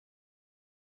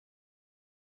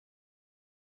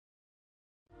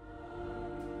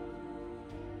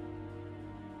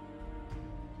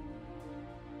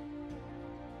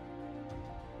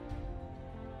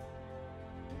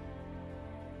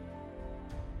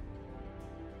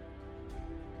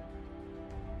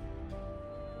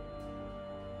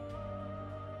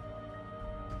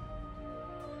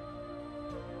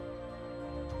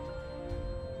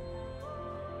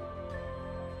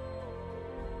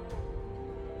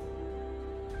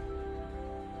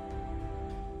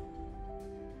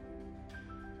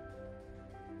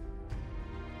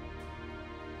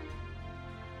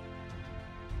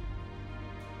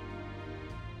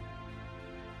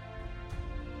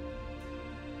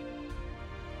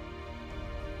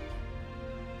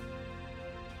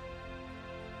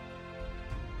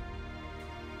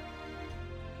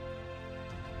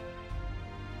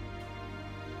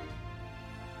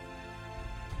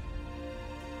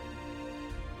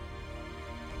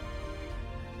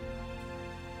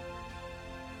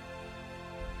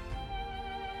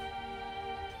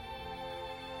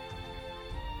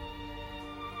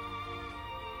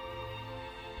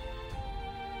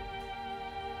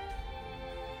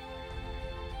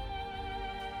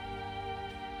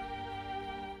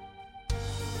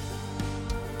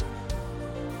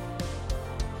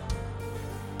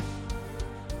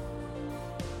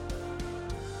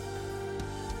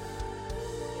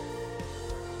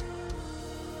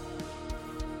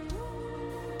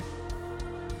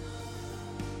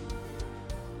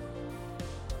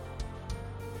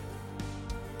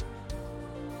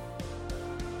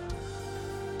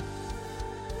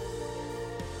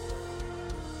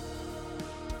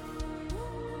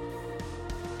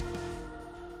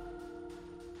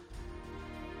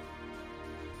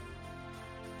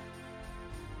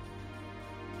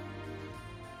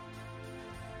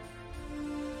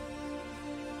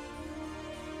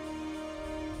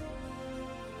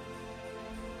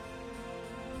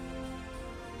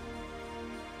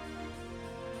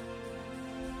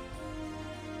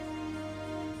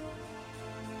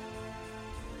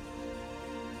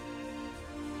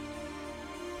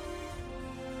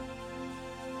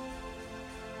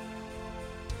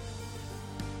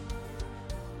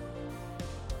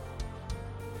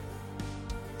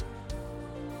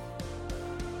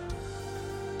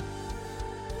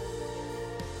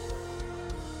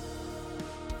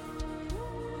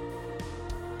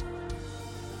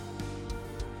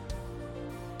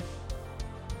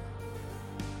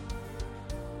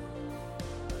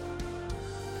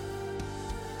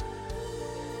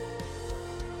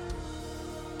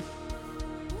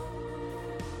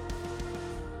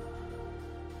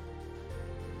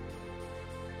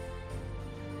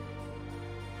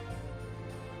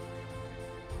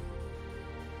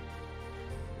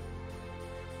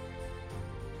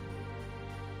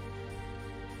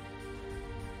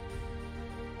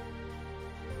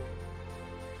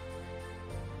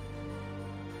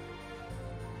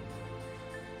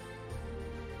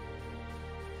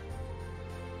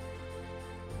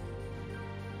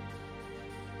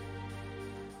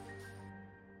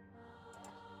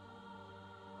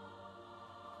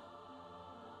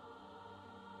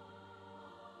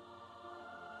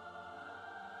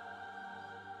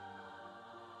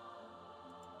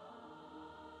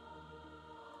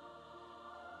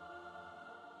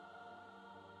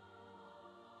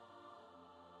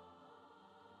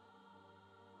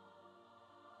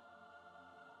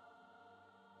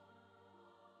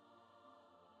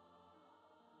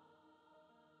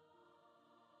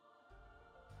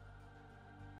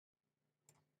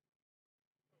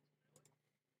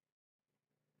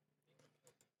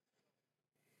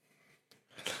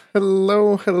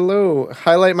Hello, hello.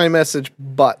 Highlight my message,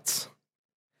 butts.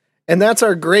 And that's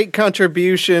our great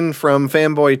contribution from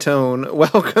Fanboy Tone.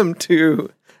 Welcome to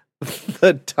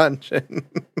the dungeon.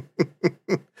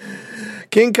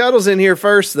 King Cuddle's in here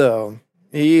first, though.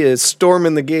 He is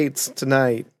storming the gates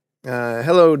tonight.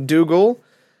 Hello, Dougal.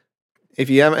 If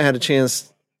you haven't had a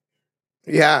chance,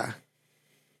 yeah.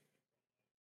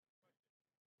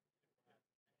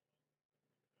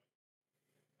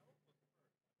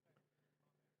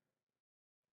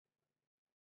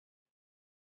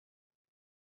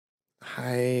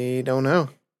 I don't know.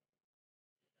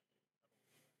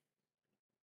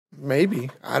 Maybe.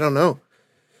 I don't know.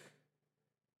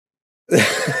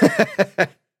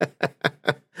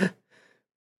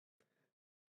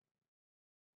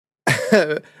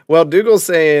 Well, Dougal's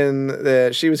saying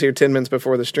that she was here 10 minutes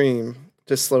before the stream.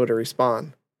 Just slow to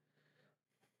respond.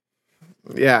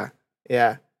 Yeah.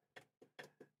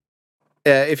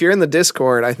 If you're in the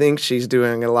Discord, I think she's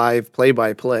doing a live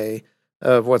play-by-play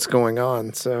of what's going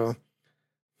on. So,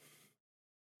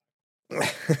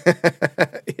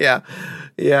 yeah.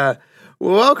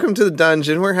 Welcome to the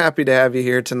dungeon. We're happy to have you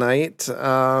here tonight.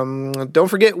 Don't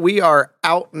forget, we are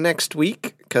out next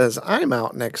week because I'm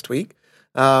out next week.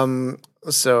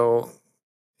 So,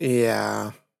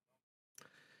 yeah,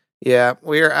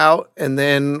 we are out, and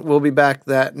then we'll be back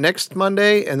that next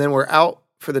Monday, and then we're out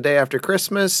for the day after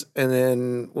Christmas, and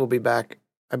then we'll be back,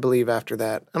 I believe, after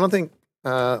that. I don't think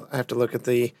I have to look at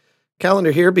the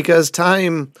calendar here because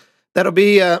that'll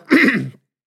be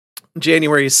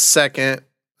January 2nd.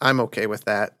 I'm okay with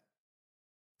that.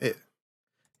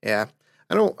 Yeah.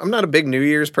 I'm not a big New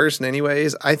Year's person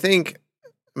anyways. I think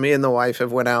me and the wife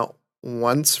have went out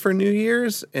once for New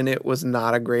Year's, and it was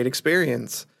not a great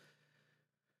experience.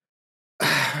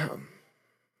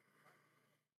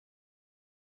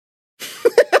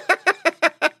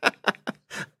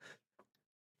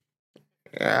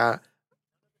 Yeah.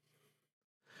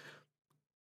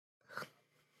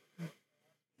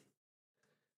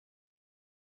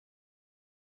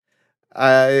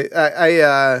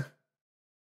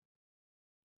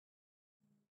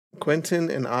 Quentin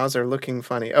and Oz are looking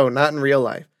funny. Oh, not in real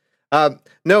life.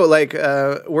 No, like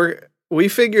we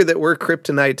figure that we're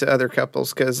kryptonite to other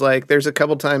couples because like there's a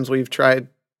couple times we've tried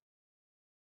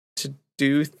to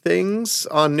do things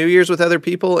on New Year's with other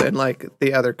people, and like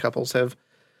the other couples have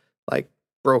like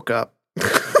broke up.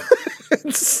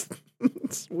 It's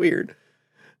weird.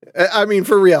 I mean,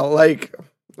 for real. Like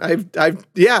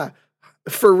yeah,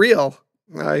 for real.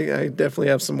 I definitely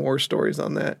have some more stories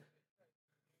on that.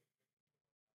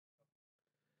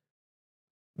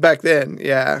 Back then,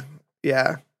 yeah.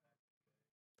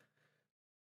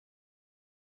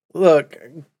 Look,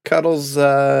 Cuddles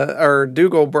or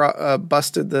Dougal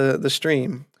busted the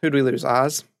stream. Who'd we lose?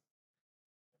 Oz?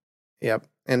 Yep.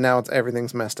 And now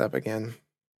everything's messed up again.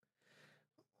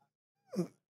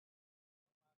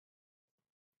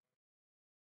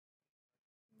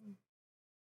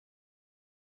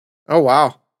 Oh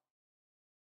wow.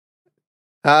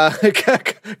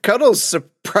 Cuddles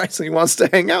surprisingly wants to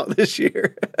hang out this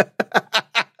year.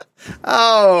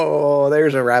 Oh,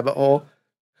 there's a rabbit hole.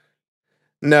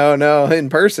 No, in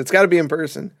person. It's got to be in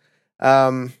person.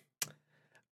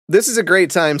 This is a great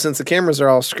time since the cameras are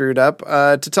all screwed up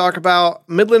to talk about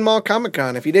Midland Mall Comic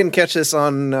Con. If you didn't catch this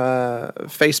on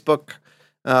Facebook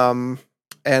and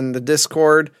the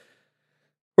Discord,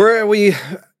 where we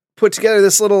put together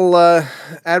this little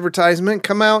advertisement,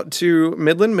 come out to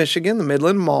Midland, Michigan, the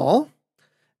Midland Mall,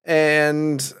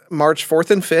 and March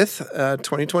 4th and 5th,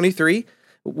 2023.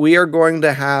 We are going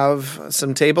to have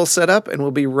some tables set up, and we'll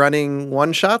be running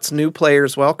one-shots. New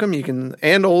players welcome. You can,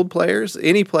 and old players,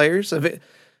 any players of it.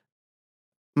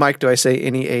 Mike, do I say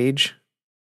any age?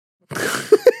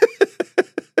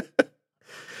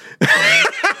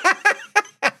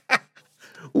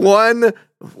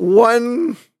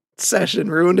 One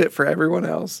session ruined it for everyone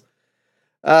else.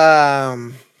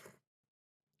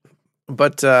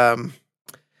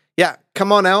 Yeah,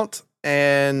 come on out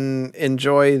and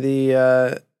enjoy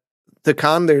the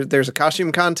con. There's a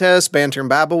costume contest. Banter and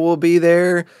Babble will be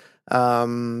there.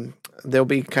 They'll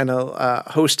be kind of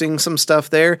hosting some stuff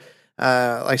there.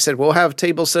 Like I said, we'll have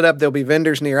tables set up. There'll be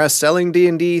vendors near us selling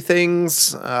D&D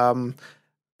things.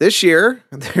 This year,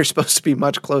 they're supposed to be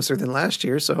much closer than last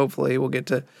year, so hopefully we'll get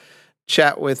to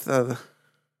chat with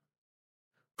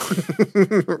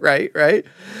right.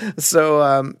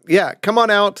 So yeah, come on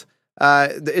out.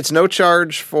 It's no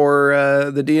charge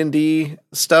for the D&D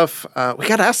stuff. We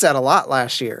got asked that a lot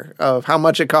last year of how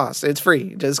much it costs. It's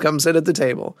free. Just come sit at the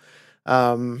table.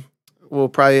 we'll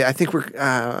probably, I think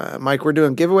Mike, we're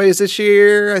doing giveaways this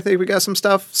year. I think we got some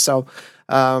stuff. So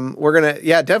we're going to,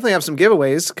 definitely have some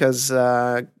giveaways because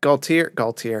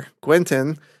Galtier,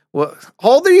 Quentin, well,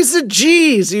 all these are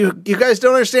G's. You guys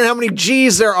don't understand how many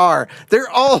G's there are. They're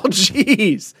all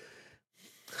G's.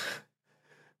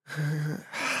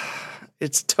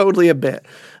 It's totally a bit.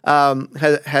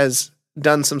 Has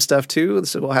done some stuff too,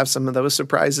 so we'll have some of those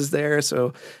surprises there.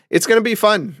 So it's going to be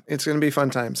fun. It's going to be a fun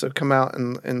time. So come out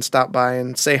and stop by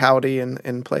and say howdy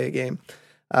and play a game.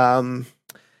 And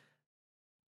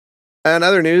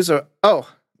other news.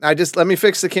 Let me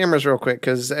fix the cameras real quick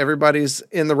because everybody's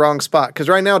in the wrong spot. Because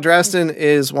right now Drastin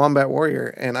is Wombat Warrior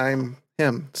and I'm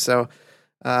him. So,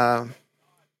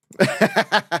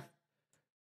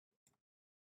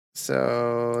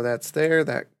 so that's there.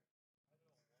 That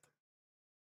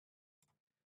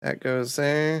goes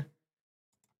there.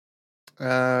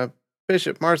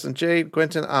 Bishop, Marston, Jade,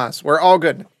 Quentin, Oz. We're all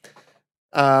good.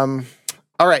 All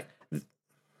right.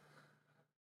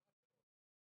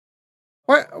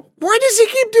 Why does he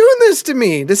keep doing this to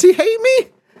me? Does he hate me?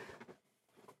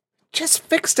 Just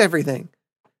fixed everything.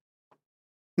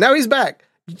 Now he's back.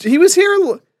 He was here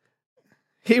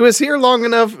long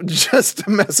enough just to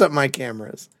mess up my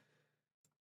cameras.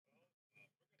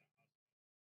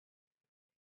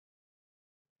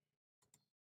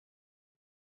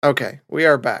 Okay, we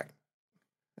are back.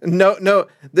 No,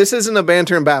 this isn't a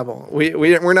banter and babble.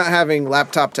 We're not having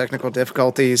laptop technical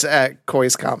difficulties at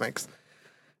Koi's Comics.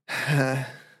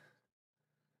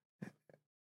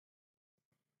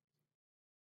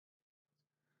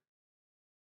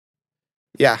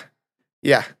 Yeah.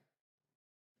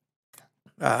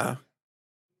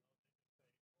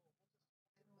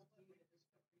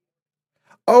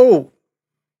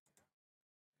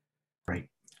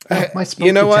 Right. My smoke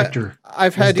you know detector. What?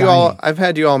 I've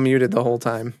had you all muted the whole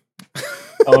time.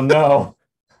 Oh no.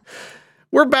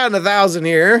 We're batting 1,000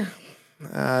 here.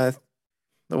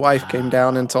 The wife came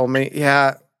down and told me,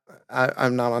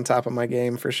 I'm not on top of my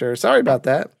game for sure. Sorry about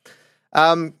that.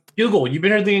 Google, you've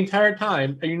been here the entire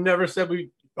time, and you never said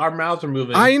our mouths are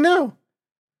moving. I know.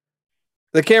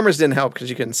 The cameras didn't help because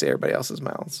you couldn't see everybody else's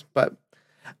mouths. But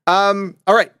all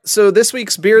right. So this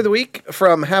week's beer of the week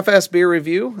from Half-Ass Beer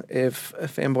Review, if a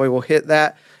fanboy will hit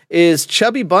that, is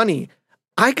Chubby Bunny.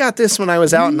 I got this when I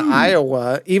was out in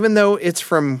Iowa, even though it's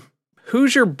from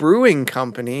Hoosier Brewing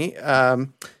Company.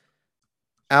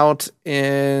 Out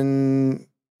in,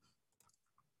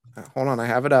 hold on, I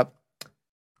have it up.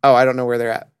 Oh, I don't know where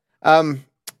they're at.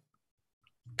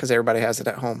 Because everybody has it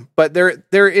at home. But they're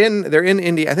in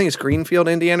India. I think it's Greenfield,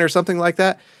 Indiana, or something like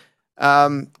that.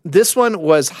 This one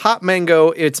was hot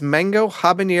mango. It's mango,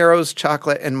 habaneros,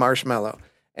 chocolate, and marshmallow.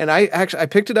 And I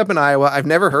picked it up in Iowa. I've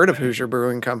never heard of Hoosier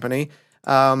Brewing Company.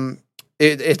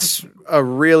 It's a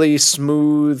really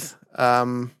smooth.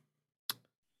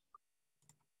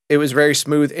 It was very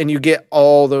smooth, and you get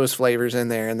all those flavors in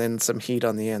there, and then some heat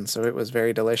on the end. So it was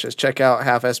very delicious. Check out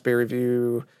Half-Ass Beer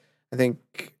Review. I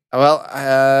think. Well,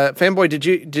 fanboy,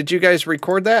 did you guys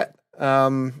record that?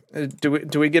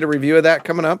 Do we get a review of that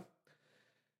coming up?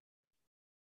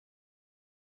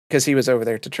 Because he was over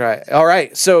there to try it. All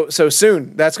right, so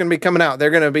soon that's going to be coming out.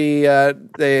 They're going to be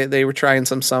they were trying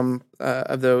some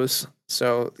of those.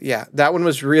 So yeah, that one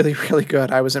was really really good.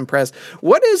 I was impressed.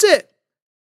 What is it?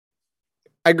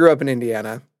 I grew up in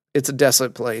Indiana. It's a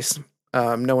desolate place.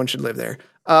 No one should live there.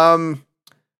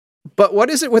 But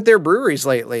what is it with their breweries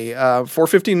lately?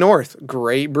 450 North,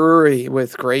 great brewery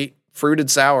with great fruited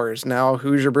sours. Now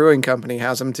Hoosier Brewing Company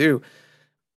has them too.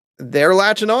 They're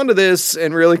latching onto this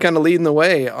and really kind of leading the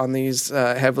way on these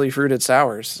heavily fruited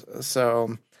sours.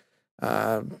 So,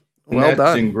 well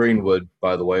done. In Greenwood,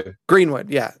 by the way.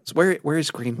 Greenwood, yeah. So where is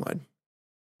Greenwood?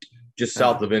 Just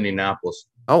south of Indianapolis.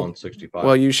 On 65.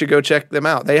 Well, you should go check them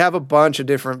out. They have a bunch of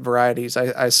different varieties.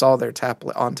 I saw their tap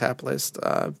list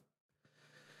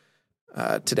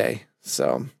today.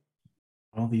 So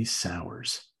all these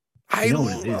sours. I know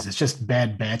what it is. It's just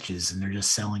bad batches, and they're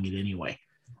just selling it anyway.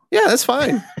 Yeah, that's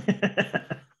fine.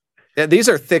 Yeah, these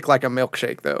are thick like a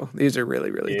milkshake, though. These are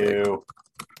really, really thick.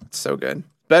 It's so good.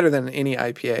 Better than any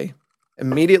IPA.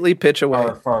 Immediately pitch away.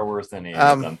 Far worse than any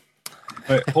of them.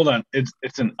 Wait, hold on.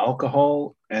 It's an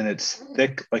alcohol and it's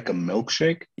thick like a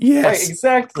milkshake? Yes. Right,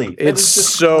 exactly. It's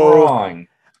so wrong.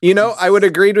 You know, I would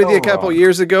have agreed with you a couple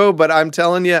years ago, but I'm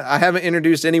telling you, I haven't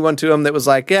introduced anyone to them that was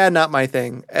like, yeah, not my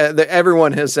thing.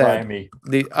 Everyone has said.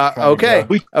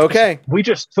 Okay. We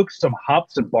just took some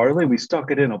hops and barley. We stuck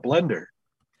it in a blender.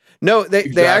 No,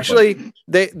 they actually,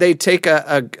 they take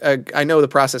I know the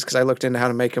process because I looked into how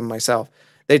to make them myself.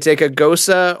 They take a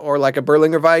Gosa or like a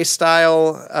Berliner Weiss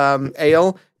style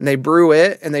ale, and they brew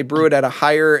it at a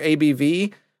higher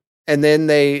ABV. And then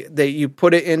you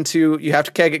put it into, you have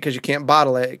to keg it because you can't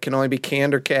bottle it. It can only be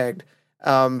canned or kegged.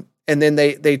 And then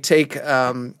they take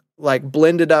like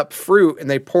blended up fruit and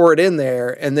they pour it in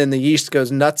there, and then the yeast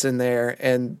goes nuts in there,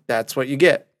 and that's what you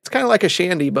get. It's kind of like a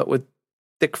shandy, but with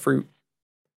thick fruit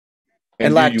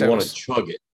and lactose. You want to chug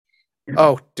it.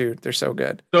 Oh, dude, they're so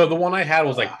good. So the one I had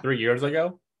was like 3 years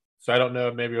ago. So I don't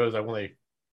know. Maybe it was like when they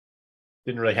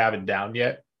didn't really have it down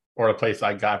yet, or the place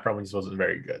I got from just wasn't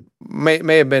very good.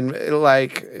 May have been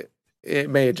like,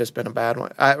 it may have just been a bad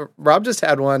one. Rob just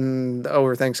had one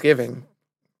over Thanksgiving.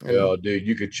 Yeah, dude,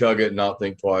 you could chug it and not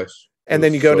think twice. And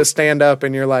then you go to stand up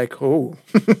and you're like, oh.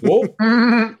 Whoa.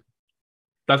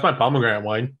 That's my pomegranate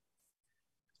wine.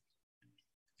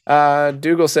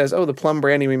 Dougal says, oh, the plum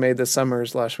brandy we made this summer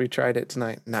is lush. We tried it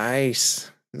tonight.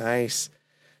 Nice.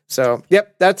 So,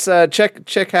 yep, that's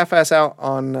check Half-Ass out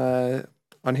on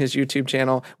his YouTube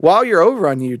channel. While you're over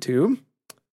on YouTube,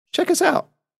 check us out.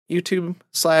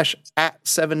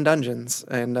 YouTube/@7Dungeons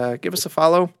and give us a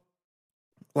follow.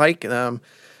 Like, you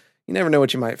never know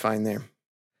what you might find there.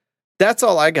 That's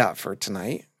all I got for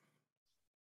tonight.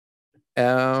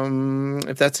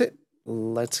 If that's it,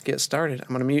 let's get started. I'm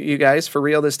going to mute you guys for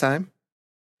real this time.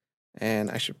 And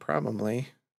I should probably...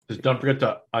 Just don't forget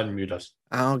to unmute us.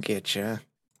 I'll get you.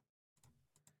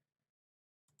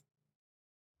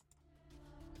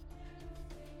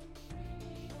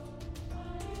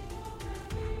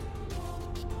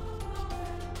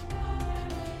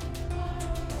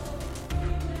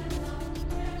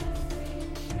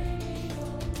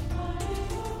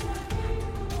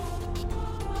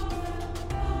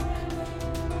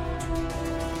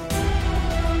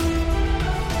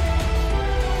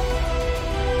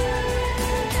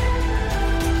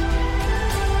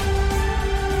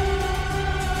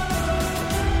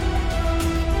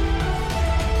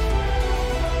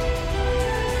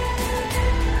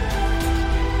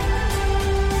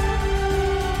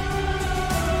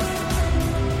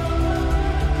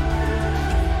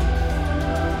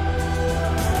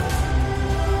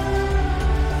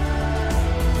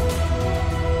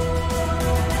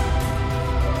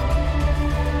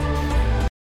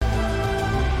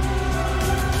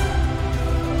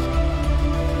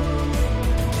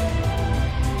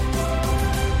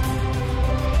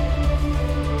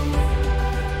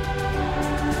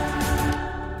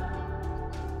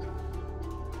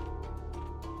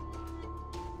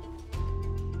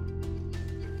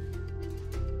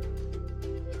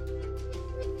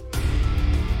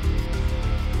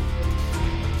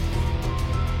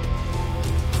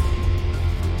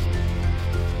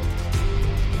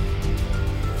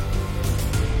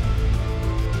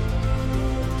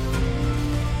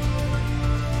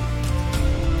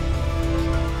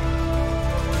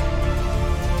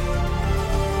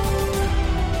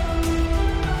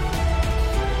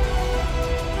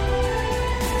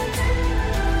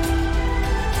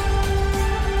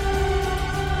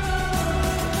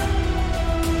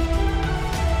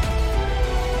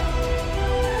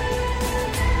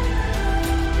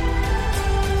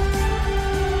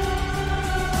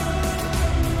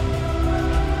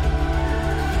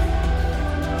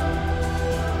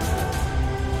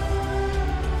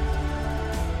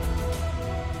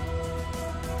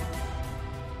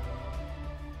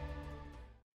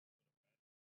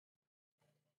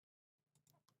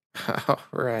 All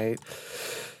right.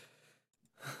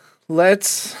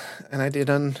 Let's, and I did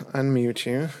unmute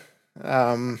you.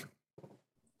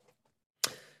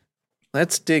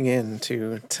 Let's dig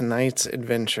into tonight's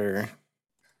adventure.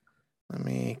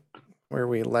 Where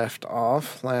we left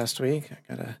off last week. I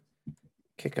gotta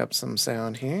kick up some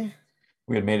sound here.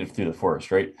 We had made it through the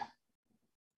forest, right?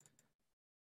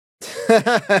 We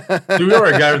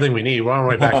already got everything we need. We're on our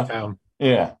way back to town.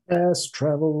 Yeah. Fast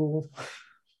travel.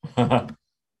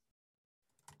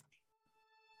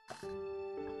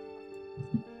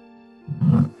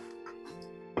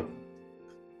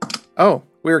 Oh,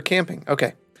 we were camping.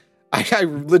 Okay. I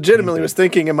legitimately was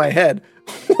thinking in my head,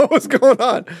 what was going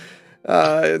on?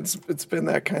 It's been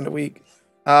that kind of week.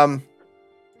 The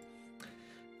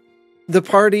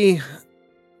party,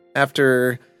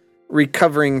 after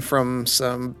recovering from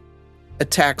some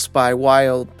attacks by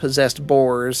wild possessed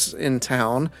boars in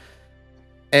town,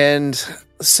 and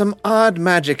some odd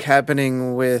magic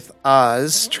happening with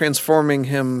Oz, transforming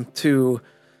him to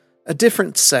a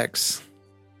different sex,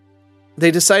 they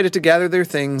decided to gather their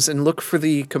things and look for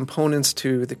the components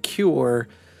to the cure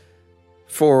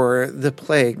for the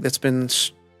plague that's been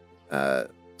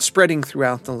spreading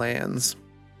throughout the lands.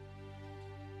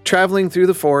 Traveling through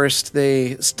the forest,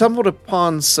 they stumbled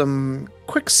upon some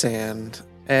quicksand,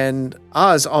 and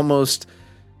Oz, almost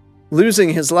losing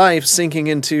his life, sinking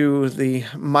into the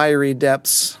miry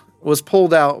depths, was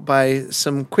pulled out by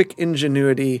some quick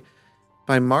ingenuity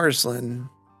by Marslin.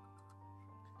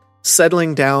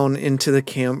 Settling down into the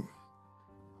camp,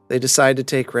 they decide to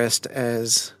take rest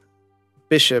as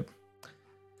Bishop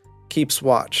keeps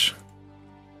watch.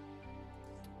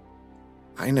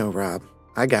 I know, Rob.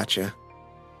 I got you.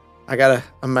 I got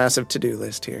a massive to-do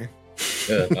list here.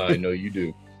 Yeah, I know you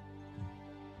do.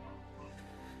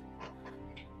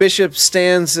 Bishop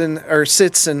sits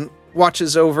and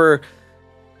watches over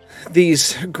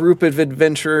these group of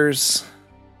adventurers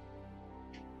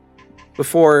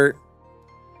before,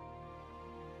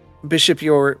 Bishop,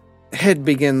 your head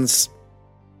begins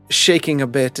shaking a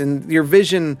bit and your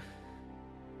vision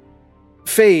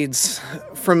fades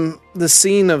from the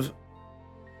scene of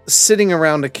sitting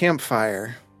around a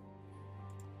campfire.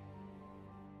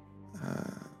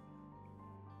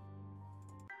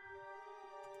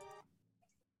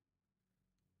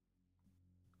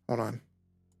 Hold on.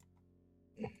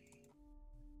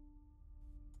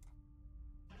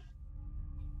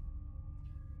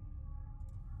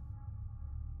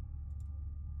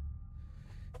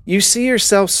 You see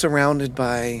yourself surrounded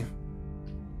by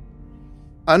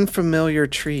unfamiliar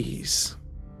trees.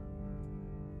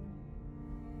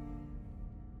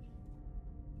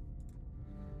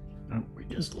 Oh, we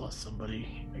just lost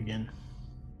somebody again.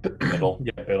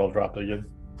 It'll drop again.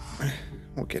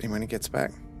 We'll get him when he gets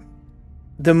back.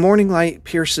 The morning light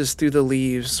pierces through the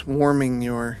leaves, warming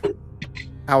your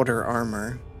outer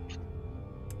armor.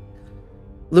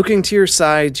 Looking to your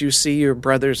sides, you see your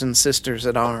brothers and sisters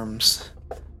at arms.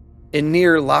 In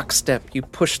near lockstep, you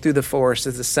push through the forest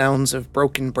as the sounds of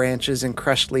broken branches and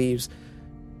crushed leaves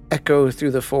echo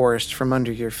through the forest from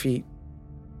under your feet.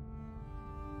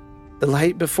 The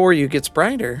light before you gets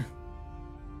brighter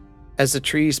as the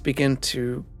trees begin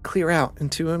to clear out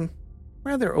into a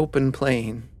rather open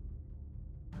plain.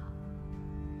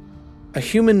 A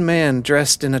human man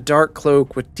dressed in a dark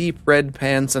cloak with deep red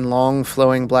pants and long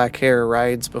flowing black hair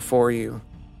rides before you.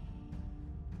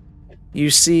 You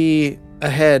see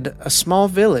ahead a small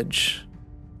village,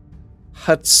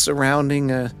 huts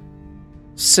surrounding a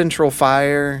central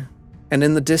fire, and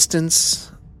in the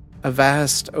distance, a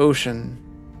vast ocean.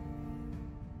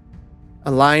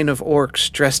 A line of orcs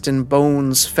dressed in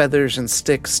bones, feathers, and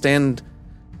sticks stand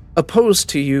opposed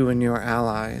to you and your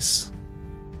allies.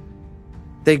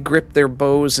 They grip their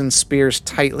bows and spears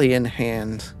tightly in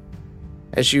hand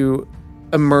as you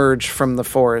emerge from the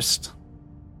forest.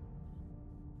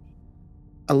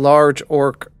 A large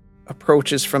orc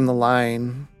approaches from the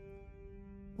line,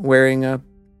 wearing a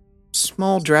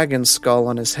small dragon skull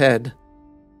on his head,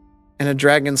 and a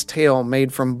dragon's tail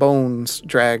made from bones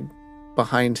drag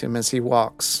behind him as he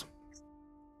walks.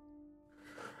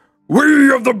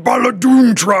 We of the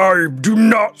Baladoon tribe do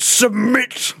not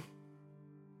submit.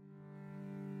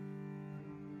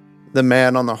 The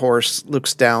man on the horse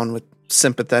looks down with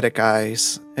sympathetic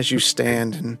eyes as you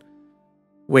stand and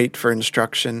wait for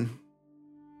instruction.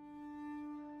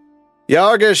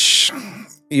 Yargish,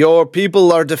 your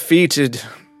people are defeated.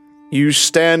 You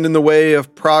stand in the way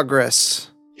of progress.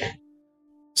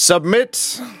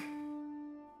 Submit.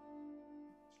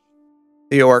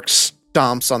 The orc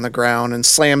stomps on the ground and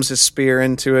slams his spear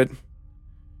into it.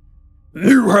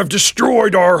 You have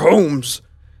destroyed our homes.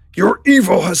 Your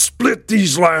evil has split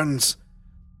these lands.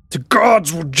 The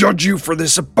gods will judge you for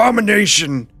this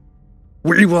abomination.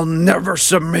 We will never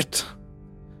submit.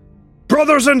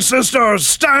 Brothers and sisters,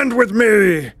 stand with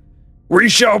me. We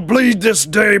shall bleed this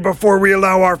day before we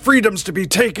allow our freedoms to be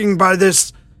taken by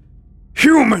this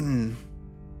human.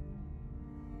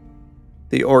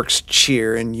 The orcs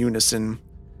cheer in unison,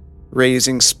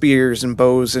 raising spears and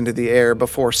bows into the air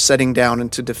before setting down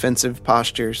into defensive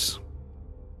postures.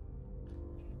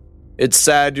 It's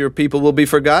sad your people will be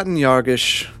forgotten,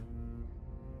 Yargish,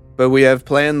 but we have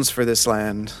plans for this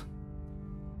land,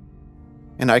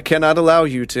 and I cannot allow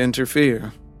you to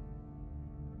interfere.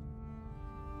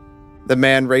 The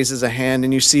man raises a hand,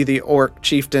 and you see the orc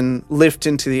chieftain lift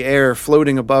into the air,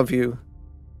 floating above you.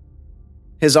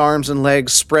 His arms and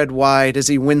legs spread wide as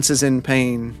he winces in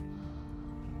pain.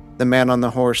 The man on the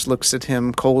horse looks at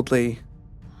him coldly.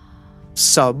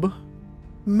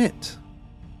 Submit.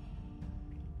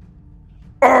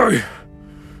 I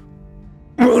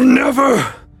will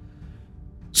never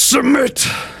submit.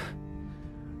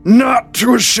 Not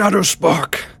to a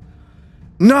Shadowspark.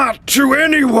 Not to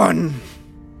anyone.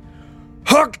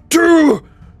 Haktu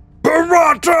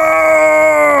Barata!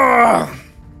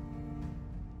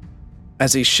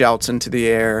 As he shouts into the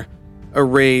air, A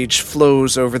rage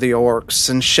flows over the orcs,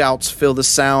 and shouts fill the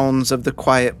sounds of the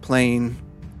quiet plain.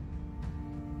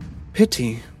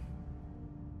 Pity.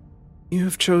 You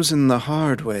have chosen the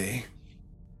hard way.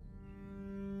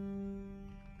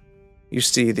 You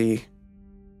see the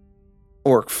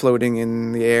orc floating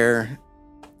in the air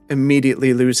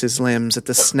immediately lose his limbs at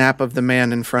the snap of the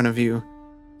man in front of you.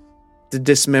 The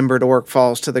dismembered orc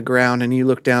falls to the ground, and you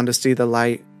look down to see the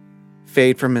light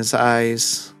fade from his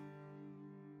eyes.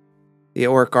 The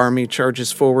orc army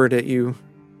charges forward at you,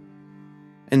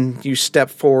 and you step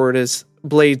forward as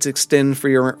blades extend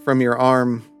from your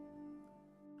arm.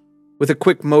 With a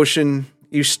quick motion,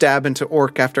 you stab into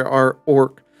orc after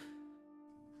orc.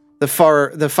 The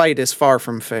fight is far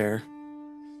from fair.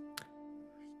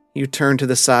 You turn to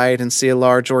the side and see a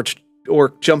large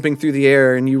orc jumping through the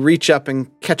air, and you reach up and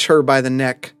catch her by the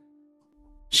neck.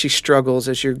 She struggles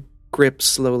as your grip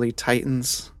slowly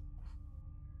tightens.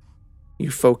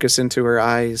 You focus into her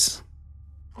eyes.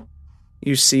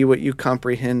 You see what you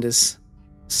comprehend as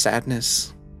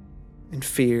sadness and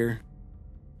fear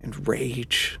and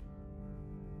rage.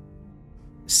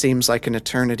 It seems like an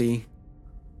eternity.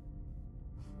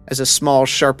 As a small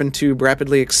sharpened tube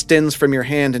rapidly extends from your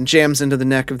hand and jams into the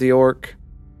neck of the orc.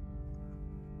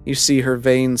 You see her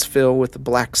veins fill with the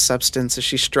black substance as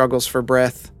she struggles for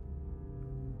breath.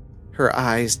 Her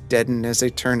eyes deaden as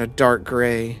they turn a dark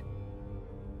gray,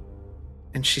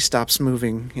 and she stops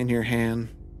moving in your hand.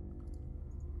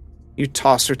 You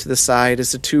toss her to the side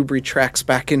as the tube retracts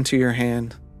back into your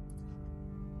hand.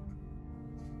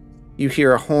 You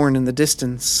hear a horn in the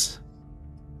distance.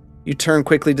 You turn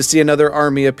quickly to see another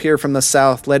army appear from the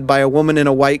south, led by a woman in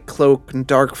a white cloak and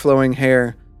dark flowing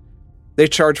hair. They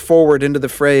charge forward into the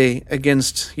fray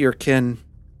against your kin.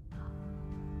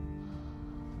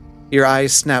 Your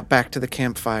eyes snap back to the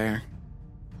campfire.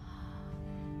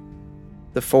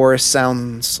 The forest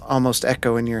sounds almost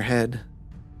echo in your head.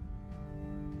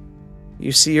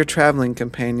 You see your traveling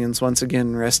companions once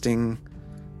again resting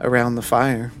around the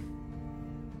fire.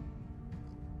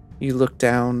 You look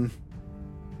down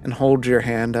and hold your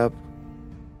hand up.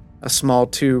 A small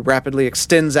tube rapidly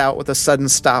extends out with a sudden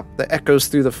stop that echoes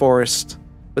through the forest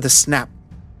with a snap.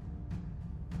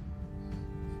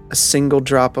 A single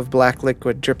drop of black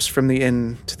liquid drips from the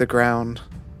end to the ground.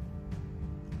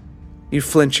 You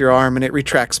flinch your arm and it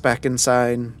retracts back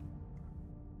inside.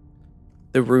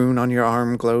 The rune on your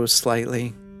arm glows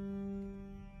slightly.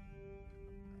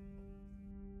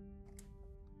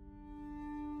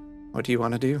 What do you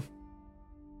want to do?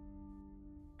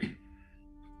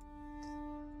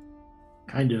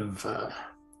 Kind of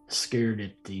scared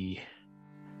at the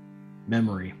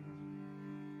memory.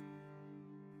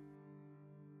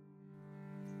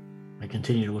 I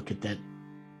continue to look at that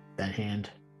hand,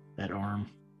 that arm,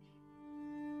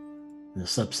 and the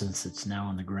substance that's now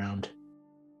on the ground.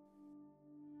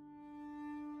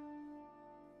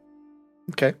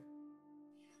 Okay.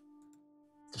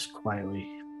 Just quietly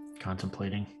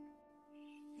contemplating.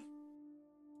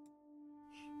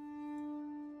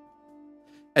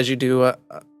 As you do,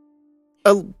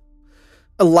 a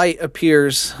light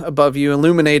appears above you,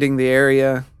 illuminating the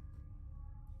area.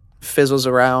 Fizzles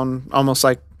around, almost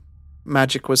like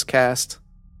magic was cast.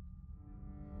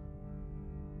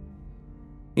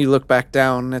 You look back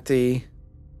down at the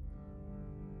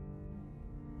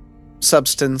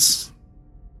substance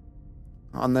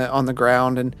on the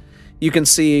ground, and you can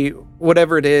see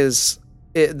whatever it is,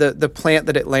 the plant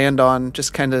that it landed on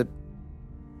just kind of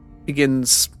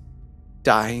begins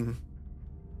dying.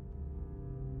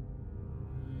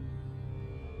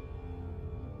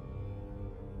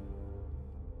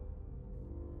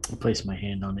 I place my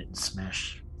hand on it and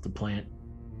smash the plant,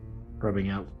 rubbing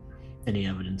out any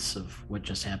evidence of what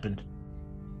just happened.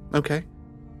 Okay.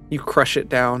 You crush it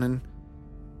down and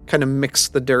kind of mix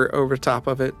the dirt over top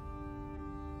of it.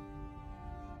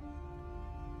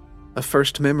 A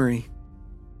first memory.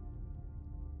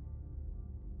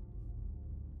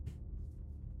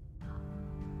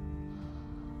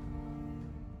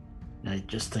 I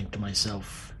just think to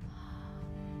myself,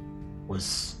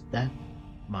 was that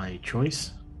my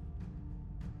choice?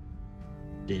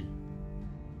 Did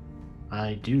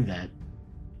I do that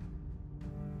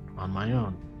on my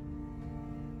own?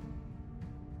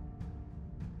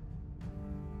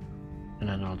 And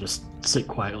then I'll just sit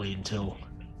quietly until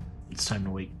it's time to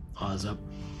wake Oz up.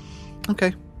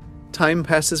 Okay. Time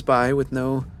passes by with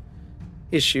no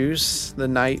issues. The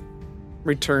night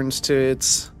returns to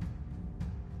its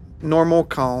normal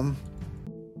calm.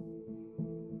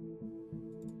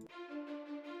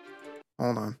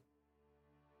 Hold on.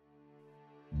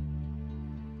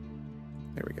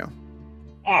 There we go.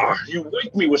 Ah, you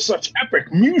wake me with such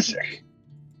epic music.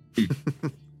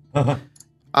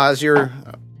 As you're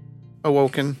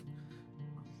awoken,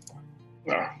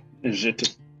 Is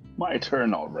it my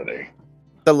turn already?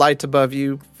 the light above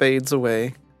you fades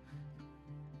away.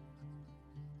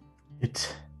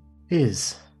 It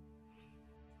is.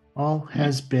 All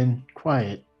has been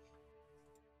quiet.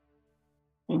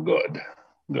 Good.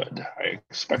 I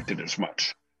expected as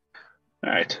much.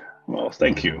 All right. Well,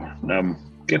 thank you.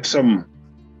 Get some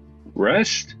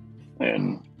rest.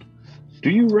 And do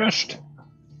you rest?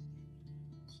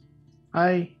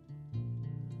 I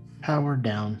power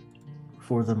down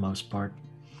for the most part.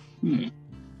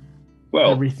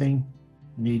 Well, Everything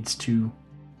needs to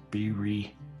be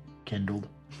rekindled.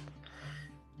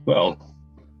 Well,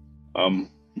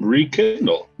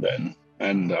 rekindle then,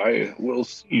 and I will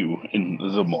see you in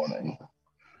the morning.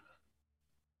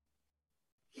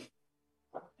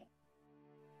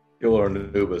 Gil or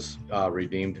Anubis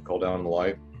redeemed to call down the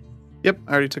light. Yep,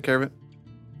 I already took care of it.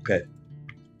 Okay.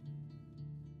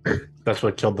 That's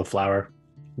what killed the flower.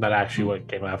 Not actually what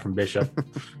came out from Bishop.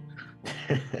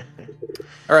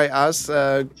 All right, Oz,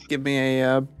 give me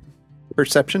a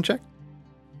perception check.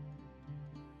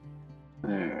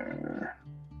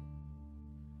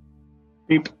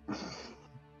 Beep.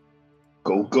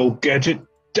 Go, gadget,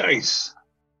 dice.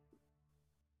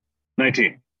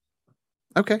 19.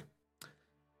 Okay.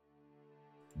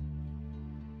 I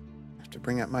have to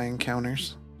bring up my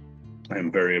encounters. I am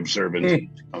very observant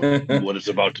of what is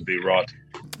about to be wrought.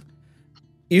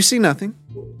 You see nothing.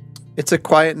 It's a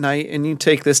quiet night, and you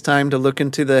take this time to look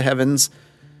into the heavens.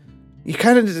 You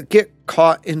kind of get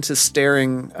caught into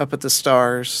staring up at the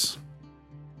stars,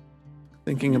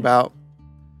 thinking about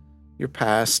your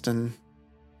past and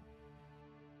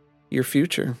your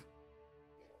future.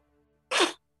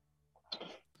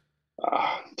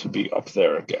 To be up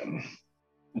there again.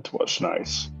 It was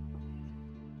nice.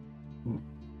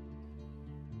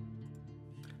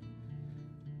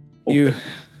 You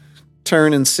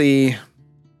turn and see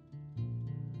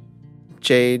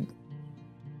Jade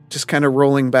just kind of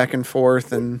rolling back and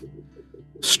forth and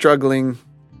struggling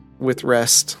with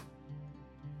rest.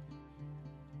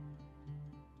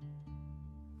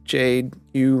 Jade,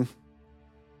 you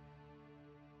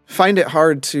find it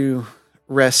hard to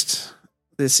rest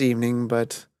this evening,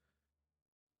 but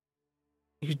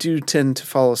you do tend to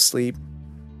fall asleep.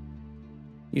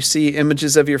 You see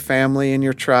images of your family and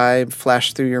your tribe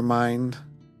flash through your mind.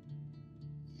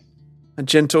 A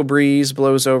gentle breeze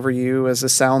blows over you as the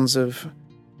sounds of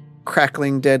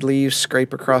crackling dead leaves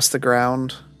scrape across the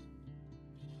ground.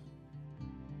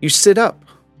 You sit up.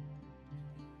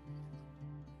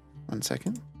 1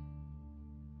 second.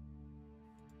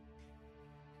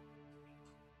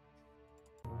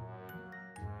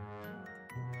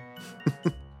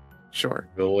 Sure.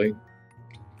 Billy.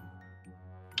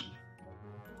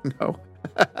 No.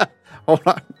 Hold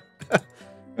on.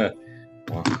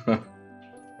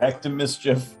 Back to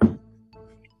mischief.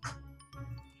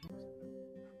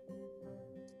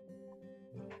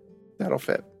 That'll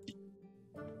fit.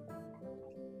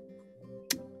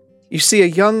 You see a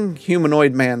young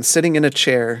humanoid man sitting in a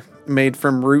chair made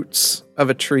from roots of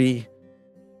a tree.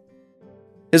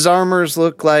 His armors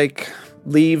look like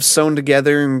leaves sewn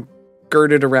together and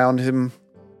girded around him.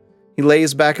 He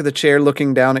lays back of the chair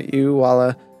looking down at you while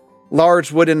a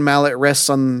large wooden mallet rests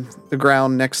on the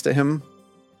ground next to him.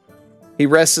 He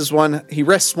rests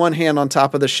one hand on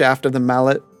top of the shaft of the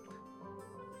mallet.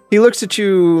 He looks at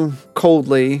you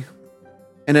coldly,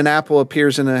 and an apple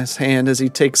appears in his hand as he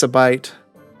takes a bite.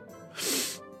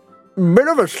 Bit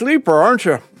of a sleeper, aren't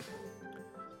you?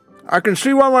 I can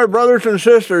see why my brothers and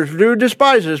sisters do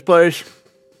despise this place.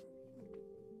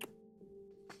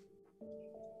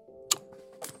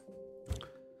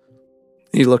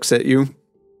 He looks at you.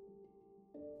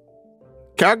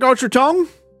 Cat got your tongue?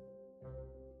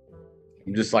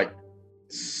 I'm just like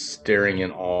staring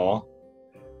in awe.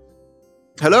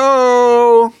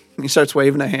 Hello! He starts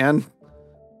waving a hand.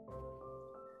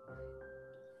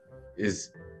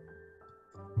 Is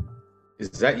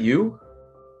that you?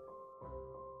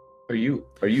 Are you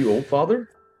old father?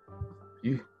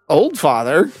 Old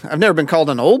father? I've never been called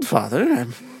an old father.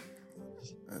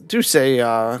 I do say,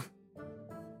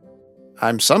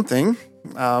 I'm something,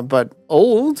 but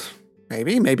old?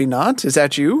 Maybe, maybe not. Is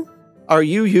that you? Are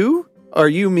you you? Are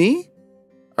you me?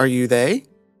 Are you they?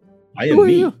 I am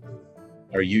me. You?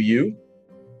 Are you you?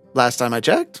 Last time I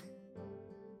checked.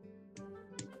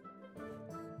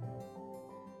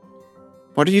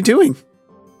 What are you doing?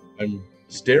 I'm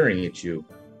staring at you.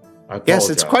 I apologize. Yes,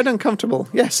 it's quite uncomfortable.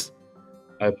 Yes.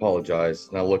 I apologize.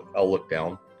 And I'll look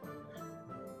down.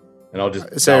 And I'll just.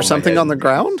 Is there something on the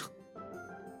ground?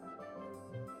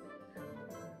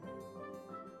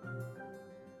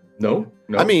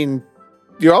 I mean,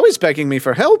 you're always begging me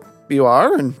for help. You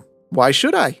are, and why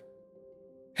should I?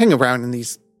 Hang around in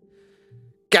these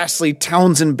ghastly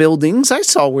towns and buildings. I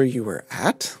saw where you were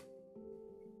at.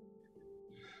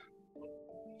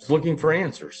 Just looking for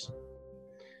answers.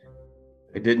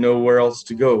 I didn't know where else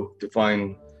to go to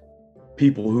find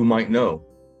people who might know.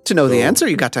 To know the answer,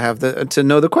 you got to have to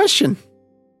know the question.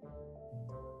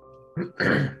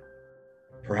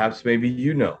 Perhaps maybe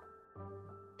you know.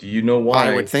 Do you know why?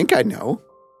 I would think I know.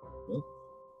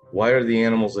 Why are the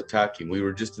animals attacking? We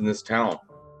were just in this town,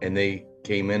 and they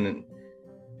came in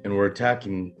and were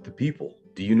attacking the people.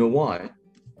 Do you know why?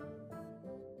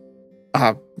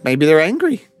 Maybe they're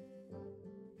angry.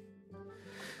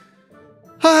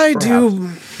 I do.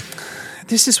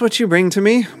 This is what you bring to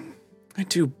me. I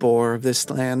do bore of this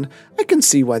land. I can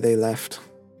see why they left.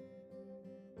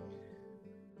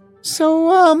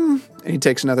 So, and he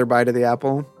takes another bite of the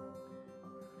apple.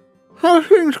 How's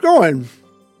things going?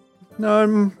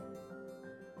 Doing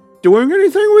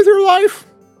anything with your life?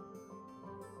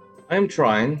 I am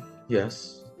trying,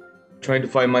 yes. Trying to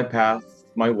find my path,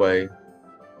 my way.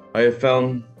 I have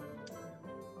found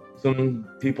some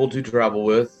people to travel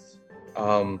with.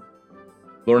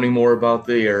 Learning more about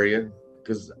the area,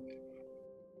 because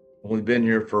I've only been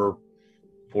here for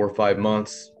 4 or 5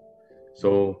 months,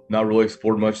 so not really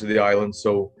explored much of the island,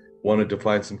 so wanted to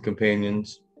find some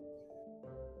companions.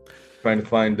 Trying to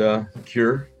find a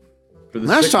cure for the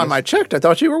Last time I checked, I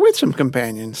thought you were with some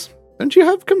companions. Don't you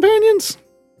have companions?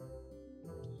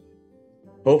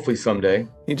 Hopefully someday.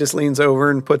 He just leans over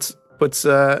and puts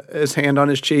his hand on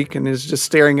his cheek and is just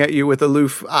staring at you with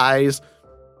aloof eyes.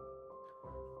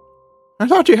 I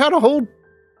thought you had a whole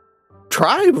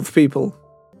tribe of people.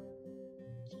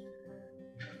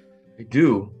 I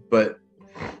do, but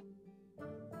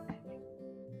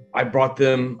I brought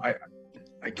them,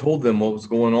 I told them what was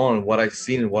going on, what I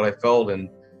seen and what I felt, and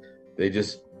they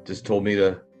just told me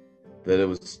that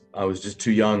I was just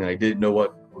too young and I didn't know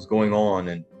what was going on,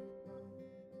 and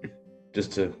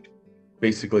just to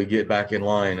basically get back in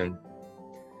line. And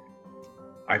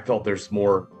I felt there's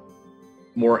more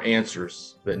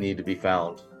answers that need to be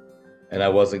found, and I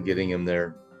wasn't getting them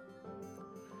there,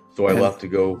 so I left to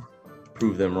go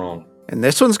prove them wrong. And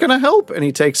this one's gonna help. And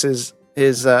he takes his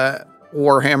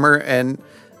warhammer and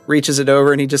reaches it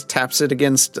over and he just taps it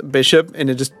against Bishop, and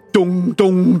it just dong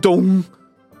dong dong.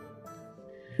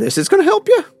 This is gonna help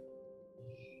you.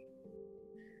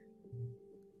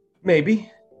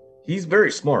 Maybe. He's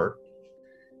very smart.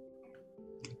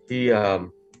 He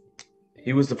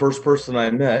was the first person I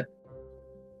met.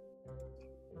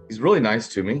 He's really nice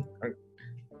to me. I'm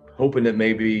hoping that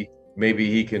maybe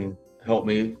he can help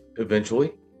me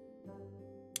eventually.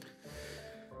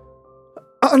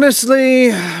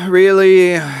 Honestly,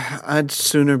 really, I'd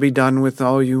sooner be done with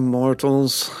all you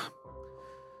mortals.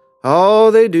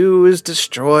 All they do is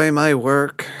destroy my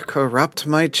work, corrupt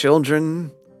my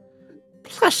children.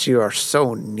 Plus, you are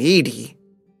so needy.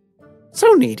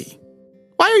 So needy.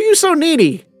 Why are you so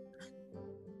needy?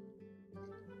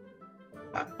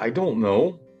 I don't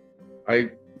know.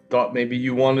 I thought maybe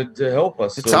you wanted to help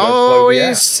us. It's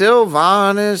always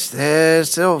Sylvanas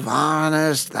this,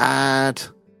 Sylvanas that.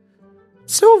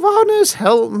 Sylvanas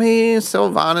help me,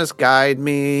 Sylvanas guide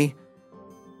me.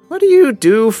 What do you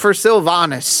do for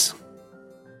Sylvanas?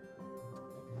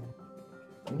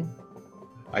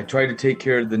 I try to take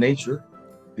care of the nature,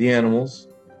 the animals.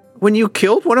 When you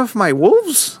killed one of my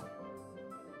wolves?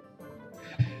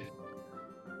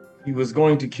 He was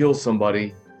going to kill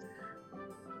somebody.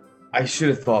 I should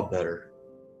have thought better.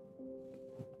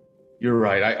 You're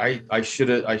right. I should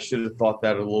have thought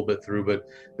that a little bit through, but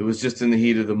it was just in the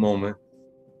heat of the moment.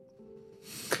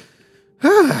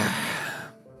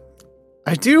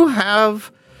 I do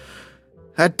have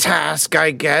a task,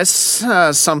 I guess.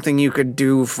 Something you could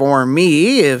do for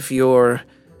me if you're...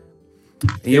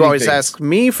 You always ask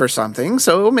me for something,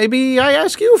 so maybe I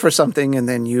ask you for something, and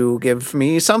then you give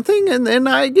me something, and then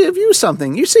I give you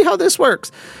something. You see how this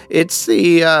works. It's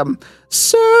the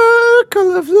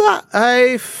circle of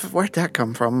life. Where'd that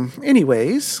come from?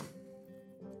 Anyways.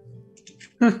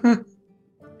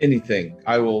 Anything.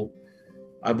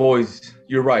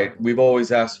 You're right. We've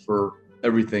always asked for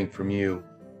everything from you.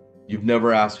 You've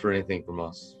never asked for anything from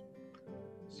us.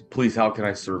 So please, how can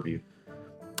I serve you?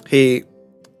 He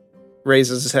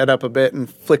raises his head up a bit and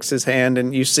flicks his hand,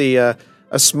 and you see a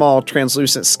small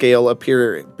translucent scale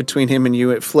appear between him and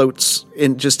you. It floats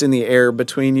in the air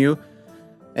between you,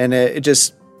 and it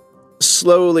just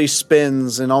slowly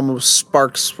spins and almost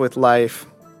sparks with life.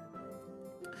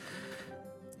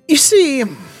 You see,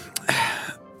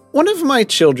 one of my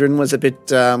children was a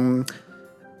bit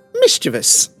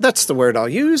mischievous. That's the word I'll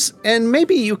use. And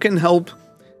maybe you can help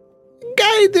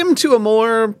guide them to a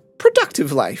more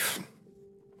productive life.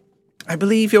 I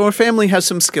believe your family has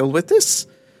some skill with this.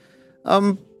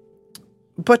 But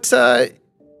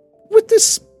with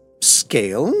this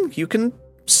scale, you can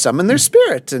summon their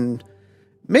spirit, and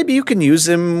maybe you can use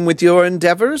them with your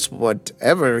endeavors,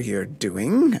 whatever you're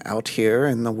doing out here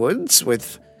in the woods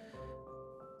with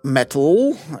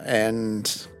metal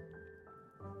and...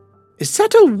 Is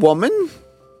that a woman?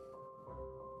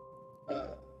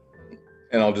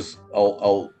 And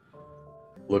I'll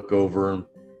look over and,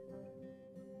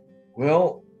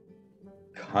 well,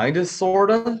 kinda,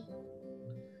 sorta.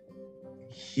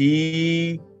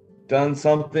 He done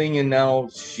something and now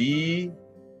she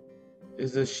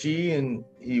is a she and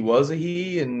he was a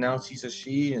he and now she's a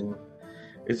she, and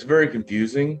it's very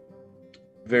confusing.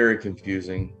 Very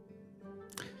confusing.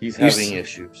 He's having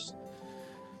issues.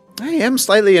 I am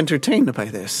slightly entertained by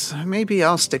this. Maybe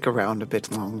I'll stick around a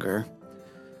bit longer.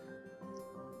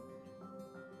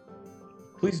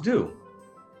 Please do.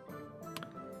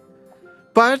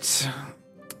 But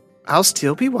I'll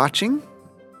still be watching.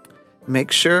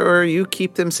 Make sure you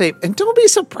keep them safe. And don't be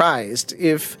surprised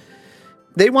if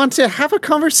they want to have a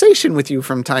conversation with you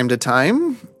from time to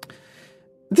time.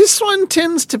 This one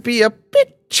tends to be a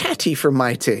bit chatty for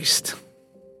my taste.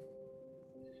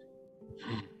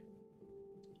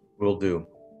 Will do.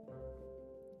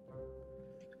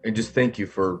 And just thank you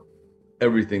for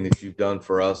everything that you've done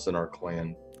for us and our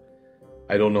clan.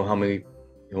 I don't know how many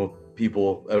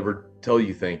people ever tell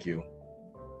you thank you,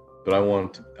 but I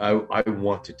want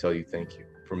to tell you thank you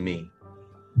from me.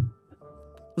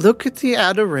 Look at the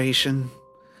adoration.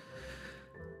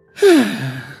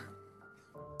 I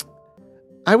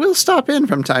will stop in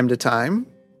from time to time,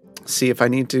 see if I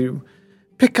need to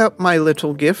pick up my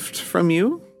little gift from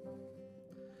you.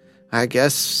 I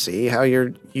guess see how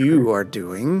you are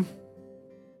doing.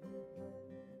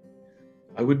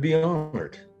 I would be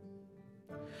honored.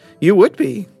 You would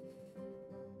be.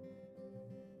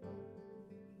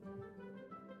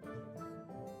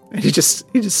 And he just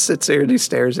sits there and he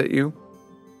stares at you.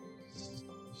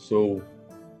 So,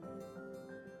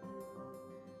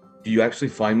 do you actually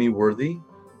find me worthy?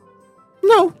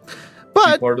 No, To be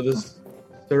but part of this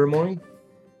ceremony?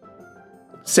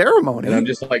 ceremony. And I'm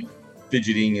just like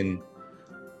fidgeting and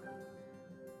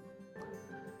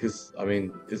because I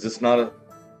mean, is this not a?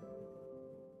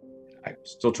 I'm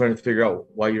still trying to figure out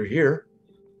why you're here.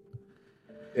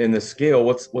 And the scale,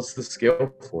 what's the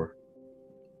scale for?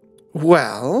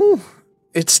 Well,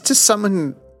 it's to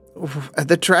summon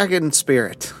the dragon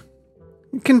spirit.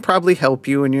 It can probably help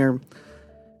you in your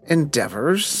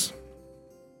endeavors.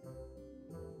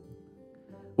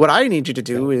 What I need you to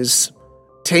do is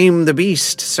tame the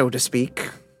beast, so to speak.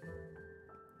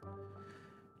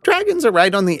 Dragons are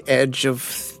right on the edge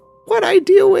of what I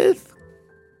deal with.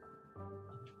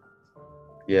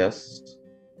 Yes.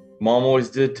 Mom always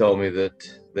did tell me that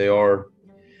they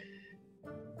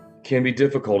can be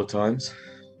difficult at times.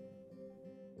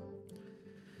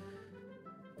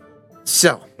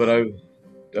 So, But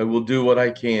I will do what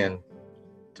I can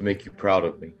to make you proud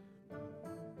of me.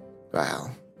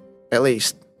 well, at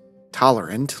least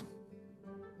tolerant.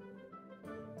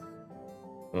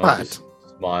 And I'll But- just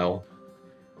smile.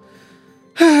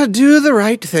 Do the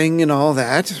right thing and all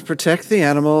that. Protect the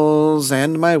animals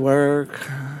and my work.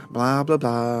 Blah, blah,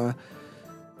 blah.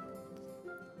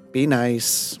 Be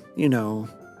nice.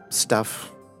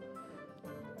 Stuff.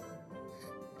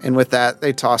 And with that,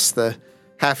 they toss the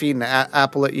half-eaten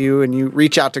apple at you, and you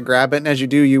reach out to grab it. And as you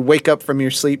do, you wake up from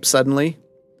your sleep suddenly.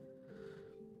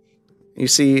 You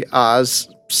see Oz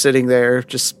sitting there,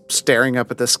 just staring up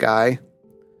at the sky.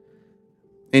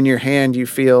 In your hand, you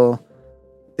feel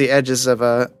the edges of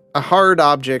a hard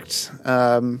object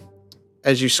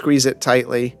as you squeeze it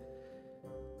tightly.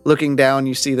 Looking down,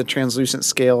 you see the translucent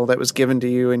scale that was given to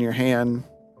you in your hand.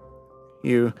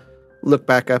 You look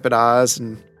back up at Oz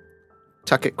and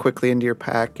tuck it quickly into your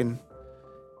pack and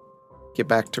get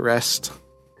back to rest.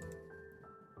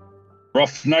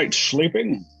 Rough night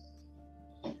sleeping.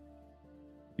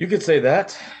 You could say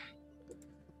that.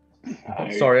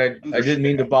 Sorry, I didn't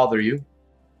mean to bother you.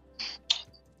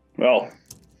 Well,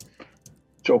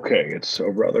 it's okay. It's a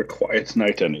rather quiet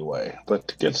night anyway,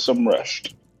 but get some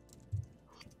rest.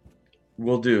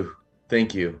 Will do.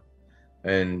 Thank you.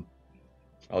 And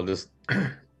I'll just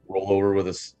roll over with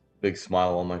a big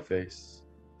smile on my face.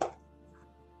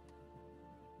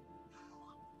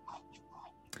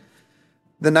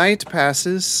 The night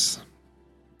passes.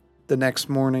 The next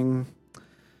morning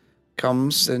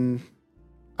comes, and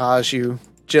Oz, you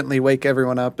gently wake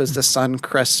everyone up as the sun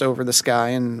crests over the sky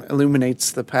and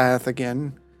illuminates the path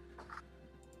again.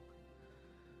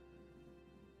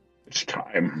 It's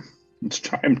time. It's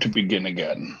time to begin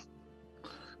again.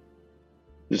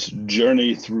 This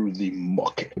journey through the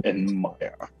muck and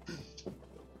mire.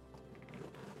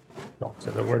 Don't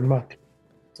say the word muck.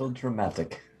 So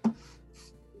dramatic.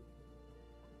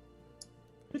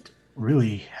 It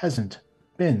really hasn't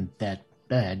been that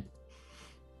bad.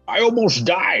 I almost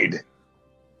died.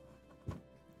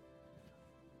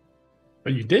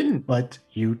 But you didn't. But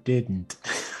you didn't.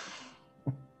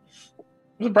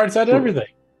 There's a bright side to everything.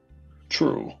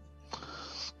 True.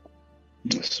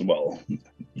 Yes, well,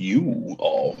 you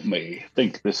all may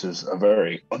think this is a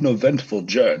very uneventful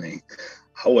journey.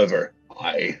 However,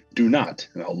 I do not.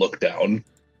 And I'll look down.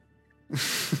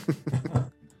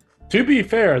 To be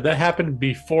fair, that happened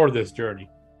before this journey.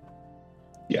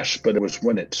 Yes, but it was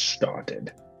when it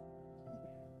started.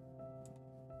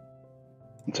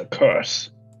 It's a curse.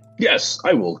 Yes,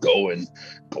 I will go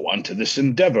on to this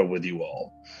endeavor with you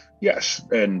all. Yes,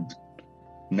 and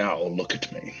now look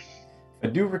at me. I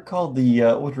do recall the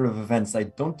order of events. I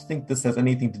don't think this has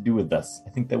anything to do with us. I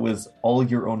think that was all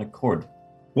your own accord.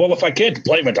 Well, if I can't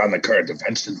blame it on the current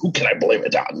events, then who can I blame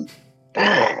it on?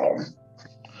 And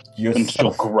she'll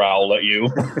Yourself. growl at you.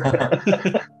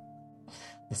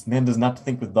 This man does not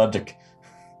think with logic.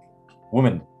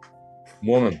 Woman.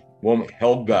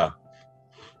 Helga.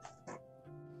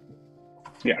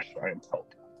 Yes, I am Helga.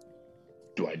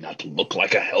 Do I not look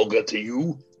like a Helga to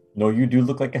you? No, you do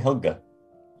look like a Helga.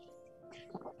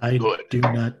 I Good. do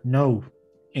not know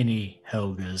any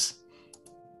Helgas.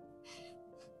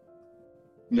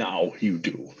 Now you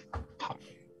do. Hi,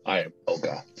 I am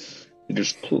Helga. It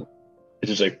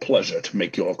is a pleasure to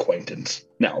make your acquaintance.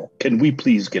 Now, can we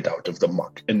please get out of the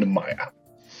muck and the mire?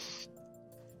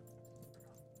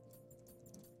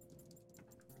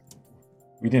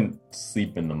 We didn't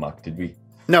sleep in the muck, did we?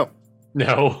 No.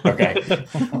 No. Okay.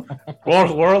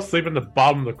 we're all sleeping at the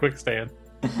bottom of the quicksand.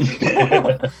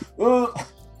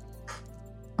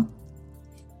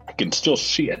 I can still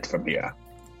see it from here.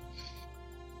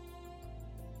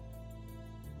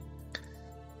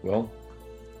 Well,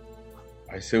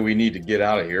 I say we need to get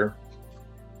out of here.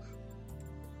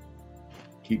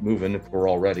 Keep moving if we're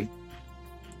all ready.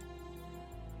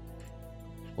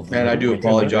 And I do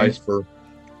apologize for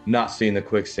not seeing the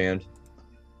quicksand.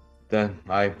 Then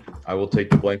I will take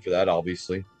the blame for that,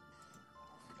 obviously.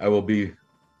 I will be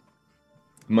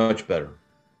much better.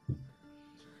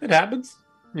 It happens.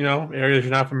 You know, areas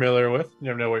you're not familiar with. You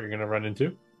never know what you're going to run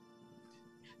into.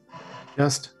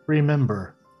 Just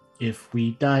remember, if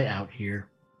we die out here,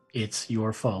 it's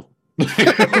your fault.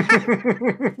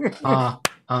 It's Ah.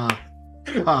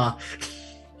 Tin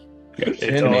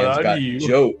all Man's on got you.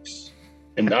 jokes.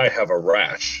 And I have a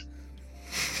rash.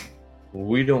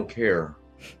 We don't care.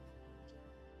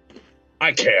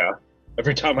 I care.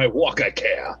 Every time I walk, I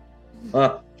care.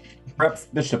 Perhaps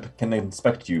Bishop can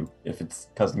inspect you if it's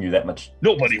causing you that much.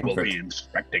 Nobody will discomfort. be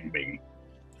inspecting me.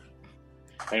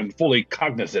 I am fully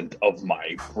cognizant of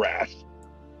my rash.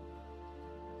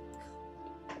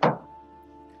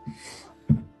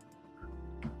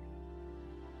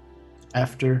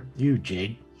 After you,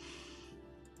 Jade.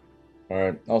 All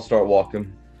right, I'll start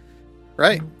walking.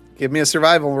 Right. Give me a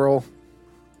survival roll.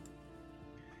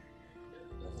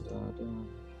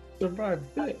 Survive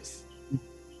this.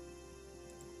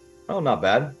 Oh, not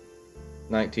bad.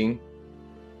 19.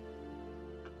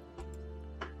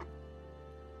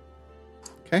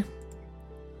 Okay.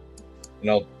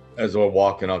 And as I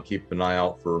walk, I'll keep an eye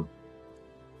out for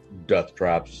death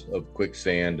traps of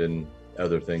quicksand and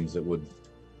other things that would.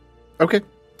 Okay.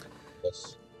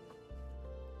 Yes.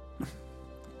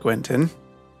 Quentin,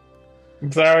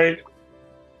 I'm sorry.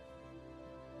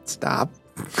 stop.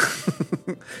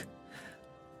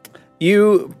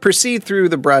 You proceed through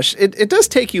the brush. It does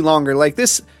take you longer. Like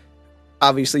this,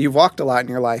 obviously, you've walked a lot in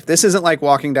your life. This isn't like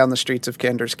walking down the streets of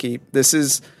Kender's Keep. This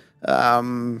is a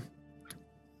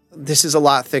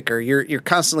lot thicker. You're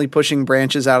constantly pushing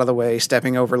branches out of the way,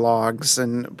 stepping over logs,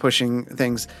 and pushing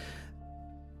things.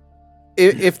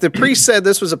 If the priest said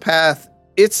this was a path,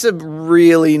 it's a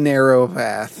really narrow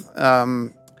path.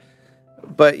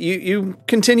 But you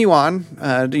continue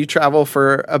on. You travel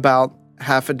for about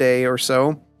half a day or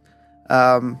so.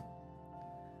 And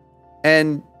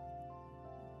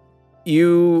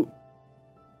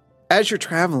as you're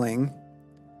traveling,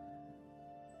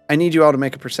 I need you all to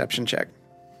make a perception check.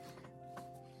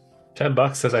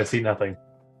 $10 says I see nothing.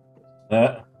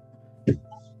 That's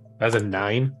a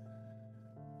 9.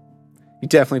 You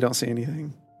definitely don't see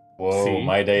anything. Whoa, See?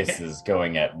 my dice is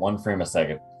going at 1 frame a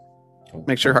second.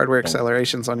 Make sure hardware Don't-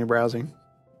 acceleration's on your browsing.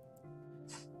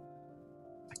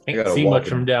 Can't gotta see walk much in.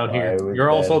 from down here. Why would You're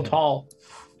all so that- tall.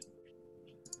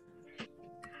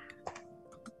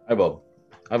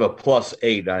 I have a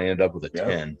 +8. I end up with a Yep.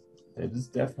 10. It is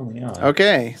definitely on.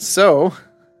 Okay, so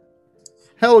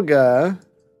Helga,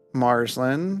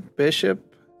 Marslin,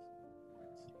 Bishop.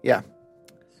 Yeah.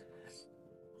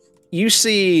 You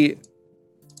see,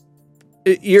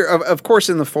 you're of course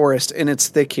in the forest and it's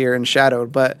thick here and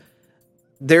shadowed, but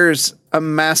there's a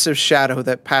massive shadow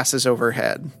that passes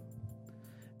overhead.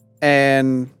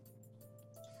 And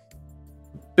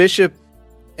Bishop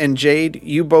and Jade,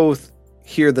 you both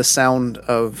hear the sound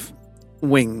of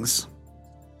wings.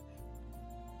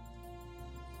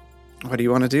 What do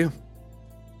you want to do?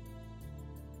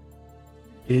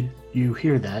 Did you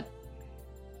hear that?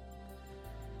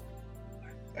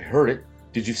 I heard it.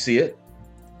 Did you see it?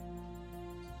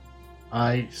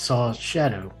 I saw a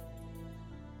shadow.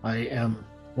 I am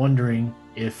wondering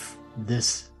if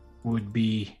this would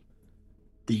be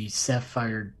the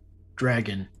sapphire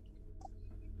dragon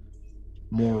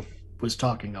Moore was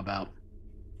talking about.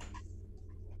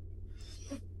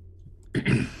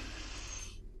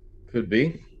 Could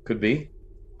be.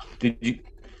 Did you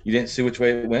didn't see which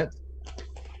way it went?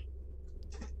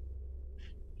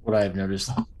 What I have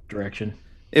noticed, direction,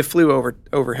 It flew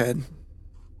overhead.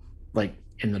 like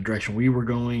in the direction we were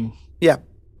going. Yeah.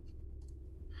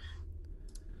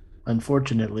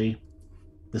 Unfortunately,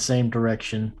 the same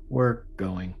direction we're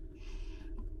going.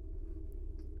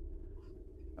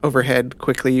 Overhead,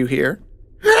 quickly you hear.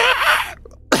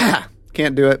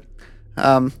 Can't do it.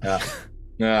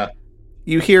 Nah.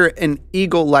 You hear an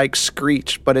eagle-like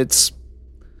screech, but it's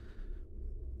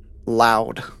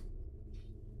loud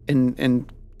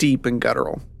and deep and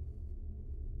guttural.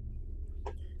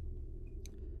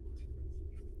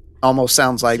 Almost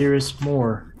sounds like Cyrus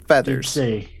Moore did feathers.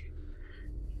 say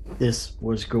this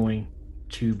was going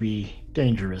to be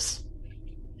dangerous.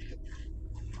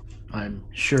 I'm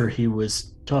sure he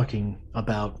was talking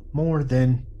about more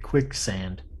than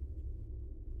quicksand.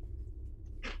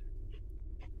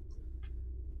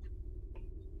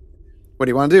 What do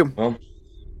you want to do? Well,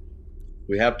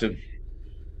 we have to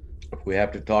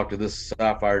talk to this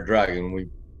sapphire dragon. We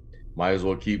might as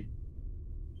well keep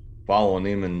following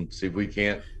him and see if we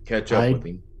can't catch up with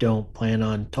him. Don't plan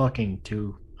on talking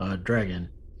to a dragon.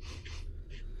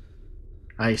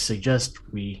 I suggest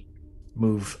we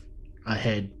move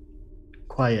ahead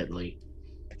quietly.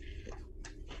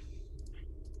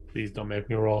 Please don't make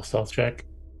me roll a stealth check.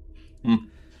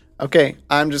 Okay,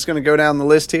 I'm just going to go down the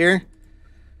list here.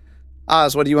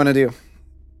 Oz, what do you want to do?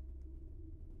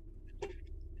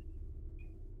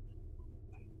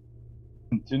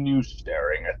 Continue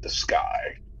staring at the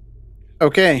sky.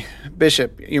 Okay,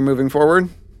 Bishop, you're moving forward.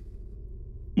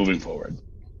 Moving forward.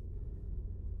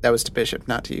 That was to Bishop,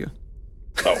 not to you.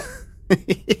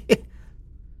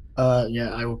 Oh,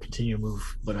 Yeah, I will continue to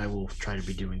move, but I will try to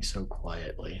be doing so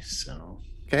quietly. So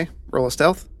Okay, roll a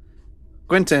stealth.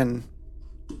 Quentin.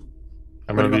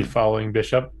 I'm What do going you to be want? following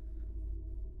Bishop.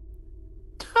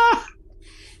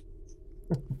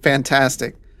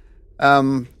 Fantastic.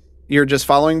 You're just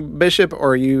following Bishop,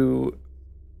 or you?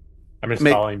 I'm just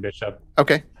Make- following Bishop.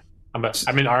 Okay. I'm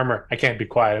in armor. I can't be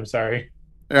quiet. I'm sorry.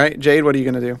 All right, Jade. What are you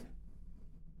gonna do?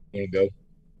 I'm gonna go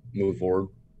move forward.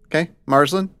 Okay,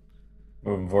 Marslin.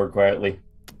 Moving forward quietly.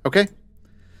 Okay.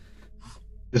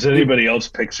 does anybody else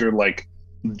picture like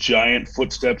giant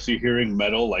footsteps you're hearing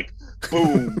metal, like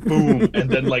boom, boom, and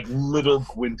then like little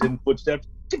Quentin footsteps?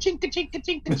 Ka-ching, ka-ching,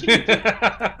 ka-ching, ka-ching.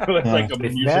 Like a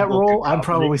with musical that roll, I'm cacophony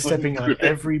probably going stepping on through it.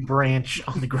 every branch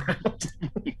on the ground.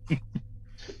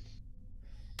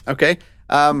 Okay.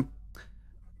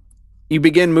 You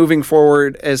begin moving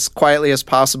forward as quietly as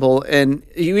possible, and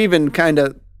you even kind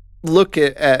of look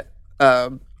at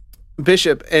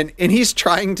Bishop, and he's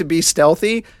trying to be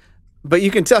stealthy, but you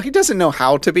can tell he doesn't know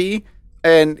how to be,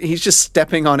 and he's just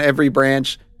stepping on every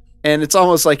branch, and it's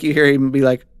almost like you hear him be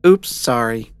like, "Oops,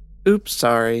 sorry. Oops,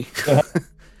 sorry."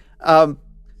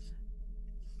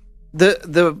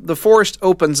 The forest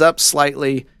opens up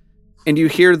slightly, and you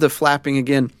hear the flapping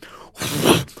again.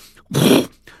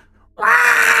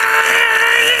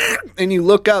 And you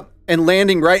look up, and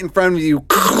landing right in front of you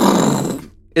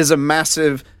is a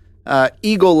massive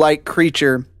eagle-like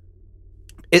creature.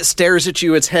 It stares at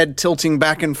you, its head tilting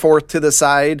back and forth to the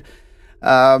side.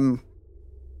 And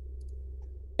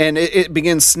it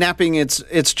begins snapping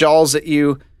its jaws at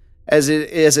you as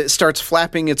it starts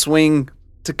flapping its wing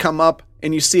to come up,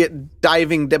 and you see it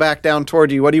diving back down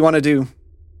toward you. What do you want to do?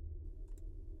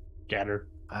 Scatter.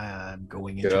 I'm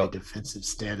going Get into a up. defensive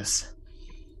status.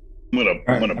 I'm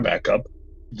gonna back up.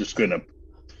 Just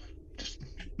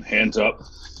hands up.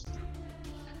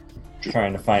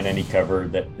 Trying to find any cover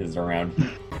that is around.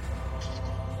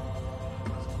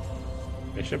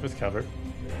 Bishop is covered.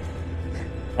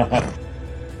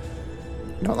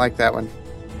 Don't like that one.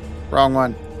 Wrong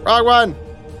one. Wrong one!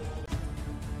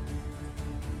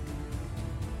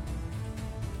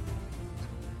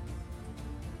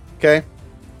 Okay.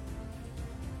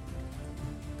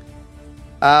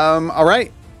 All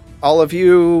right. All of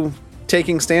you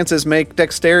taking stances make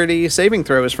dexterity saving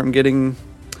throws from getting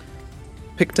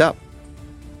picked up.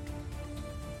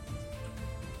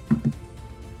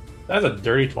 That's a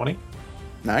dirty 20.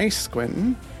 Nice,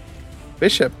 Quentin.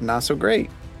 Bishop, not so great.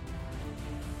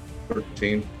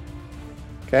 13.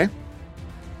 Okay.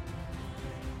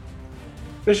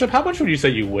 Bishop, how much would you say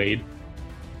you weighed?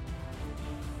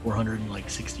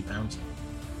 460 pounds.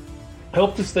 I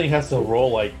hope this thing has to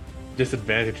roll like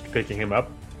disadvantage to picking him up.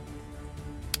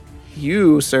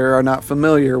 You, sir, are not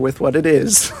familiar with what it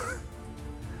is.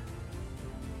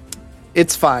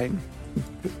 It's fine.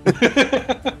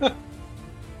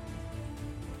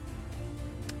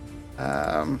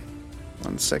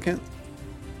 1 second.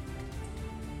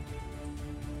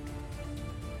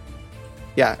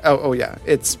 Yeah. Oh yeah.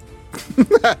 It's.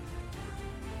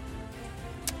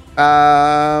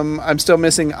 I'm still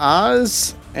missing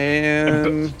Oz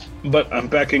and. But I'm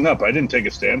backing up. I didn't take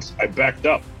a stance. I backed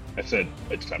up. I said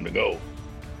it's time to go.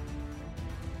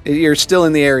 You're still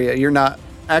in the area. You're not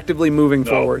actively moving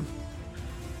forward.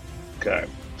 Okay.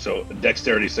 So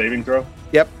dexterity saving throw.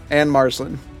 Yep. And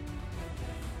Marsland.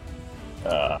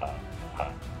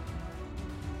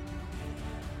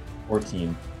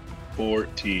 14.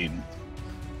 14.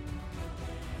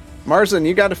 Marsland,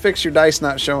 you got to fix your dice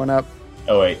not showing up.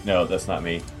 Oh wait, no, that's not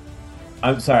me.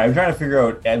 I'm sorry. I'm trying to figure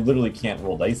out. I literally can't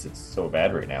roll dice. It's so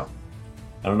bad right now.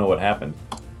 I don't know what happened.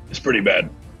 It's pretty bad.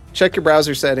 Check your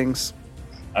browser settings.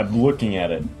 I'm looking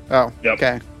at it. Oh, Yep.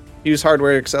 okay. Use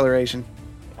hardware acceleration.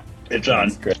 It's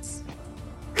on. Chris.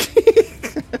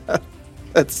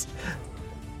 That's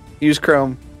use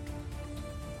Chrome.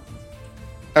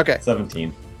 Okay.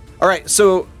 17. All right.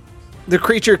 So the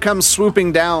creature comes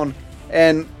swooping down,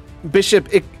 and Bishop,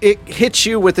 it hits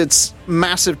you with its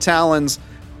massive talons,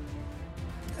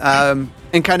 and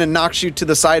kind of knocks you to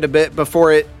the side a bit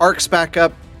before it arcs back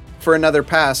up for another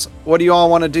pass. What do you all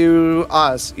want to do?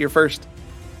 Oz, you're first.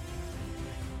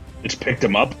 It's picked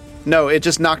him up. No, it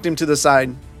just knocked him to the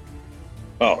side.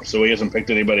 Oh, so he hasn't picked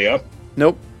anybody up?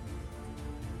 Nope.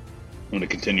 I'm going to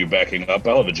continue backing up.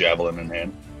 I'll have a javelin in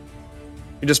hand.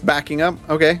 You're just backing up?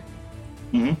 Okay.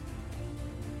 Mm-hmm.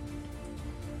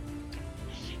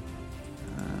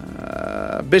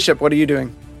 Bishop, what are you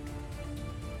doing?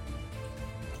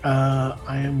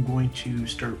 I am going to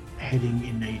start heading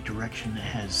in a direction that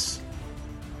has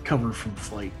cover from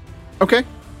flight. Okay.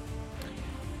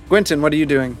 Gwynton, what are you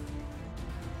doing?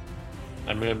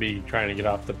 I'm going to be trying to get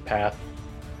off the path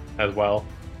as well.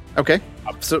 Okay.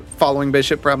 So following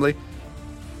Bishop, probably.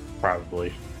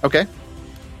 Probably. Okay.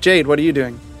 Jade, what are you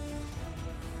doing?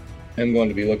 I'm going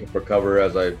to be looking for cover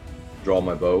as I draw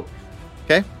my bow.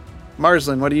 Okay.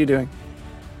 Marsland, what are you doing?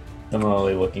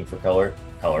 Similarly looking for cover.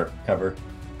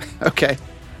 Okay.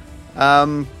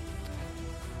 All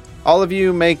of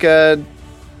you make a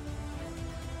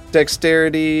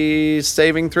dexterity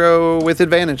saving throw with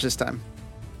advantage this time.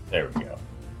 There we go.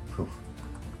 Poof.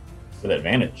 With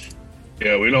advantage.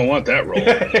 Yeah, we don't want that roll.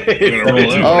 We're gonna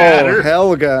roll it. Oh,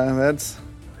 Helga, that's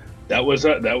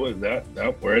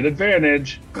We're at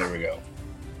advantage. There we go.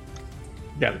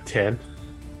 Got a 10.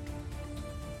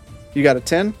 you got a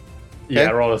 10? Yeah, Okay.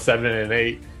 I rolled a 7 and an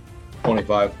 8.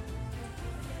 25.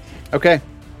 Okay.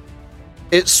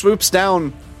 It swoops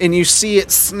down, and you see it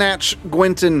snatch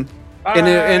Gwynton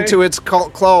into its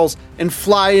claws and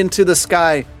fly into the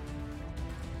sky.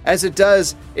 As it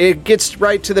does, it gets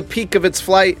right to the peak of its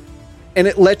flight, and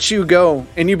it lets you go,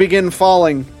 and you begin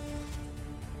falling.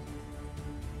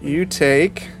 You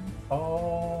take...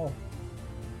 Oh.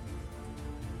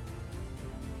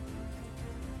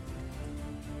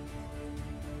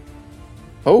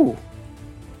 Oh,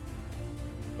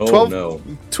 Oh 12 no.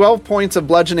 12 points of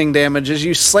bludgeoning damage as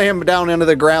you slam down into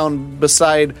the ground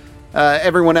beside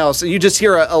everyone else. You just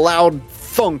hear a loud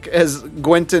thunk as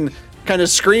Gwynton kind of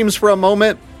screams for a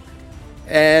moment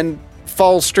and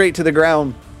falls straight to the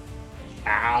ground.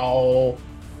 Ow.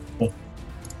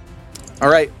 All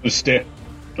right,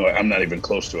 No, I'm not even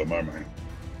close to him, am I?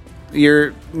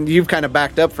 you've kind of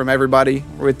backed up from everybody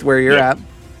with where you're Yep. at.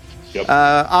 Yep.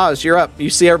 Oz, you're up. You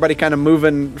see everybody kind of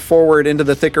moving forward into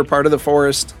the thicker part of the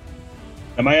forest.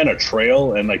 Am I on a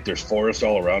trail and like there's forest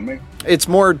all around me? It's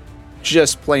more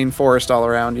just plain forest all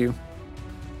around you.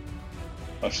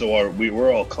 So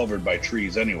we're all covered by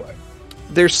trees anyway.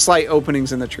 There's slight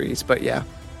openings in the trees, but yeah.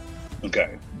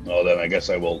 Okay. Well, then I guess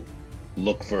I will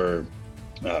look for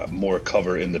more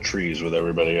cover in the trees with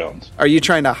everybody else. Are you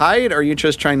trying to hide, or are you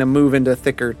just trying to move into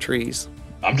thicker trees?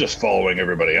 I'm just following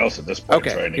everybody else at this point.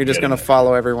 Okay, trying to you're just get going to in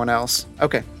follow everyone else.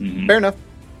 Okay, Mhm. fair enough.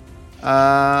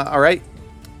 All right.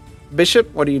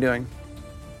 Bishop, what are you doing?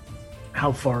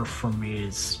 How far from me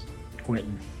is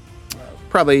Quentin?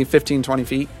 Probably 15, 20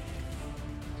 feet.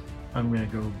 I'm gonna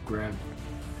go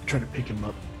try to pick him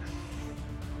up.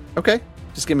 Okay,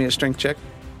 just give me a strength check.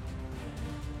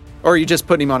 Or are you just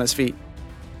putting him on his feet?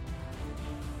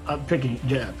 I'm picking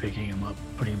him up,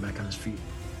 putting him back on his feet.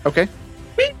 Okay.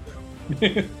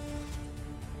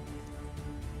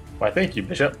 Why, thank you,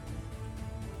 Bishop.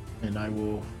 And I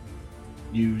will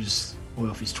use,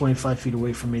 well, if he's 25 feet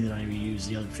away from me, then I will use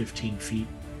the other 15 feet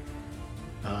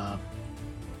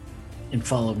and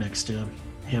follow next to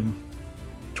him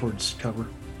towards cover.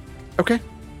 Okay.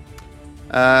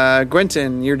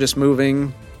 Gwenton, you're just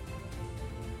moving.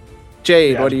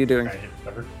 Jade, Yeah, what are you doing?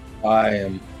 Cover. I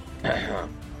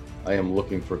am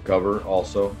looking for cover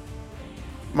also. Trying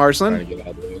Marsland, to get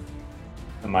out of the way.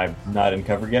 Am I not in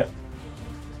cover yet?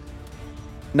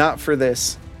 not for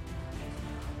this.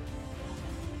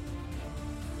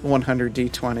 100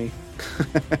 D20.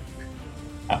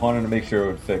 I wanted to make sure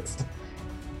it was fixed.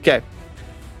 Okay.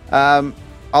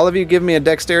 All of you give me a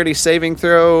dexterity saving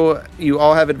throw. You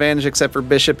all have advantage except for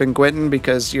Bishop and Gwenton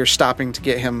because you're stopping to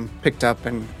get him picked up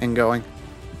and going.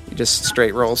 You just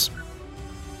straight rolls.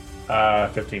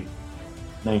 15.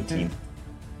 19.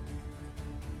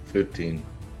 15.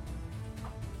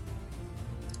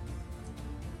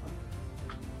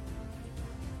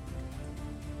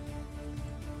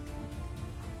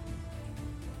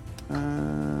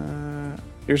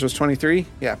 Yours was 23?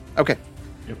 Yeah. Okay.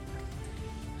 Yep.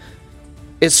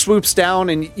 It swoops down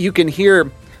and you can hear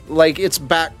like its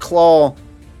back claw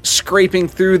scraping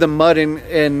through the mud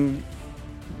and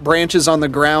branches on the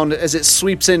ground as it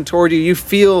sweeps in toward you. You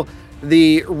feel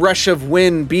the rush of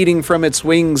wind beating from its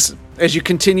wings as you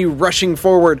continue rushing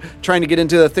forward, trying to get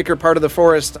into the thicker part of the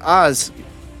forest. Oz,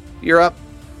 you're up.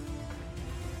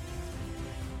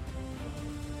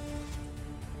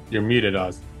 You're muted,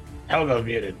 Oz. Helgo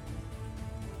muted.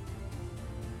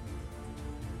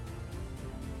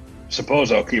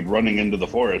 Suppose I'll keep running into the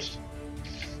forest.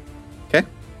 Okay.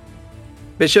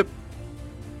 Bishop.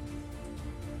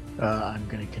 I'm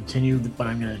going to continue, but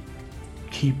I'm going to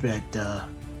keep at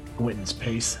Gwenton's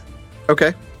pace. Okay.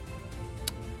 All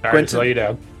right, Quentin. slow you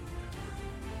down.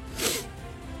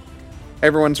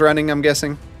 Everyone's running, I'm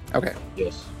guessing. Okay.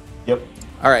 Yes. Yep.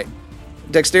 All right.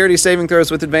 Dexterity saving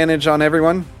throws with advantage on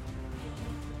everyone.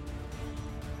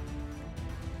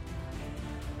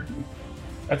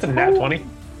 That's a nat 20.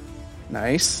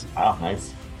 Nice. Ah,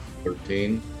 nice.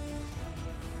 13.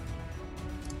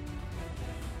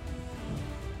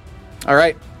 All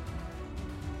right.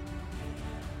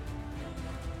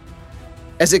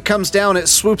 As it comes down, it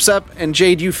swoops up, and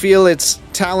Jade, you feel its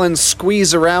talons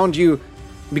squeeze around you,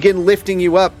 begin lifting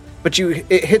you up, but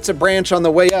it hits a branch on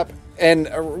the way up, and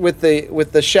with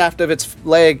the shaft of its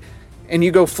leg, and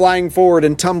you go flying forward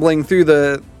and tumbling through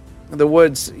the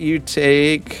woods. You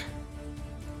take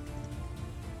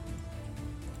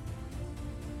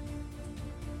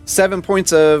 7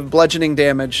 points of bludgeoning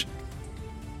damage.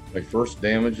 My first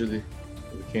damage of the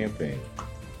campaign.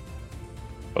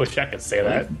 Oh, shit, I could say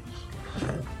that.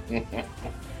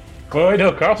 Well, I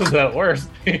know Carlton's at worst.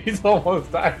 He's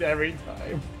almost died every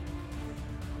time.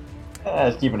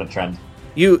 It's keeping a trend.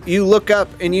 You look up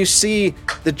and you see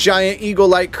the giant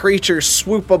eagle-like creature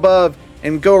swoop above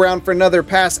and go around for another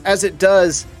pass. As it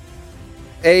does,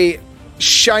 a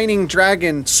shining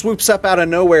dragon swoops up out of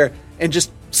nowhere and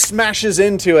just smashes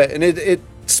into it, and it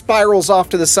spirals off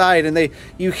to the side, and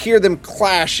you hear them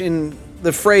clash in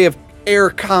the fray of air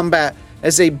combat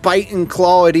as they bite and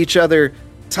claw at each other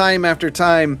time after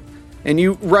time, and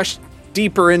you rush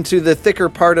deeper into the thicker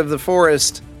part of the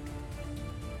forest.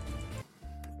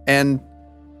 And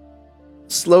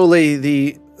slowly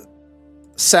the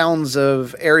sounds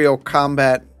of aerial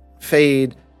combat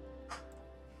fade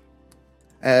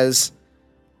as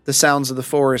the sounds of the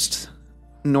forest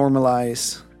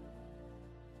normalize.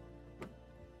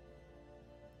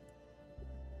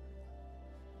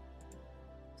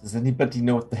 Does anybody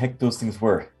know what the heck those things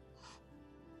were?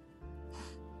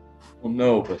 Well,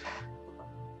 no, but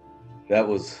that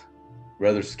was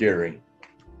rather scary.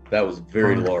 That was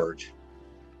very large.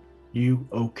 You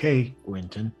okay,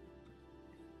 Gwenton?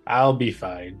 I'll be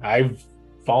fine. I've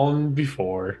fallen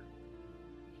before.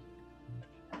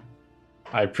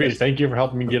 Thank you for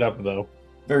helping me get up, though.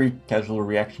 Very casual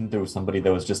reaction to somebody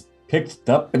that was just picked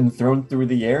up and thrown through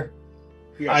the air.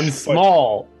 I'm But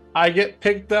small. I get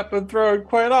picked up and thrown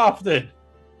quite often.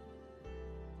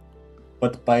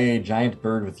 but by a giant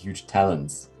bird with huge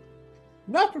talons.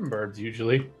 Not from birds,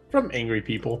 usually. From angry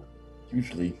people.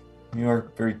 Usually, you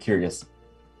are very curious.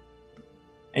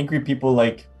 Angry people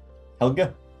like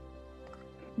Helga?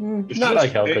 Is Not this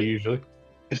like Helga, a- usually.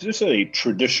 Is this a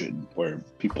tradition where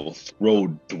people throw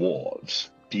dwarves?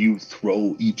 Do you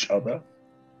throw each other?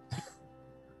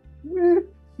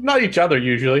 Not each other,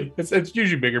 usually. It's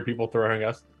usually bigger people throwing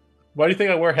us. Why do you think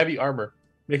I wear heavy armor?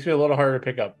 Makes me a little harder to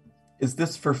pick up. Is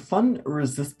this for fun, or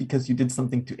is this because you did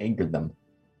something to anger them?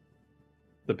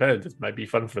 Depends. It might be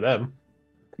fun for them.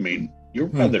 I mean, you're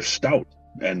rather stout,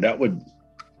 and that would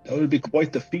be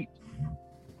quite the feat.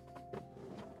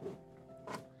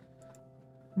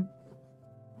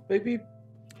 Maybe.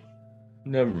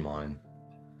 Never mind.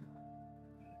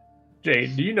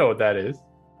 Jade, do you know what that is?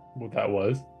 What that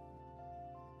was?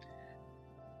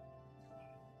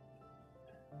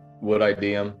 Would I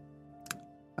DM?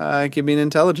 Give me an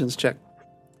intelligence check.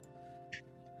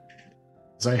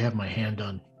 As I have my hand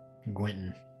on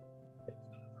Gwynton,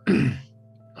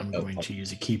 I'm going to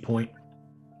use a key point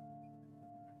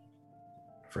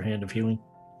for Hand of Healing.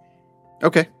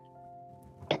 Okay.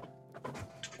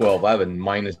 12. I have a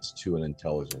 -2 in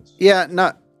intelligence. Yeah,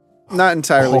 not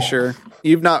entirely sure.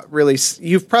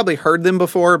 You've probably heard them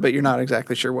before, but you're not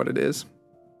exactly sure what it is.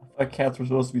 I thought cats were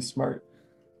supposed to be smart.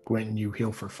 Gwynton, you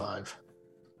heal for 5.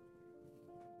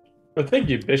 But thank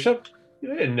you, Bishop. I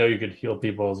didn't know you could heal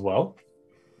people as well.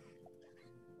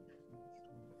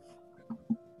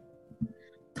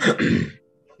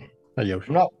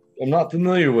 I'm not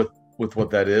familiar with what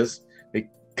that is. It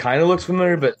kind of looks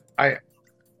familiar, but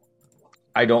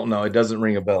I don't know. It doesn't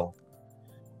ring a bell.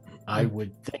 I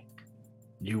would think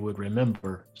you would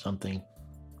remember something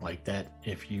like that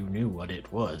if you knew what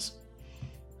it was.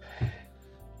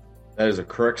 That is a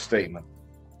correct statement.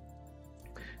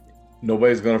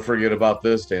 Nobody's going to forget about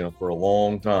this, Daniel, for a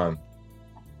long time.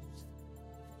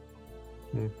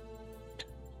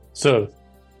 So,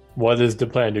 what is the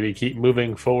plan? Do we keep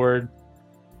moving forward?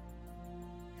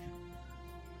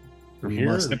 From We here?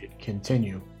 must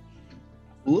continue.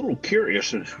 A little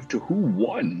curious as to who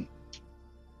won.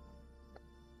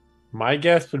 My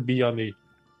guess would be on the.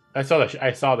 I saw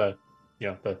the,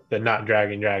 the not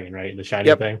dragon, right? The shiny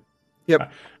Yep. thing.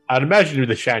 Yep. I'd imagine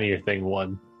the shinier thing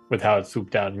won with how it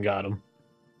swooped down and got him.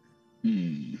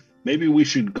 Maybe we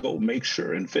should go make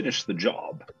sure and finish the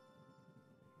job.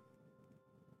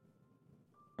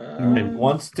 And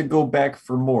wants to go back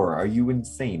for more. Are you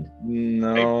insane?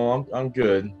 No, I'm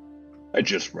good. I'd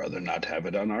just rather not have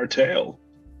it on our tail.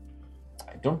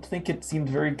 I don't think it seemed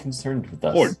very concerned with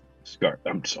us. Or, Scar,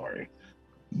 I'm sorry,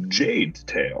 Jade's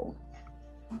tail.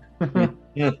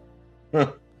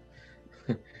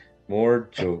 More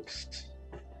jokes.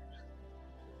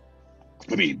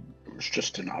 I mean, it was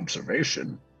just an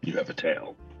observation. You have a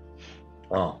tail.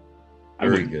 Oh, I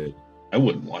very wouldn't- good. I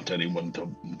wouldn't want anyone to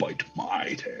bite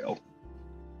my tail.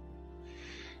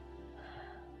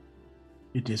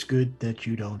 It is good that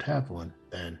you don't have one,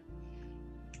 then.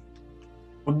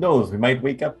 Who knows? We might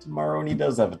wake up tomorrow and he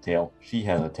does have a tail. She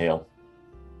has a tail.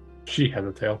 She has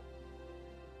a tail.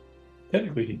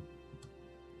 Technically,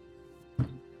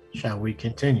 Shall we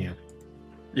continue?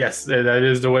 yes, that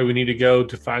is the way we need to go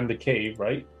to find the cave,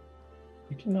 right?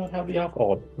 You cannot have the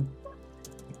alcohol.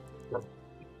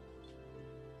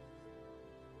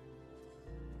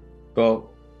 Well,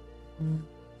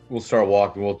 we'll start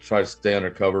walking. We'll try to stay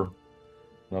undercover.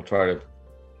 And I'll try to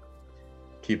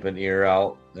keep an ear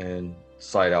out and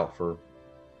sight out for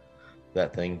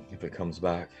that thing if it comes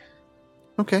back.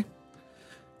 Okay.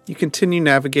 You continue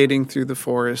navigating through the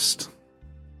forest.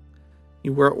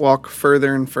 You walk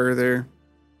further and further.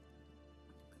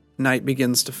 Night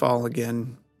begins to fall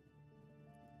again.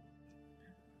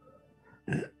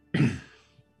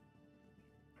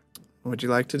 What would you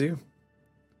like to do?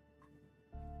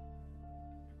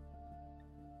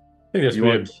 I think that's You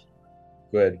good. want-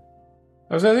 Go ahead.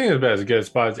 I think it's about as good a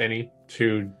spot as any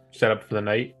to set up for the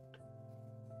night.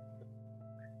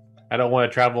 I don't want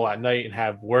to travel at night and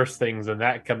have worse things than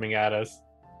that coming at us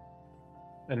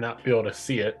and not be able to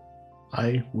see it.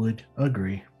 I would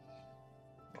agree.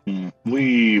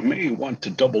 We may want to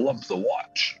double up the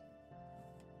watch.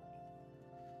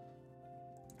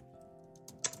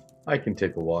 I can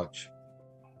take a watch.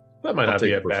 That might I'll not be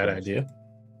take a bad first idea.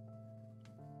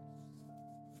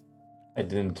 I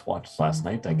didn't watch last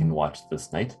night. I can watch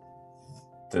this night.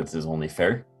 This is only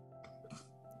fair.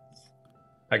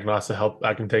 I can also help.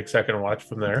 I can take second watch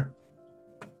from there.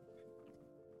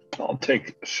 I'll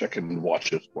take a second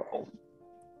watch as well.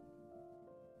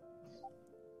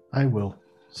 I will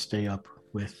stay up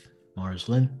with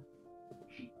Marslin.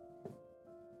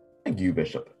 Thank you,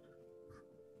 Bishop.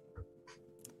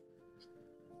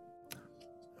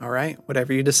 All right,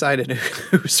 whatever you decided.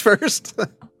 Who's first?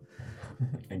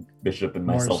 And Bishop and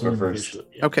myself are Marcel and first. Bishop,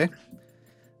 yeah. Okay.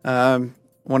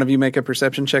 One of you make a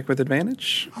perception check with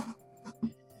advantage.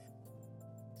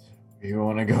 You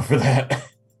want to go for that?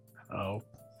 Oh,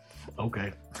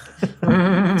 okay.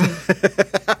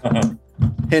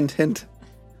 Hint, hint.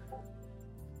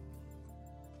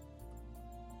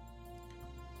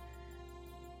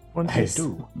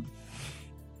 22.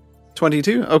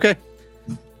 22. Okay.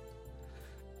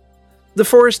 The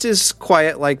forest is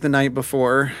quiet like the night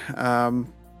before.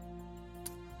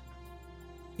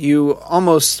 You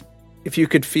almost, if you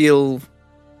could feel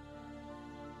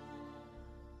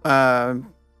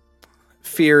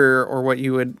fear, or what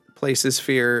you would place as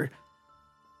fear,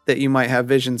 that you might have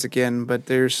visions again, but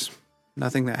there's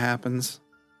nothing that happens.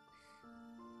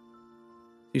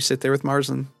 You sit there with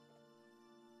Marsland.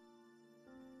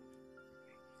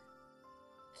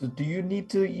 So do you need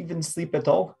to even sleep at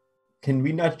all? Can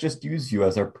we not just use you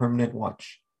as our permanent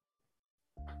watch?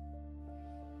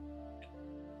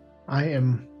 I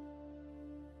am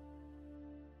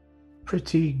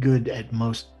pretty good at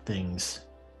most things,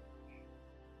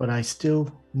 but I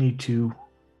still need to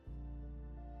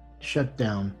shut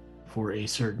down for a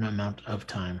certain amount of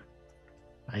time.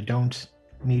 I don't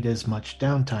need as much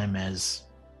downtime as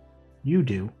you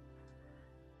do,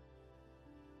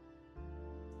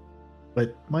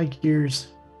 but my gears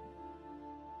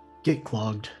get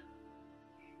clogged.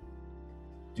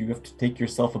 Do you have to take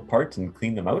yourself apart and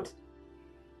clean them out?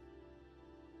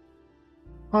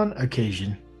 On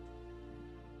occasion.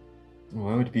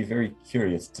 Well, I would be very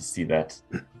curious to see that.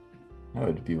 I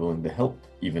would be willing to help,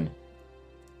 even.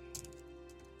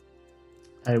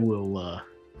 I will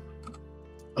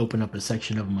open up a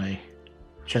section of my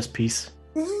chest piece.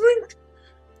 Oh,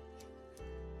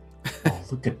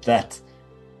 look at that.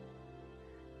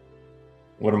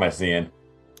 What am I seeing?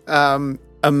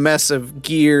 A mess of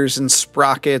gears and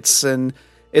sprockets, and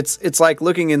it's like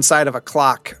looking inside of a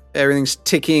clock. Everything's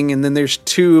ticking, and then there's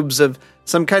tubes of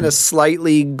some kind of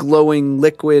slightly glowing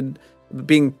liquid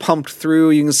being pumped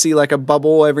through. You can see like a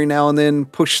bubble every now and then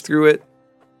push through it.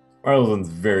 Marlon's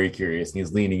very curious, and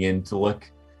he's leaning in to look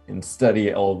and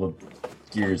study all the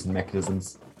gears and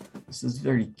mechanisms. This is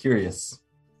very curious.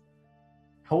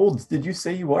 How old did you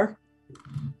say you are?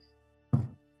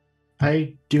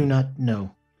 I do not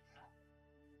know.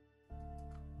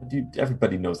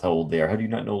 Everybody knows how old they are. How do you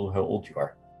not know how old you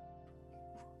are?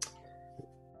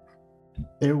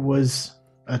 There was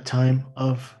a time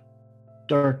of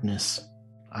darkness.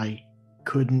 I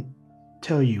couldn't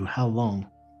tell you how long.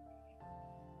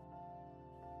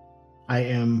 I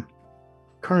am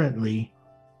currently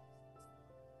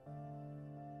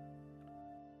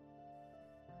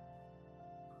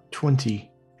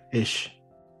 20-ish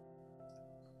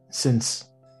since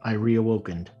I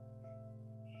reawakened.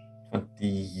 20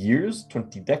 years?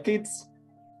 20 decades?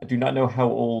 I do not know how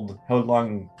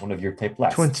long one of your type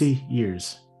lasts. 20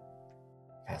 years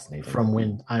Fascinating. from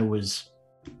when I was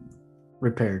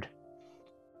repaired.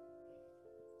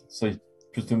 So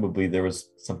presumably there was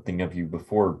something of you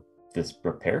before this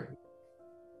repair?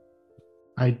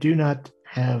 I do not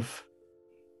have...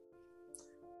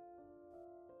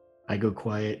 I go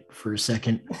quiet for a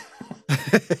second.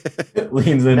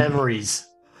 Leans in. Memories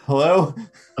Hello?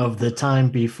 of the time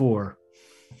before.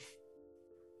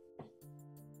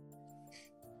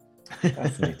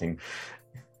 Fascinating.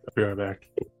 I'll be right back.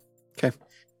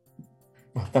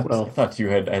 I thought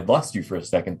I'd lost you for a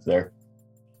second there.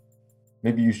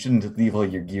 Maybe you shouldn't leave all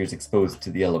your gears exposed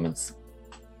to the elements.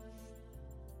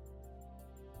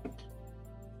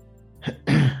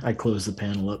 I close the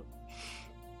panel up.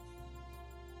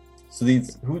 So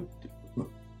these who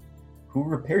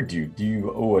repaired you? Do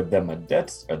you owe them a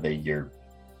debt? Are they your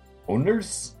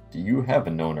owners? Do you have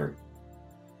an owner?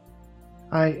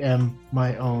 I am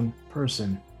my own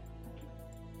person.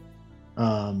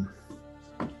 I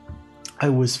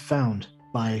was found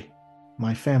by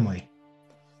my family.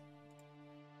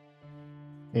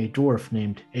 A dwarf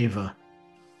named Ava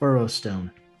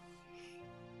Burrowstone.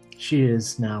 She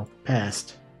is now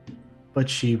passed, but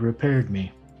she repaired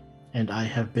me, and I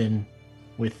have been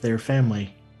with their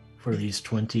family for these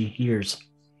 20 years.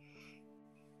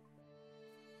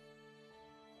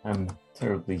 I'm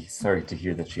terribly sorry to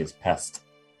hear that she has passed.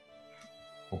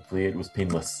 Hopefully it was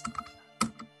painless.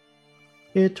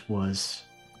 It was.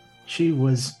 She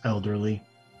was elderly.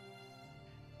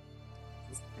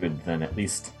 Good then, at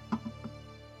least.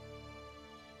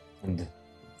 And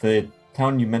the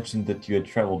town you mentioned that you had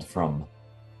traveled from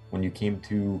when you came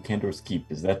to Candor's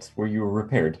Keep, is that where you were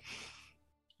repaired?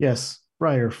 Yes,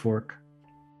 Briar Fork.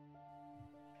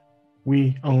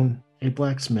 We own a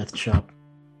blacksmith shop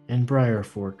and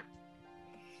Briarfork.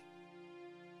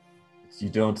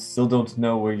 You still don't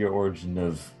know where your origin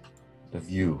of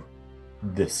you,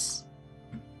 this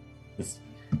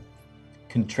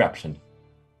contraption.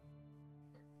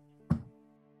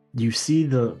 You see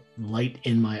the light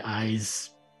in my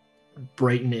eyes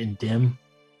brighten and dim.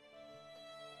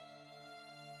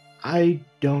 I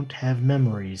don't have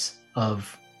memories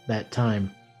of that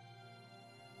time.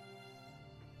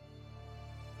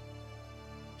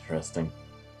 Interesting.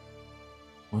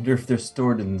 Wonder if they're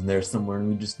stored in there somewhere and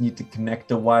we just need to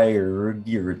connect a wire or a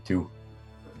gear or two.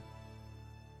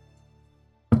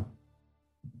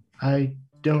 I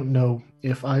don't know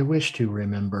if I wish to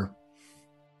remember.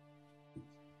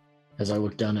 As I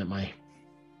look down at my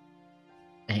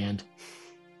hand.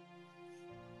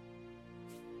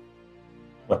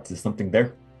 What, is something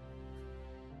there?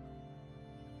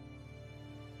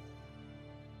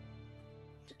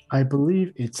 I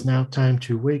believe it's now time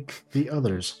to wake the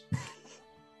others.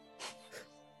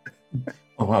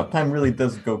 Oh wow, time really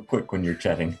does go quick when you're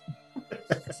chatting.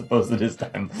 I suppose it is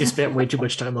time. You spent way too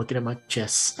much time looking at my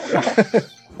chest.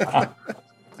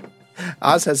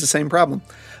 Oz has the same problem.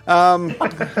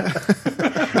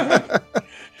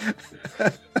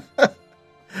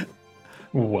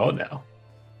 Well, now.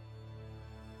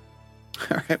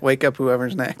 All right, wake up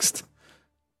whoever's next.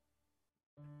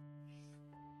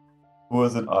 Who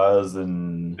was it? Oz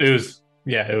and... It was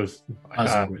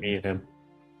Oz. me and him.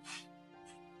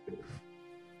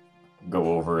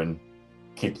 Go over and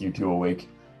kick you two awake.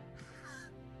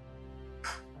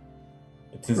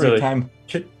 It is your Really? time.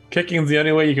 Kicking's the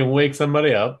only way you can wake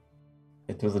somebody up.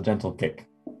 It was a gentle kick.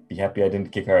 Be happy I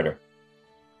didn't kick harder.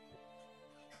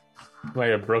 Might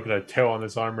have broken a toe on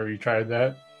this arm if you tried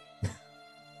that.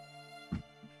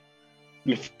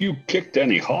 If you kicked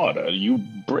any harder, you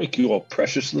break your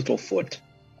precious little foot.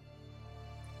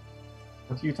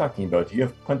 What are you talking about? You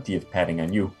have plenty of padding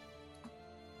on you.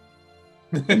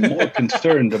 I'm more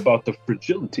concerned about the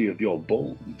fragility of your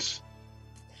bones.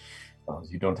 Oh,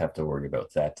 you don't have to worry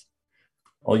about that.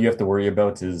 All you have to worry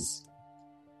about is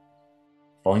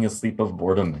falling asleep of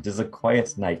boredom. It is a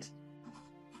quiet night.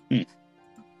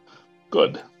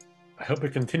 Good. I hope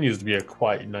it continues to be a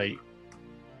quiet night.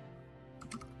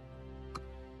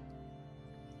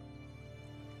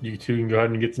 You two can go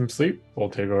ahead and get some sleep. We'll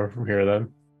take over from here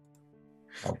then.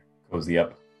 I'll cozy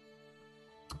up.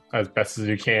 As best as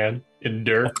you can.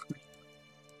 Endure.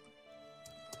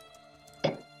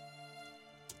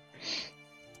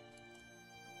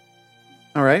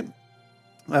 All right.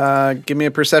 Give me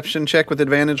a perception check with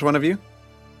advantage, one of you.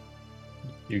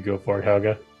 You go for it,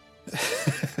 Helga.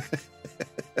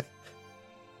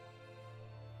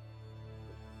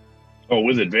 Oh,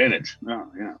 with advantage. Oh,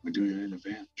 yeah, we do have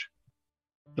advantage.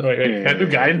 Oh, wait, can I do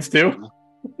guidance too?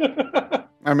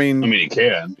 I mean, You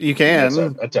can. you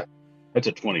can. That's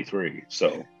a 23.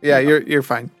 So Yeah, you're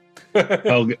fine.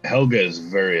 Helga is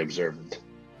very observant,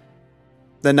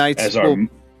 The knights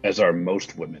as are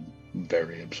most women.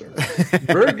 Very observant.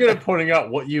 We're good at pointing out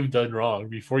what you've done wrong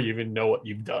before you even know what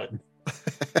you've done.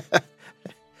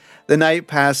 The night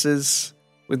passes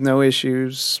with no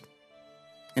issues.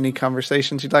 Any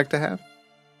conversations you'd like to have?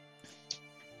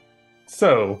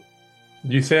 So,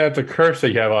 you say that's a curse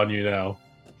that you have on you now.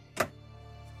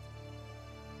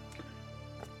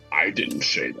 I didn't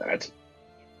say that.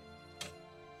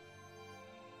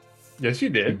 Yes, you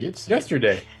You did. did say it.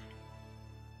 Yesterday.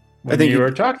 When think you you-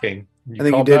 were talking. I think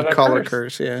you called did that call a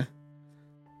curse, yeah.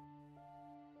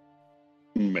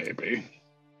 Maybe.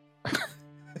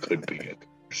 Could be a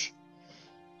curse.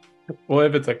 Well,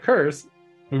 if it's a curse,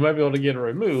 we might be able to get it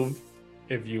removed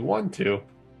if you want to.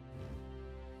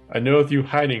 I know with you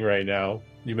hiding right now,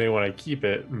 you may want to keep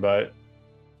it, but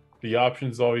the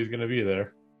option's always going to be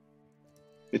there.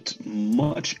 It's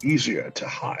much easier to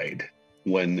hide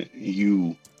when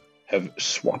you have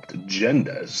swapped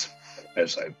genders,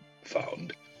 as I've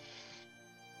found.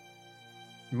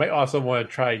 You might also want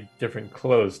to try different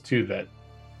clothes too, that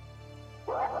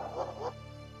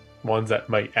ones that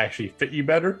might actually fit you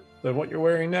better than what you're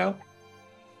wearing now.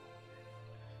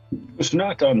 It was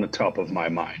not on the top of my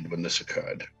mind when this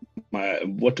occurred.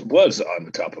 What was on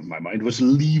the top of my mind was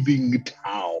leaving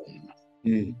town.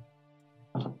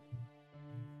 I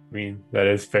mean, that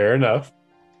is fair enough.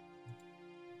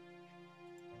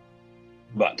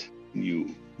 But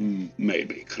you may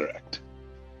be correct.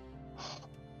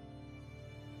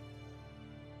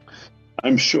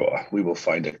 I'm sure we will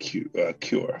find a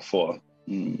cure for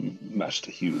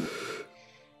Master Hugh.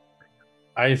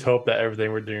 I just hope that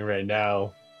everything we're doing right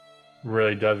now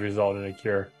really does result in a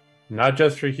cure. Not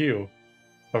just for Hugh,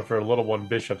 but for little one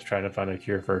Bishop's trying to find a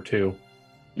cure for too.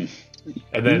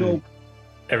 And then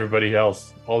everybody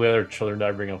else, all the other children that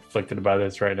are being afflicted by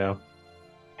this right now.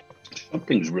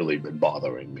 Something's really been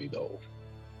bothering me, though.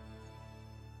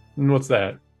 And what's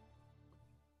that?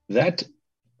 That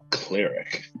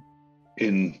cleric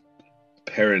in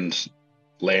Perrin's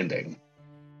Landing.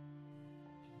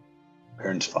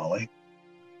 Perrin's Folly?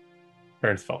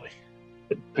 Perrin's Folly.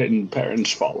 In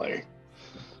Perrin's Folly.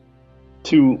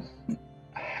 To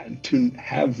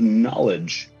have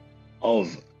knowledge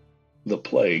of the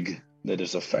plague that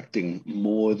is affecting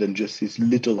more than just his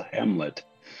little hamlet,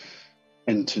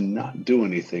 and to not do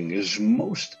anything is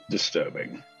most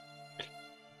disturbing.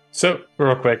 So,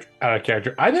 real quick, out of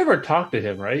character, I never talked to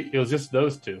him, right? It was just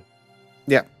those two.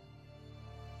 Yeah.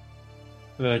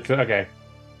 Okay.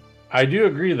 I do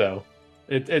agree, though.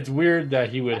 It's weird that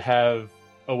he would have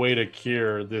a way to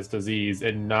cure this disease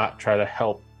and not try to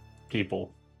help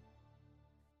people.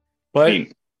 But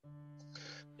it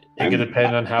could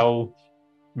depend on how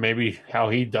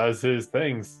he does his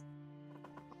things.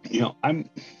 You know,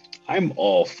 I'm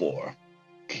all for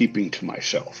keeping to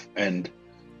myself and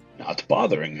not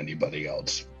bothering anybody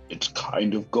else. It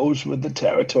kind of goes with the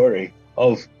territory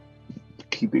of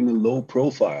keeping a low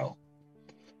profile.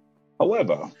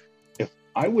 However, if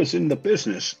I was in the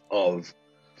business of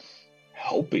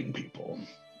helping people,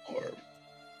 or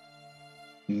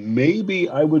maybe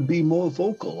I would be more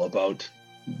vocal about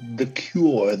the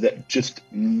cure that just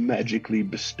magically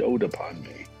bestowed upon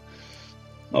me.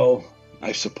 Oh,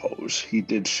 I suppose he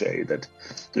did say that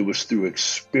it was through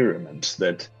experiments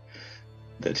that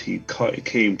he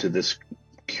came to this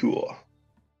cure.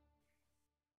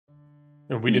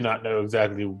 And we do not know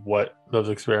exactly what those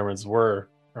experiments were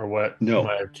or what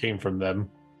might have came from them.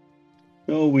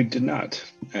 No, we did not.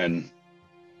 And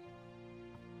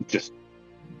just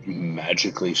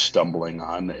magically stumbling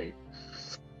on a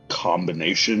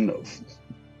combination of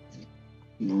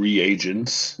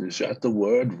reagents, is that the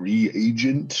word?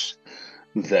 Reagents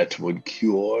that would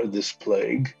cure this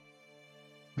plague.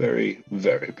 Very,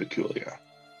 very peculiar.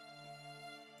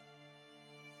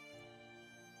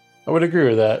 I would agree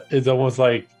with that. It's almost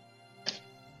like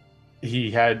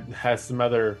he has some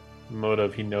other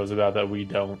motive he knows about that we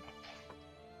don't.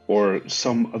 Or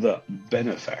some other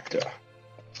benefactor.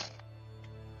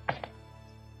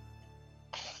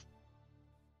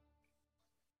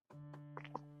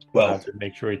 We'll have to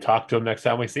make sure we talk to him next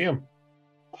time we see him.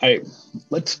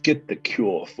 Let's get the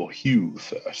cure for Hugh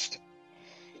first.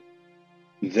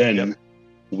 Then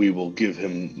we will give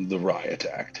him the riot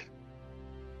act.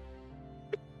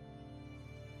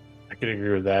 I can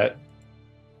agree with that.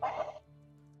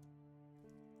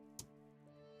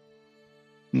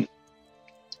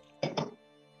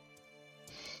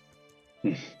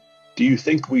 Do you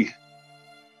think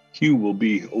Hugh will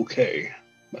be okay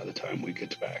by the time we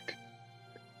get back?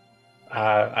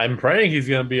 I'm praying he's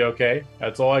going to be okay.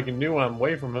 That's all I can do when I'm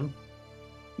away from him.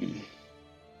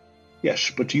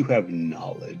 Yes, but you have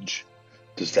knowledge.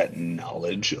 Does that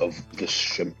knowledge of the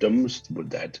symptoms, would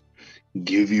that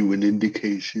give you an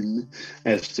indication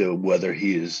as to whether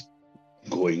he is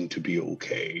going to be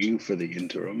okay for the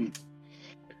interim?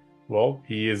 Well,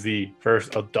 he is the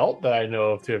first adult that I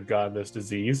know of to have gotten this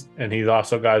disease, and he's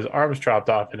also got his arms chopped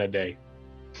off in a day.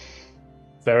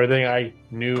 So everything I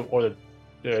knew, or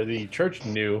the church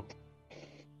knew,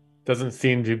 doesn't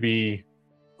seem to be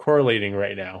correlating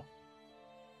right now.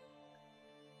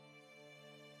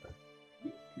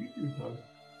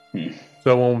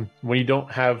 So when you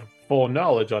don't have full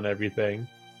knowledge on everything,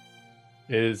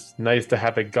 it is nice to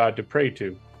have a God to pray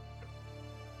to.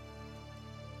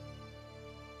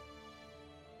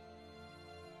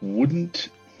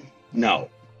 Now,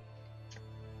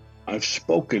 I've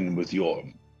spoken with your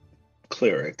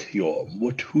cleric,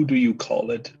 who do you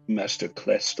call it, Master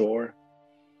Clestor?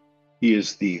 He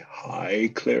is the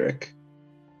high cleric.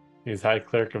 He's high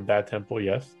cleric of that temple,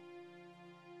 yes.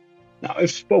 Now,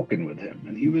 I've spoken with him,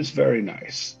 and he was very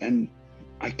nice, and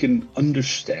I can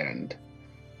understand.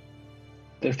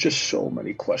 There's just so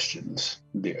many questions,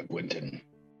 dear Gwynton.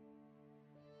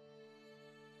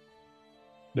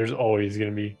 There's always going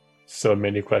to be so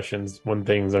many questions when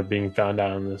things are being found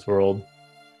out in this world.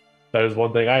 That is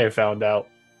one thing I have found out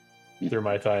through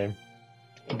my time.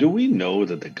 Do we know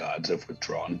that the gods have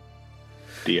withdrawn,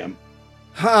 DM?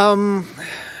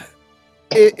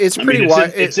 It's pretty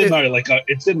wide. It's in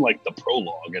the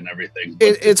prologue and everything.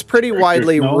 It's pretty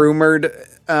widely rumored.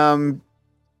 Do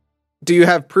you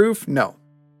have proof? No.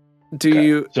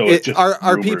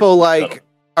 Are people like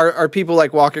are people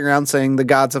like walking around saying the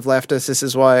gods have left us? This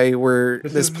is why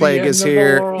this plague is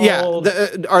here. Yeah.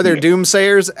 Are there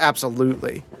doomsayers?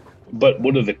 Absolutely. But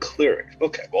what are the clerics?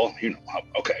 Okay, well,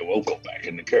 okay, we'll go back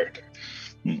into character.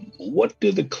 What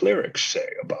do the clerics say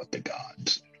about the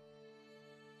gods?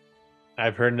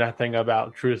 I've heard nothing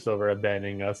about True Silver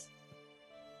abandoning us.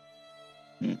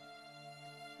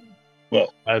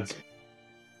 Well, That's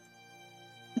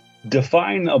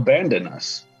define abandon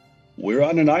us. We're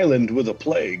on an island with a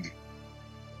plague.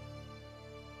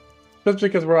 just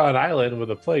because we're on an island with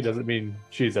a plague doesn't mean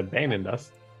she's abandoned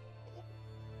us.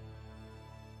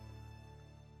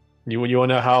 You want to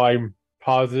know how I'm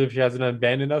positive she hasn't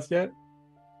abandoned us yet?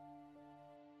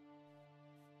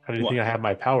 How do you What? think I have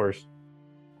my powers?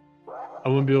 I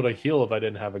wouldn't be able to heal if I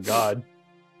didn't have a god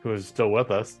who is still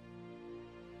with us.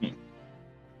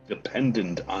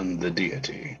 Dependent on the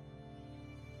deity.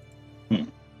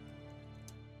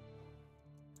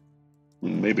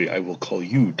 Maybe I will call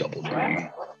you Double D.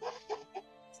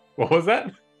 What was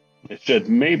that? I said,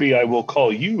 maybe I will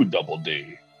call you Double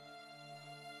D.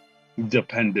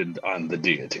 Dependent on the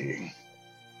deity.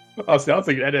 Oh, sounds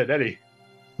like Eddie.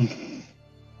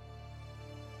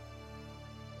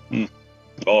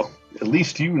 Well, at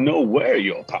least you know where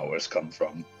your powers come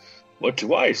from. What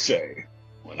do I say?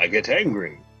 When I get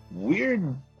angry,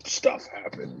 weird stuff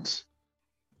happens.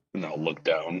 And I'll look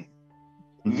down.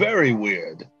 Very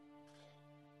weird.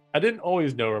 I didn't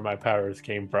always know where my powers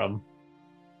came from.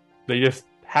 They just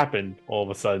happened all of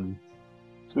a sudden.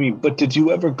 I mean, but did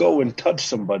you ever go and touch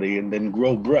somebody and then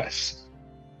grow breasts?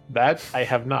 That I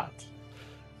have not.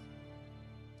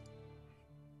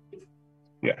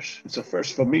 Yes, it's a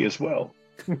first for me as well.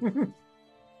 Who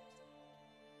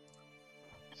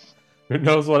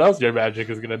knows what else your magic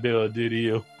is going to be able to do to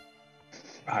you?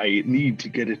 I need to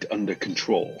get it under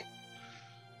control.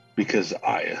 Because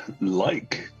I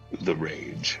like the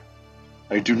rage.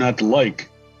 I do not like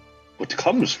what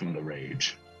comes from the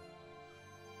rage.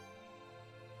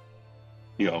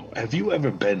 You know, have you ever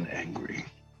been angry?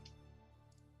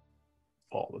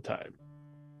 All the time.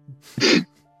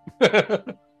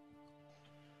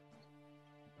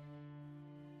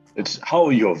 It's how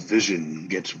your vision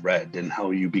gets red and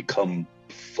how you become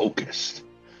focused.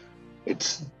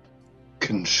 It's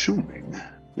consuming.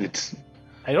 It's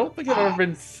I don't think I've ever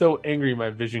been so angry my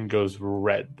vision goes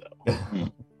red, though.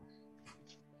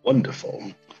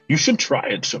 wonderful. You should try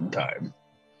it sometime.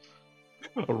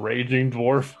 A raging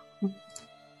dwarf.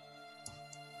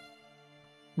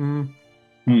 Hmm.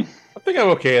 I think I'm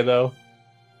okay, though.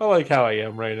 I like how I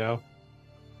am right now.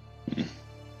 I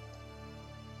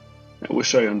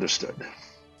wish I understood.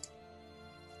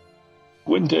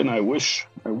 Gwynton, I wish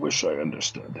I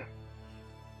understood.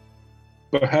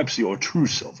 Perhaps your true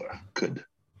silver could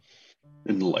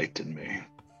enlighten me.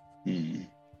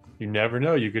 You never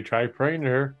know. You could try praying to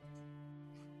her.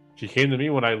 She came to me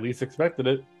when I least expected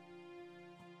it.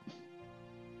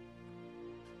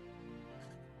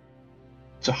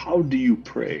 So how do you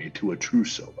pray to a true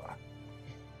silver?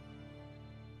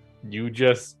 You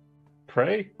just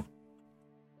pray?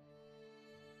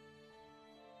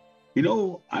 You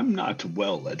know, I'm not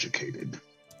well educated,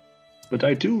 but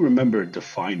I do remember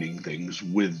defining things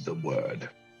with the word,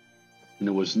 and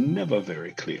it was never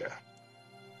very clear.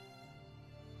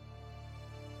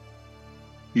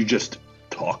 You just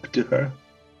talk to her?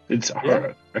 It's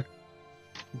her. Correct?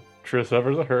 True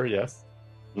Silver's a her, yes.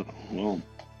 Oh, well,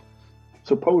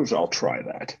 suppose I'll try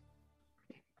that.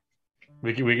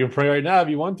 We can pray right now if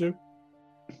you want to.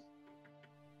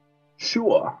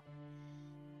 Sure.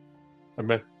 I'm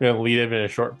gonna lead him in a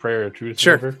short prayer to True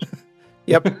Sure. Silver.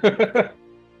 Yep.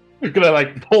 We're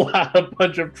gonna pull out a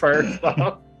bunch of prayer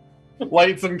stuff,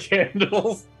 light some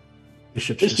candles.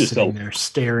 Bishop's This just is sitting a- there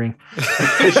staring.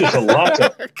 This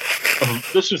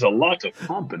is a lot of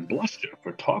pomp and bluster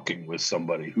for talking with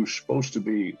somebody who's supposed to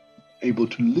be able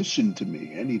to listen to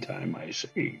me anytime I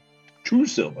say True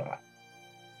Silver.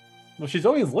 Well, she's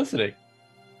always listening.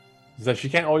 It's that she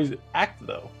can't always act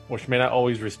though, or she may not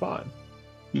always respond.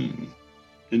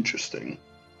 Interesting.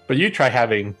 But you try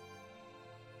having,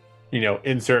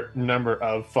 insert number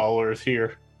of followers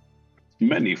here.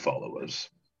 Many followers.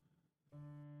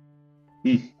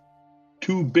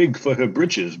 Too big for her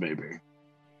britches, maybe.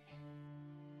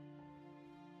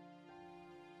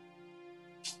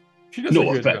 She does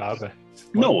No a good offense. job.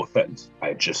 No offense.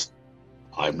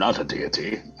 I'm not a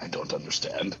deity. I don't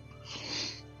understand.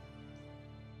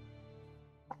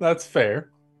 That's fair.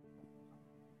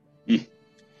 They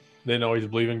didn't always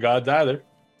believe in gods either.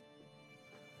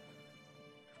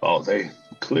 Oh, they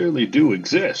clearly do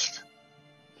exist.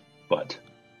 But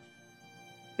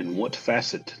in what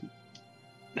facet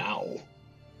now?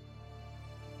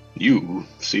 You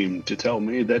seem to tell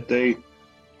me that they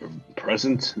are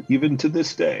present even to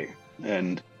this day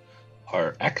and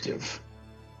are active.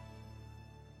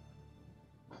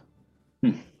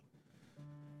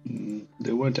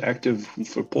 There weren't active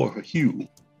for poor Hugh.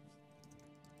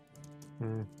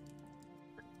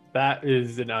 That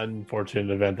is an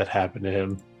unfortunate event that happened to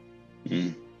him.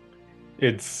 Mm.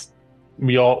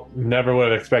 We all never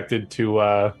would have expected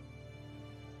to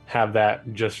have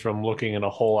that just from looking in a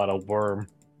hole at a worm.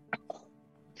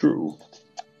 True.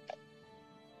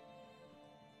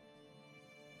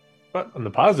 But on the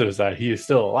positive side, he is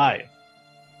still alive.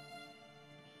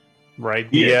 Right,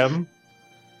 Yeah. DM?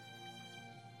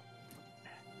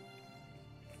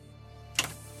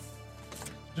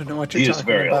 I don't know what He you're is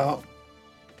talking very about.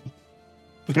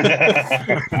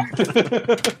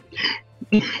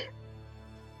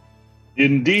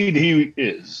 Indeed, he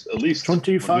is. At least when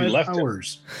we 25 left him.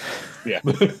 hours. Yeah.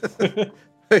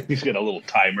 He's got a little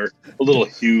timer, a little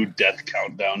Hugh death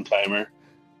countdown timer.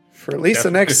 For at least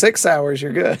the next 6 hours,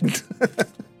 you're good.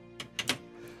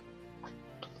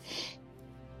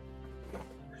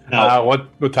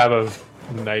 What time of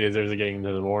night is there? Is it getting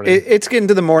into the morning? It's getting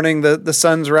to the morning. The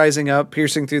sun's rising up,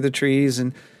 piercing through the trees,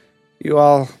 and you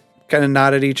all kind of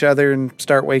nod at each other and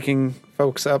start waking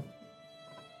folks up.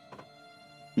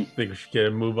 Think we should get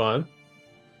a move on.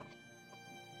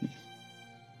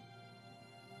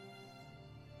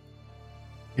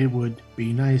 It would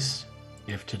be nice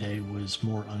if today was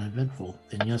more uneventful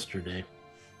than yesterday.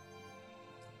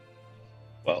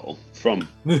 Well, from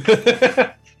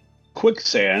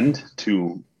quicksand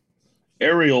to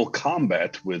aerial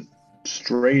combat with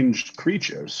strange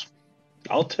creatures,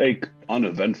 I'll take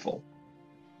uneventful.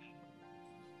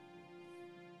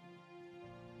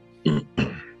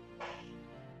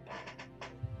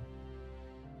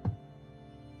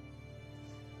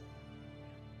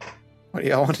 What do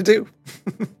y'all want to do?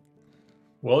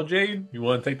 Well, Jade, you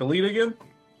want to take the lead again?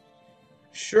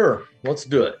 Sure, let's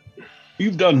do it.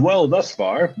 You've done well thus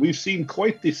far. We've seen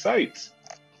quite the sights.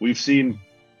 We've seen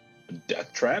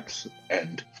death traps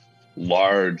and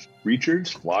large creatures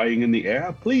flying in the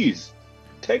air. Please,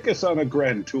 take us on a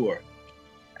grand tour.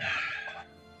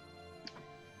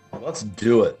 Let's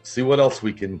do it. See what else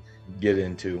we can get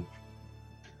into.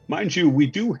 Mind you, we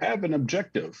do have an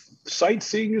objective.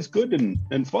 Sightseeing is good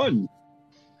and fun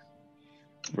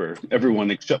for everyone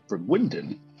except for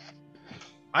Wyndon.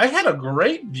 I had a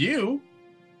great view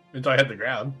until I hit the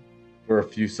ground. For a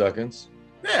few seconds.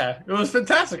 Yeah, it was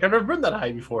fantastic. I've never been that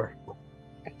high before.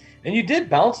 And you did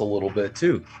bounce a little bit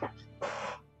too.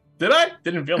 Did I?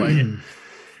 Didn't feel like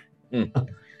it.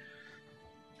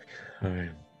 All right.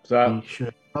 So We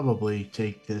should probably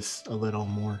take this a little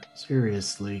more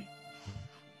seriously.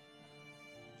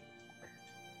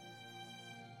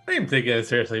 I am taking it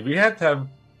seriously. We had to have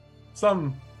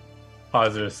some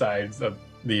positive sides of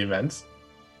the events.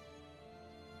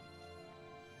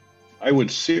 I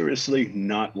would seriously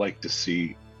not like to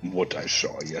see what I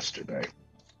saw yesterday.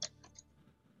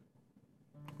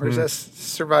 Where's that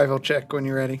survival check when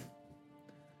you're ready?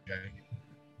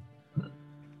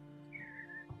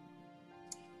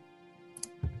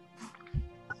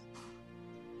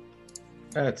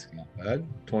 that's not bad.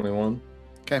 21.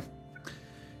 Okay.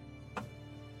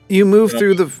 You move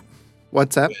through the...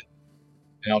 What's that?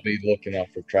 And I'll be looking out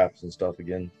for traps and stuff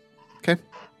again. Okay.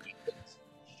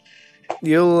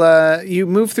 You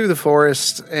move through the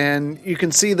forest, and you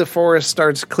can see the forest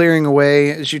starts clearing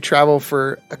away as you travel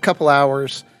for a couple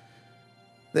hours.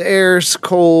 The air's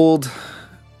cold,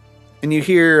 and you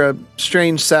hear a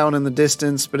strange sound in the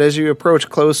distance, but as you approach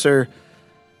closer,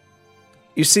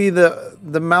 you see the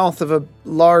mouth of a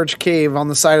large cave on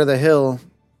the side of the hill.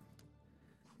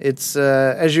 It's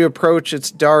as you approach,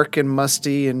 it's dark and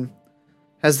musty and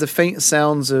has the faint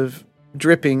sounds of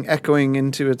dripping echoing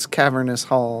into its cavernous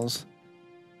halls.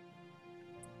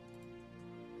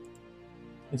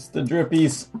 It's the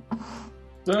drippies.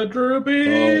 The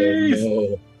Droopies!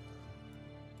 Oh,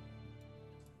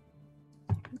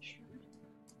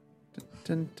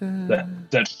 Dun, dun.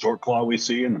 That short claw we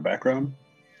see in the background?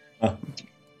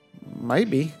 Might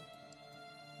be.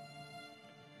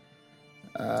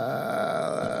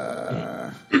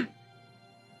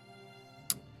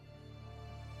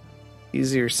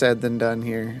 Easier said than done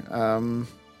here.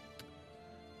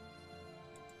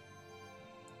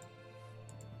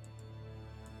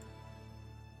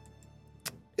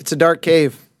 It's a dark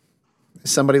cave.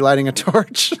 Is somebody lighting a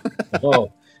torch?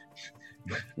 oh.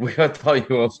 I thought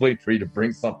you was waiting for you to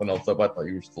bring something else up. I thought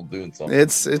you were still doing something.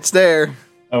 It's there.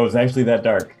 Oh, it's actually that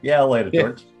dark. Yeah, I'll light a Yeah.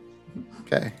 torch.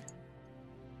 Okay.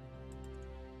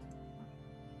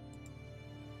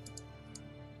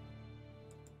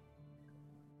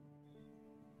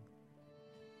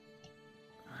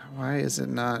 Why is it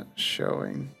not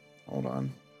showing? Hold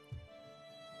on.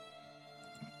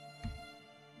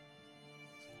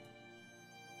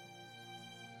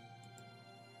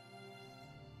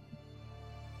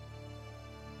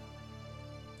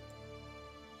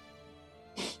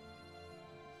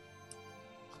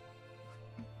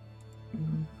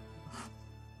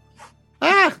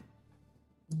 Ah!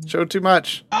 Showed too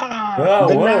much. Oh,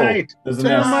 the whoa. night. There's an Too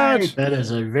S. much. That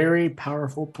is a very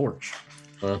powerful torch.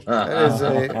 That is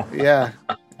a yeah.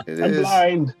 It I'm is.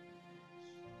 blind.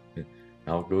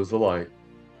 Out goes the light.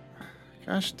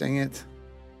 Gosh dang it!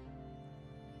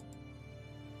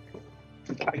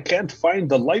 I can't find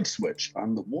the light switch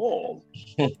on the wall.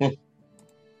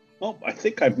 Oh, I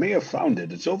think I may have found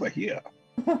it. It's over here.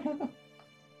 The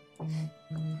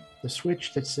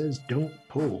switch that says "Don't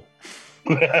pull."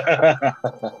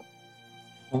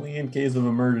 Only in case of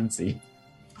emergency.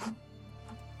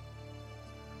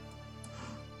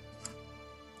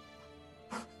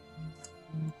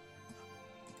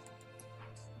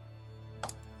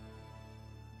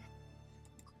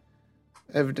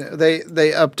 They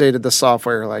updated the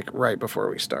software like right before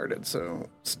we started, so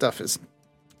stuff is.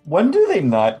 When do they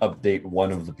not update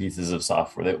one of the pieces of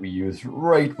software that we use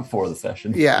right before the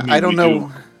session? Yeah, I mean, I don't we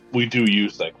know. We do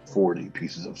use like 40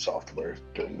 pieces of software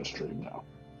during the stream now.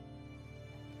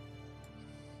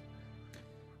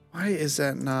 Why is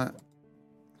that not?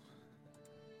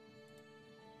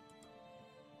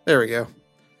 There we go.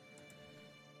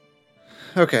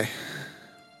 Okay.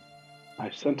 I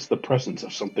sense the presence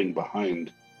of something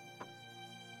behind.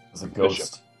 It's a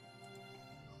ghost.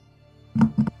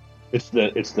 It's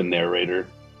the narrator.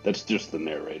 That's just the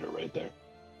narrator right there.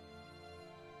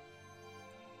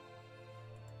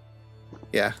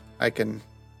 Yeah, I can.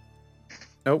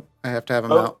 Nope, I have to have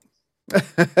him Oh.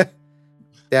 out.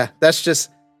 Yeah, that's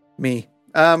just me.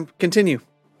 Continue.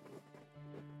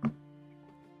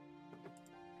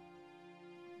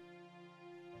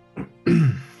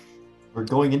 We're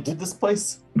going into this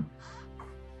place?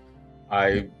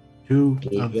 I Two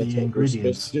believe of that's the what we're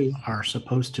ingredients supposed to do. are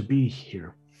supposed to be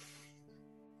here.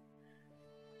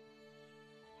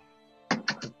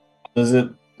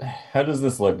 How does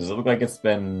this look? Does it look like it's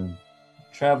been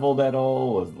traveled at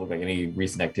all? Does it look like any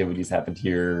recent activities happened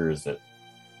here? Or is it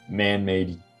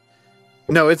man-made?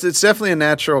 No, it's definitely a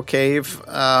natural cave.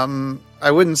 I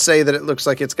wouldn't say that it looks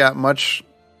like it's got much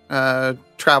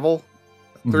travel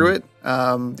through it.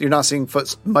 You're not seeing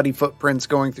muddy footprints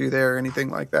going through there or anything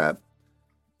like that.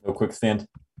 No quicksand?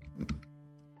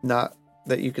 Not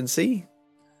that you can see.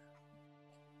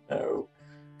 No.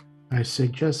 I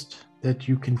suggest that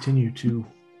you continue to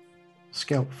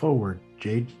scout forward,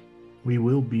 Jade. We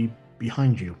will be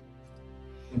behind you.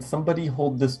 Can somebody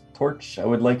hold this torch? I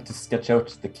would like to sketch out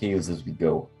the caves as we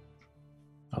go.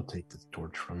 I'll take the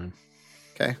torch from him.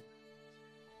 Okay.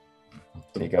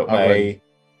 Take out All my right.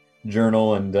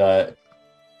 journal and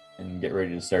get ready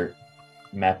to start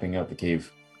mapping out the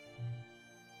cave.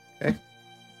 Okay.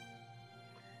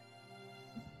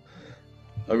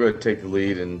 I'll go take the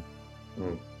lead and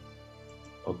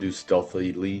I'll do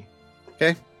stealthily.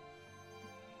 Okay.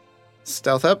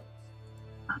 Stealth up.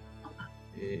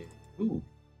 Ooh,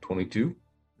 22.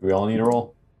 We all need a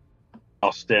roll.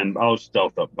 I'll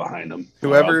stealth up behind him.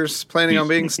 Whoever's planning be on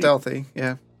being sneaky. stealthy.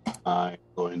 Yeah. I'm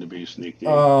going to be sneaky.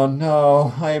 Oh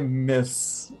no, I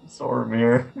miss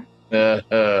Sormir.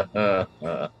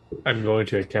 I'm going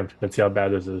to attempt. Let's see how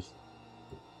bad this is.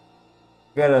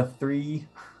 Got a 3.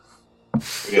 We got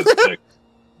 6.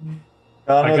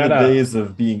 Gone I are the got a- days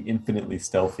of being infinitely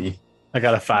stealthy. I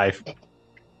got a 5.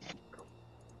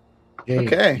 Jade,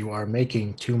 Okay. you are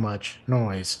making too much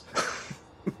noise.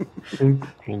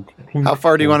 How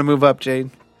far do you want to move up, Jade?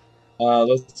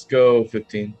 Let's go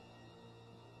 15.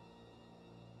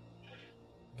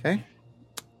 Okay.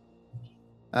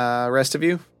 Rest of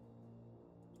you?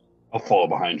 I'll follow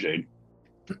behind Jade.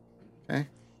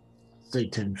 Stay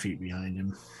 10 feet behind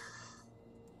him.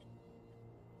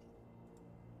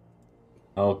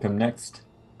 I'll come next.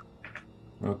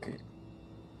 Okay.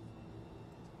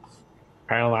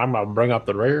 Apparently, I'm gonna bring up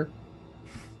the rear.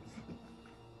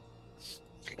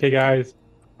 Okay, guys,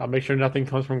 I'll make sure nothing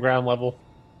comes from ground level.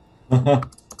 All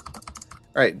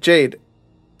right, Jade.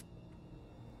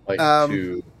 Like Um,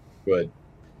 2. Good.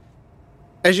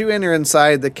 As you enter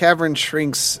inside, the cavern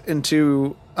shrinks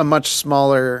into a much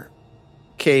smaller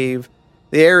cave.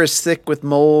 The air is thick with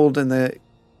mold, and the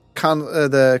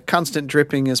constant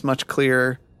dripping is much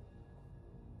clearer.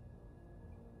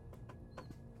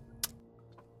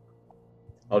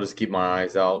 I'll just keep my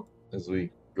eyes out as we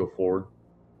go forward.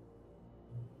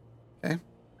 Okay.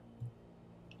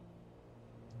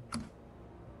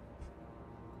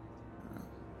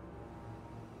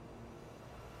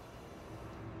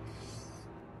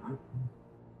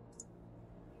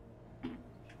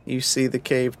 You see the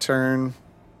cave turn.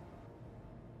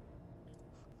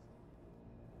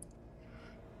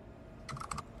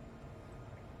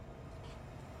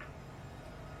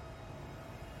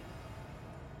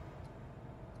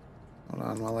 Hold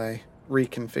while I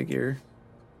reconfigure.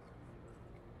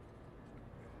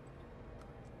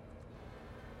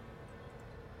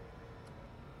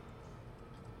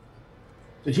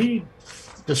 Did he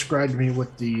describe to me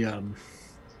what the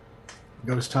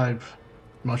ghost hive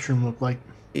mushroom looked like?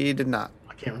 He did not.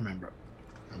 I can't remember.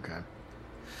 Okay.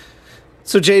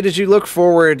 So, Jade, as you look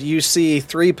forward, you see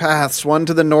 3 paths, one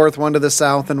to the north, one to the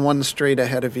south, and one straight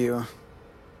ahead of you.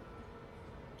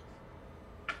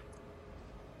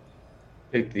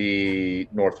 Take the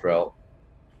north route.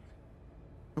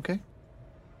 Okay.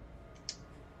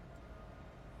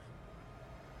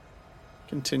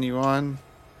 Continue on.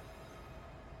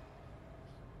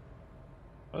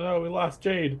 Oh no, we lost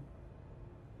Jade.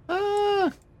 Yeah,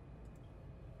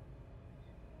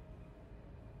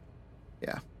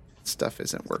 stuff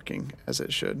isn't working as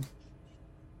it should.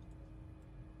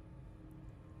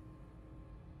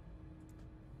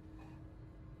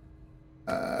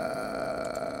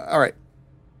 All right.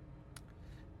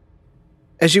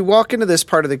 As you walk into this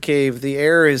part of the cave, the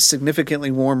air is significantly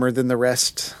warmer than the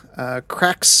rest.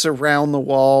 Cracks surround the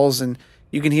walls, and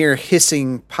you can hear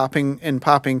hissing, popping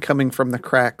coming from the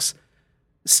cracks.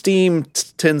 Steam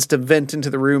tends to vent into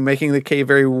the room, making the cave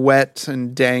very wet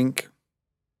and dank.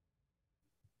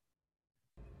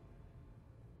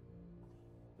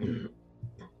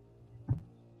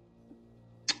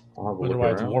 Wonder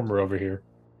why it's warmer over here.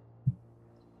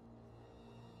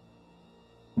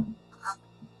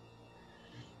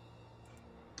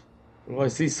 Well, I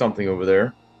see something over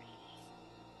there.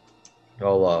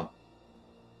 I'll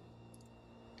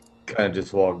kind of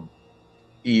just walk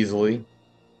easily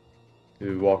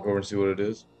to walk over and see what it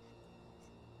is.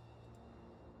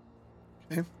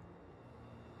 Okay.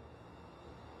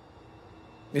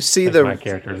 You see My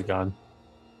character's gone.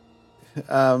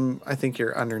 I think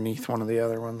you're underneath one of the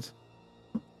other ones.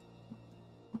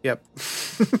 Yep.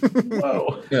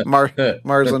 Whoa.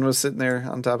 Marsland was sitting there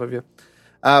on top of you.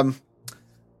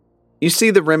 You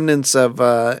see the remnants of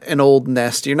an old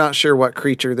nest. You're not sure what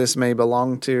creature this may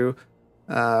belong to,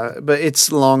 but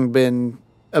it's long been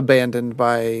abandoned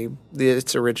by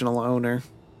its original owner.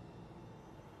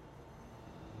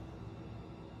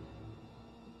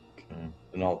 Okay.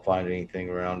 And I'll find anything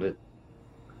around it.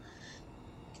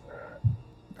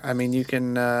 I mean, you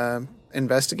can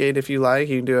investigate if you like.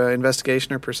 You can do an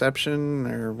investigation or perception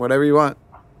or whatever you want.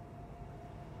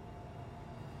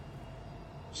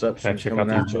 Perception Check out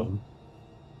coming the at you. phone.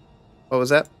 What was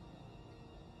that?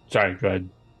 Sorry, go ahead,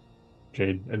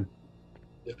 Jade. And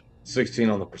 16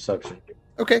 on the perception.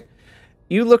 Okay.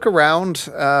 You look around.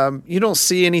 You don't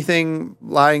see anything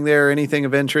lying there, anything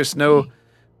of interest, no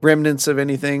remnants of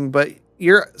anything, but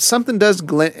something does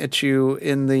glint at you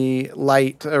in the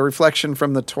light, a reflection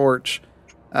from the torch.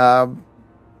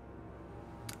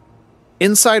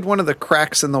 Inside one of the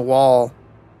cracks in the wall,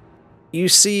 you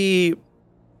see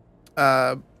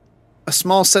a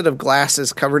small set of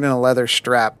glasses covered in a leather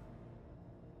strap.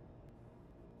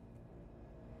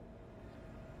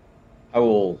 I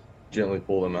will gently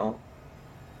pull them out.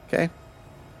 Okay.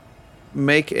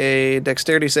 Make a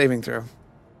dexterity saving throw.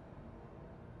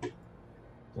 As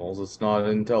long as it's not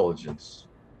intelligence.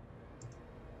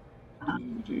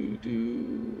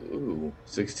 Ooh,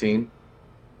 16.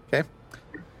 Okay.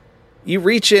 You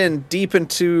reach in deep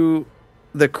into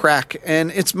the crack, and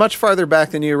it's much farther back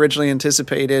than you originally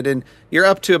anticipated, and you're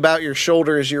up to about your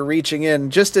shoulder as you're reaching in.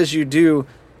 Just as you do,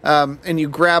 and you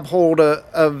grab hold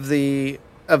of the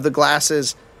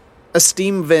glasses, a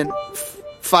steam vent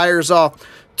fires off,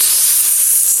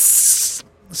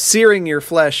 searing your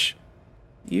flesh.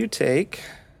 You take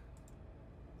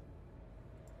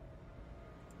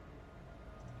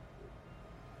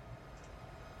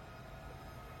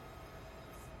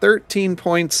 13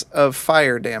 points of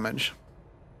fire damage.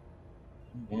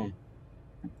 Mm.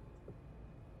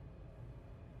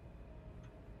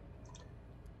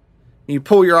 You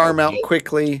pull your arm out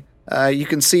quickly. You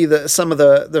can see some of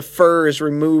the fur is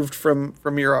removed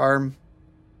from your arm.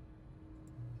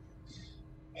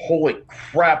 Holy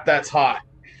crap, that's hot.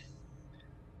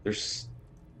 There's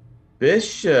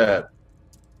Bishop.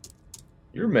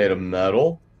 You're made of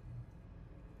metal.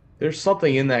 There's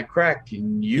something in that crack.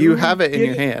 Can You have it in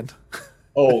your hand.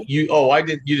 I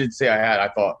didn't. You didn't say I had. I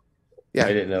thought. Yeah.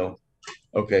 I didn't know.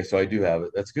 Okay, so I do have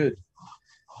it. That's good.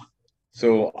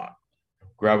 So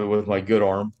grab it with my good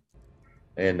arm,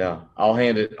 and I'll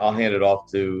hand it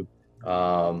off to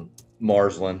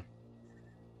Marsland.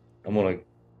 I'm gonna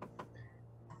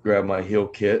grab my heal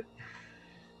kit.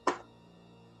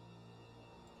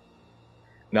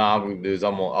 Now I'm gonna do is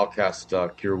I'll cast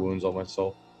Cure Wounds on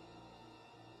myself.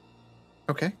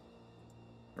 Okay.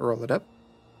 Roll it up.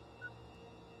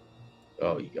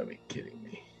 Oh, you got me kidding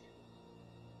me.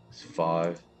 It's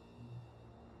 5.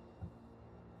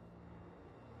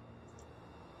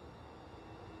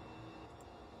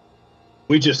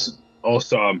 We just all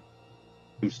saw him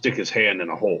stick his hand in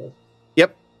a hole.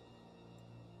 Yep.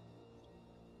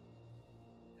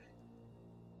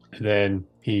 And then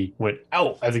he went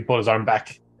out as he pulled his arm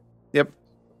back. Yep.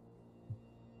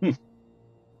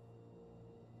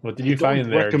 What did you I find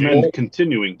don't there, recommend Jake?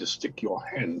 continuing to stick your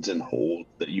hands in holes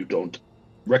that you don't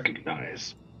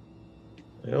recognize.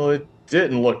 Well, it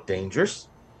didn't look dangerous.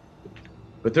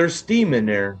 But there's steam in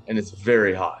there, and it's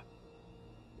very hot.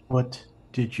 What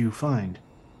did you find?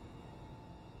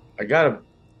 I got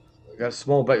a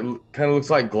small bag. Kind of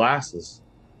looks like glasses.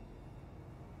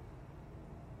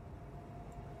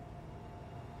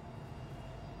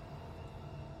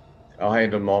 I'll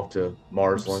hand them off to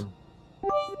Marsland.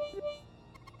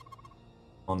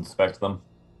 I'll inspect them.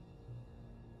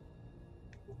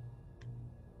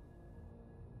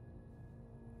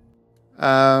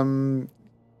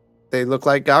 They look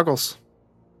like goggles.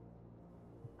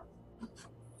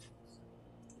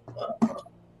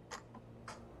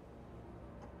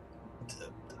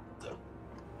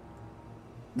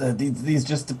 These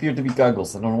just appear to be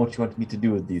goggles. I don't know what you want me to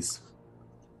do with these.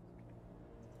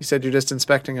 You said you're just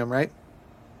inspecting them, right?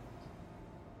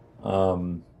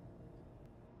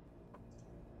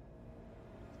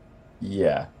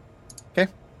 Yeah. Okay.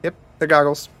 Yep, they're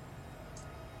goggles.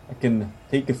 I can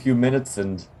take a few minutes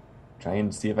and try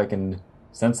and see if I can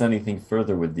sense anything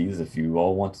further with these if you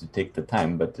all want to take the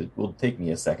time, but it will take me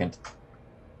a second.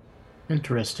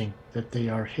 Interesting that they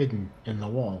are hidden in the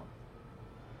wall.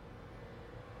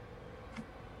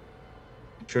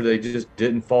 Sure, they just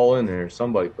didn't fall in there.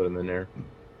 Somebody put them in there.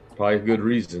 Probably a good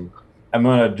reason. I'm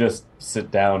gonna just sit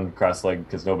down cross-legged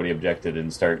because nobody objected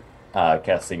and start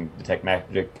casting Detect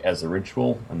Magic as a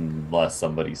ritual unless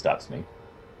somebody stops me.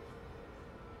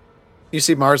 You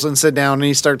see Marsland sit down and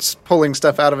he starts pulling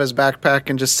stuff out of his backpack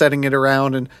and just setting it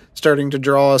around and starting to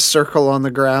draw a circle on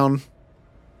the ground.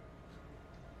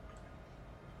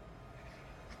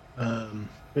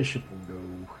 Bishop will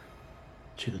go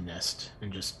to the nest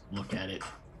and just look at it.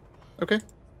 Okay.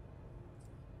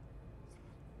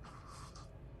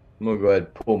 I'm going to go ahead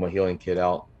and pull my healing kit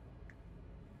out.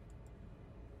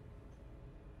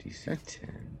 DC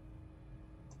 10.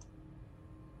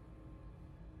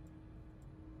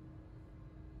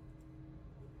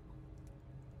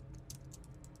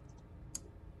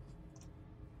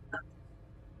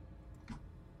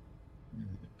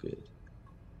 Good.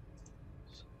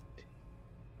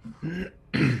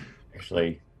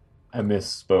 Actually, I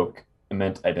misspoke. I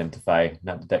meant identify,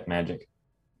 not detect magic.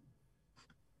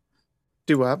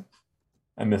 Do what?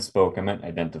 I misspoke. I meant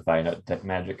identify, not detect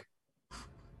magic.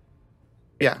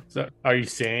 Yeah. So, are you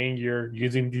saying you're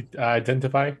using the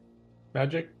identify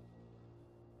magic?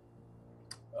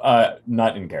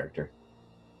 Not in character.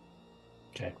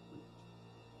 Okay.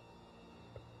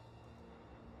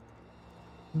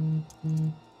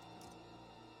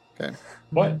 Okay.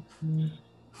 What?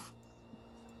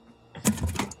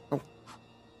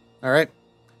 All right.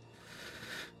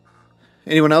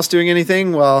 Anyone else doing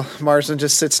anything while Marsden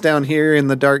just sits down here in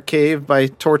the dark cave by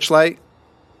torchlight?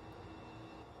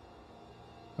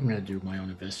 I'm gonna do my own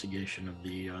investigation of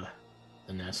the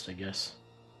nest, I guess.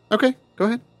 Okay, go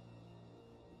ahead.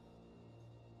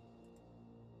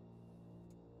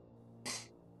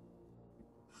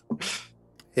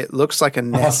 It looks like a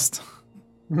nest.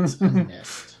 It's a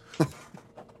nest. Is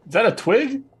that a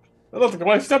twig? That looks like a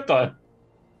wife stepped on.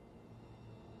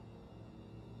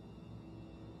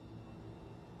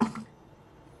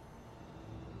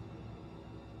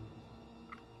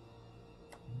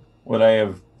 Would I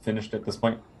have finished at this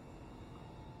point?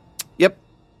 Yep.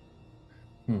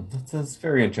 That's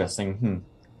very interesting.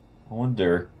 I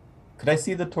wonder, could I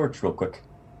see the torch real quick?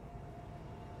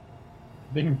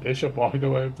 I think Bishop walked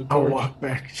away with the I'll torch. walk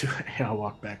back to. I'll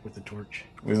walk back with the torch.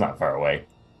 He's not far away.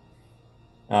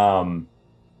 And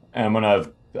I'm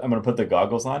gonna put the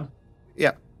goggles on.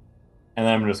 Yeah. And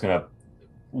then I'm just gonna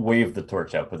wave the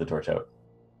torch out. Put the torch out.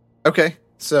 Okay.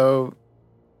 So,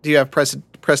 do you have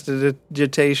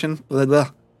prestidigitation? Blah,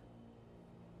 blah.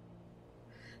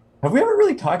 Have we ever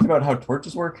really talked about how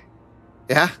torches work?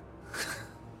 Yeah.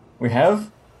 We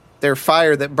have. They're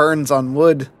fire that burns on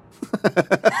wood.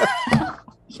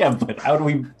 Yeah, but how do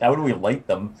we light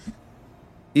them?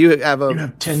 You have a You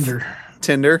have tinder.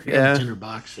 tinder, You have yeah. a tinder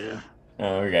box, yeah.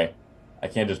 Oh, okay. I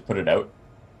can't just put it out.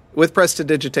 With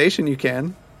prestidigitation, you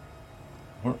can.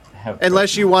 I don't have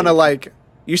Unless you want to, like,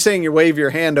 you're saying you wave your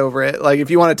hand over it. Like, if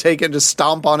you want to take it and just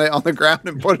stomp on it on the ground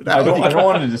and put it out. I don't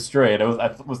want to destroy it.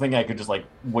 I was thinking I could just like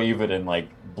wave it and like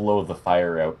blow the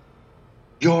fire out.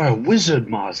 You're a wizard,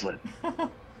 Moslin.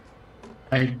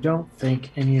 I don't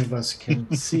think any of us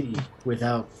can see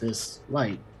without this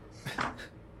light.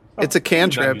 It's a Oh,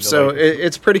 cantrip, you so like-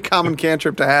 it's pretty common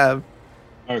cantrip to have.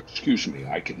 Excuse me,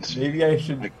 I can see. Maybe I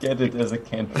should get it as a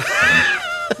cantrip.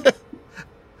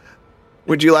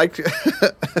 Would you like?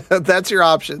 That's your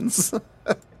options.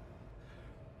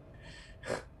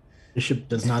 Bishop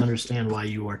does not understand why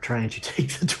you are trying to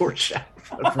take the torch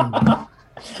out from him.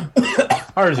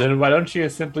 Tarzan, why don't you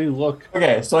simply look?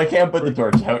 Okay, so I can't put the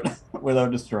torch out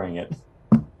without destroying it.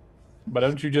 Why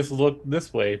don't you just look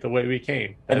this way, the way we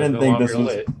came? I That is didn't no think this longer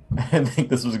was. lit. I didn't think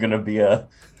this was gonna be a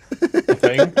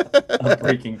Thing?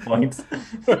 breaking point.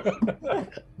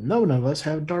 None of us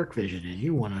have dark vision, and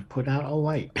you want to put out a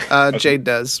light. Jade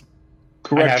does.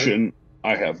 Correction,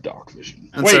 I have dark vision.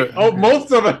 And Wait, so-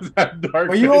 most of us have dark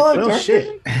Were you all vision. on Well, dark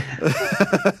shit.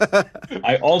 vision?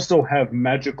 I also have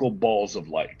magical balls of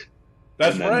light.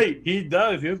 That's And then- right. He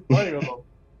does. He was playing with them.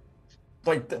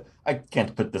 Like, I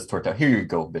can't put this torch out. Here you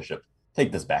go, Bishop.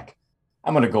 Take this back.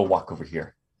 I'm gonna go walk over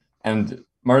here, and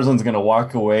Marslin's gonna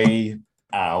walk away.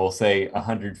 We'll say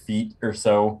 100 feet or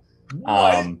so,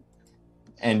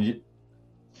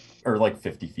 or like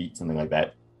 50 feet, something like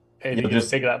that. And You'll you just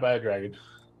just- take it out by a dragon.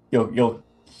 You'll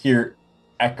hear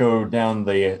echo down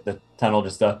the tunnel.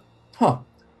 Just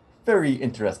very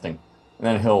interesting, and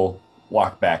then he'll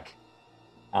walk back.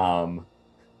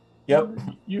 Yep.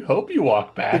 You hope you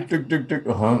walk back.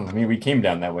 I mean, we came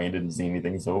down that way and didn't see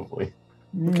anything, so hopefully.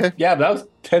 Okay. Yeah, that was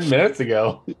 10 minutes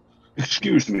ago.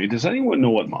 Excuse me, does anyone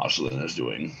know what Marcelin is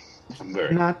doing? I'm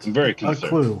Not very a concerned.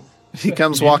 clue. He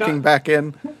comes He's walking not- back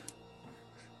in.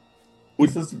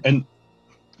 This is And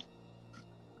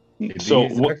Maybe so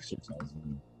he's what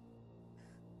exercising.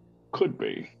 could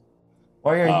be?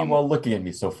 why are Um, you all looking at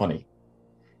me so funny?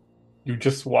 You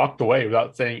just walked away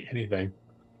without saying anything.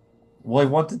 Well, I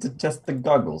wanted to test the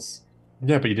goggles.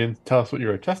 Yeah, but you didn't tell us what you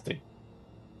were testing.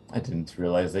 I didn't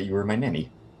realize that you were my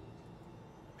nanny.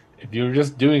 If you were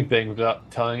just doing things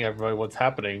without telling everybody what's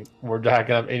happening, we're not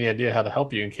gonna have any idea how to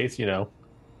help you in case you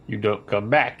don't come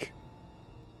back.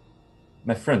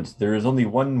 My friend, there is only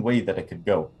one way that I could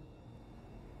go.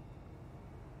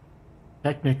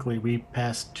 Technically, we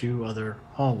passed 2 other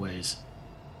hallways.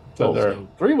 So Oh, there are so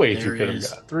 3 ways you There could have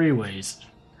is gone. 3 ways.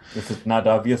 Is it not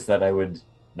obvious that I would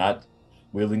not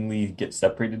willingly get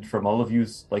separated from all of you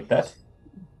like that?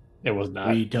 It was not.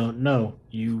 We don't know.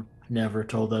 You never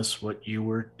told us what you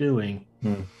were doing.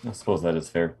 I suppose that is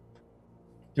fair.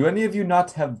 Do any of you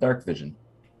not have dark vision?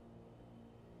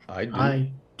 I do.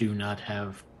 I do not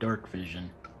have dark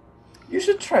vision. You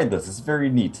should try this. It's very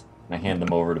neat. And I hand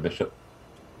them over to Bishop.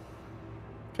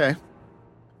 Okay.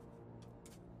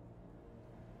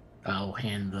 I'll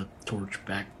hand the torch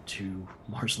back to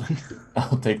Marsland.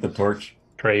 I'll take the torch.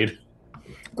 Trade.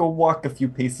 Go walk a few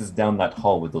paces down that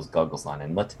hall with those goggles on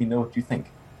and let me know what you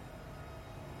think.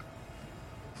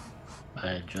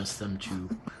 I adjust them to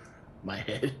my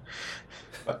head.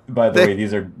 By the They- way,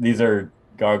 these are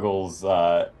goggles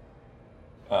with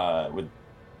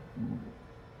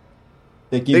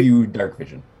they give They- you dark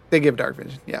vision, They give dark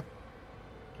vision. Yeah.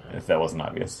 if that wasn't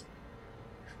obvious.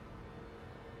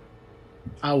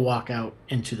 I'll walk out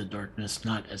into the darkness,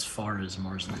 not as far as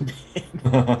Marsland did.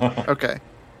 Okay.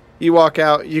 You walk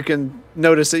out. You can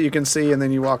notice that you can see, and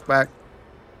then you walk back.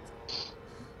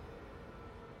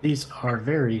 These are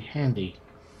very handy.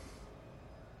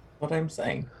 What I'm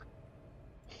saying.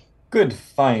 Good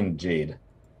find, Jade.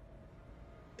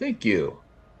 Thank you.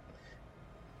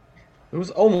 It was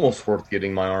almost worth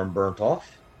getting my arm burnt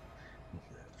off.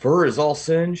 Fur is all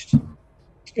singed.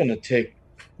 It's gonna take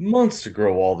months to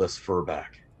grow all this fur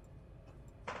back.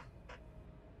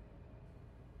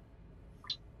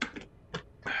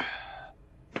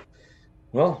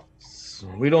 Well,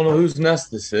 we don't know whose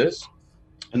nest this is.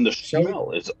 And the Shall we-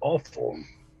 smell is awful.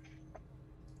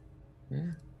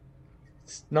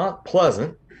 It's not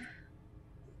pleasant.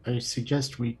 I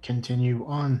suggest we continue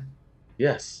on.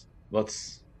 Yes,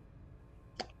 let's.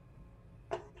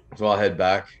 So I'll head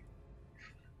back.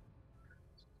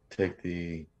 Take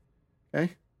the.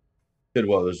 Okay. Good.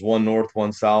 Well, there's one north,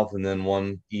 one south, and then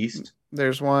one east.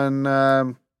 There's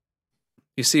one.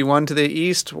 You see one to the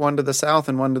east, one to the south,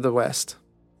 and one to the west.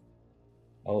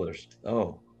 Oh, there's.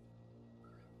 Oh.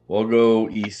 We'll go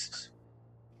east.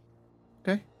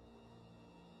 Okay.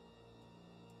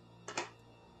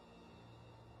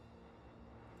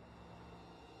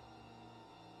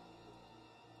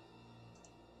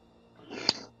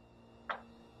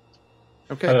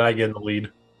 How Okay. did I get in the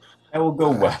lead? I will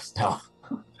go west now.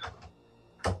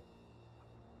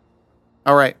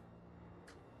 All right.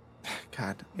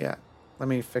 God, yeah. Let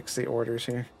me fix the orders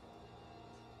here.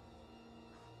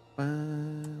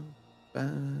 Bum,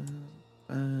 bum,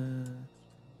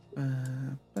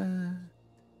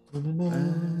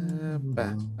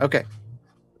 Okay.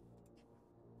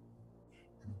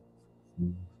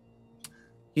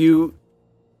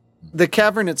 The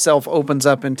cavern itself opens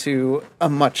up into a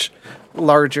much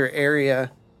larger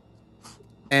area,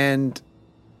 and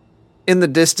in the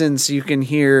distance you can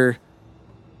hear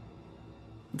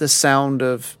the sound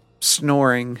of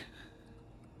snoring.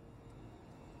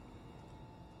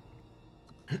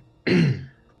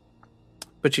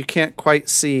 But you can't quite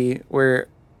see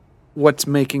what's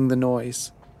making the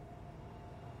noise.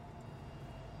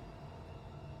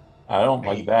 I don't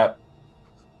like that.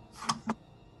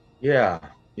 Yeah.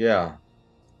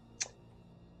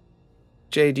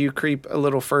 Jade, you creep a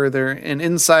little further, and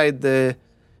inside the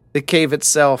cave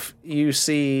itself, you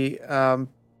see a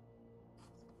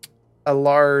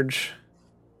large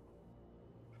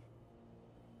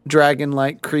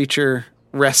dragon-like creature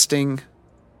resting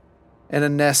in a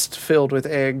nest filled with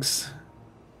eggs.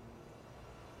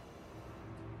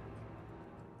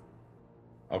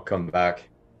 I'll come back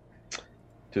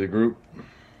to the group.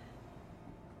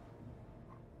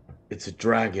 It's a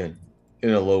dragon, in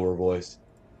a lower voice,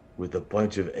 with a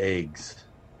bunch of eggs.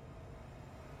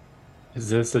 Is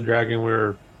this the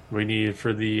dragon we need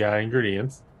for the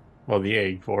ingredients? Well, the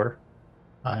egg for.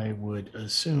 I would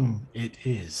assume it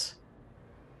is.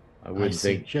 I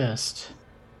suggest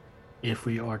if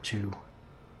we are to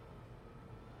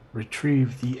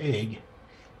retrieve the egg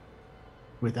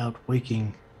without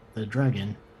waking the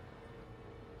dragon,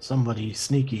 somebody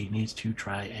sneaky needs to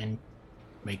try and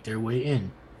make their way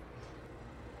in.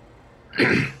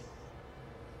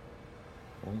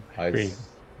 Agree.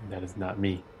 That is not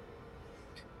me.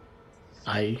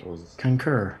 I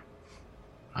concur.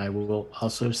 I will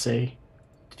also say,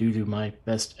 due to my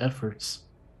best efforts,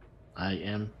 I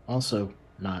am also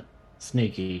not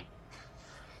sneaky.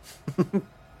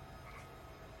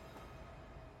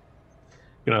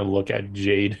 Gonna look at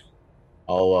Jade.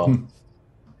 I'll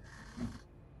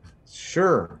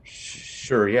sure,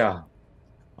 yeah.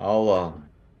 I'll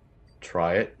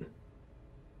try it.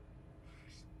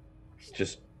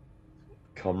 Just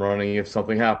come running if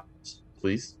something happens,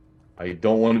 please. I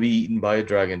don't want to be eaten by a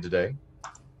dragon today.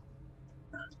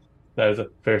 That is a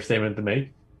fair statement to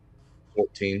make.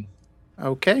 14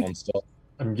 Okay. on stealth.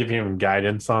 I'm giving him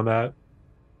guidance on that.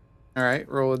 All right,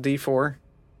 roll a d4.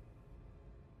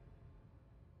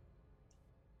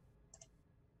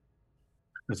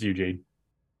 That's you, Jade.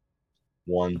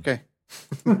 1. Okay.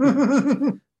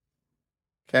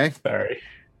 Okay. Sorry.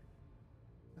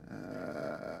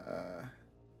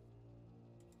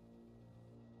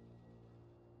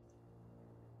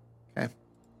 Okay.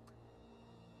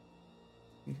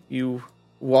 You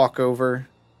walk over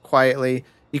quietly.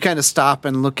 You kind of stop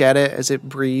and look at it as it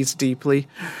breathes deeply.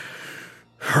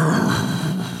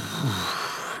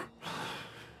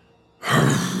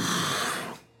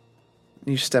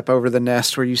 You step over the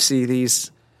nest where you see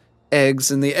these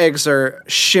eggs, and the eggs are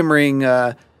shimmering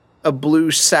a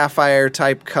blue sapphire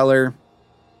type color.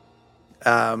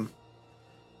 And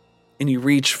you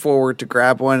reach forward to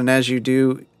grab one, and as you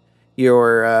do,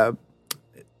 you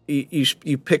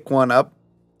pick one up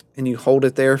and you hold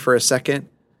it there for a second,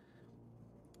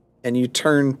 and you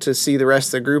turn to see the rest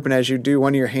of the group, and as you do,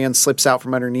 one of your hands slips out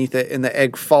from underneath it, and the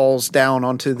egg falls down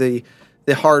onto the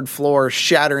hard floor,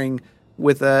 shattering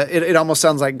with it almost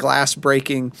sounds like glass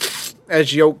breaking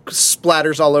as yolk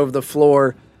splatters all over the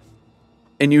floor,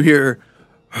 and you hear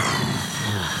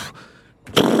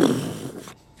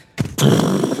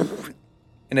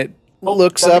and it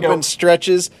looks up and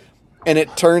stretches, and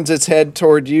it turns its head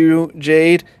toward you,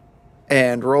 Jade,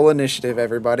 and roll initiative,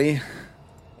 everybody.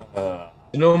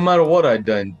 No matter what I'd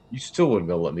done, you still wouldn't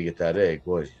gonna let me get that egg,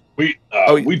 would you?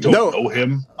 We don't know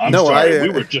him. I'm sorry. We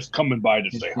were just coming by to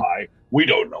say hi. We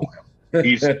don't know him.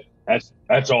 He's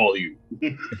that's all you.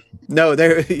 No,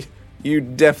 you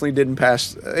definitely didn't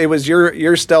pass. It was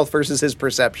your stealth versus his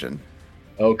perception.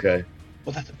 Okay.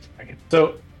 Well, that's a dragon.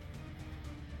 So,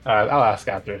 I'll ask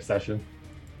after a session.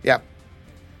 Yeah.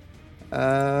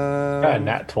 Got a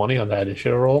nat 20 on that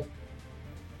initiative roll.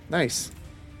 Nice.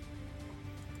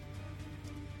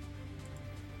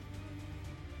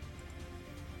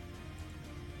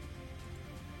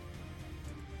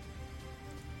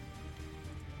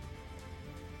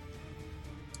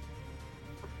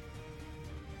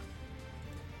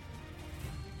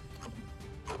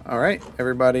 All right,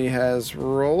 everybody has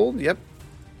rolled. Yep.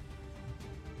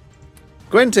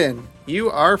 Quentin, you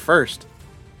are first.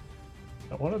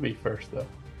 I want to be first, though.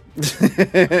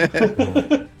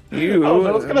 You I don't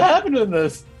know what's going to happen in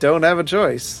this. don't have a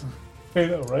choice. I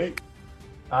know, right?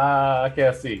 Okay,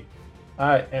 let's see.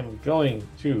 I am going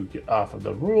to get off of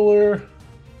the ruler.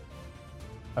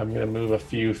 I'm going to move a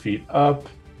few feet up.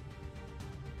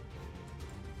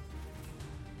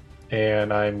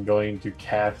 And I'm going to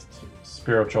cast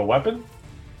Spiritual Weapon.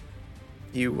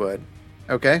 You would.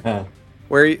 Okay. Huh.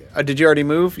 Where did you already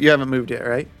move? You haven't moved yet,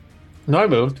 right? No, I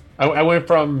moved. I went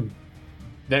from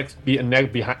next to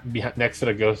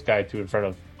the ghost guy to in front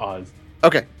of Oz.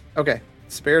 Okay. Okay.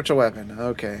 Spiritual weapon.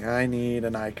 Okay. I need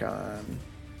an icon.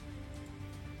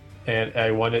 And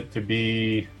I want it to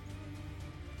be...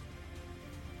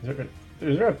 Is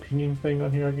there a pinging thing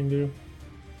on here I can do?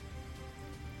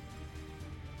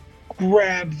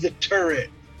 Grab the turret.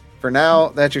 For now,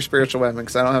 that's your spiritual weapon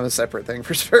because I don't have a separate thing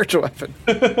for spiritual weapon.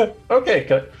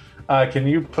 Okay. Can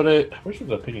you put it... Which was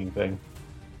the pinging thing?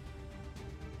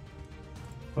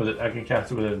 Was it? I can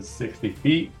cast it within 60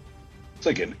 feet. It's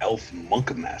like an elf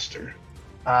monk master.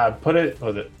 Put it...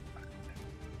 Was it...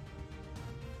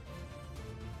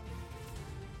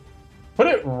 Put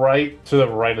it right to the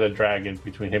right of the dragon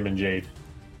between him and Jade.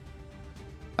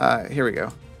 Here we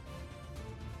go.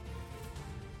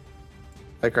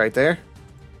 Like right there?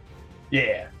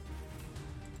 Yeah.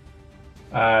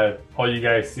 All you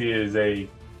guys see is a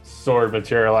sword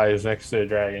materialize next to the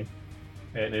dragon.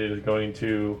 And it is going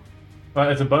to...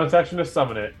 it's a bonus action to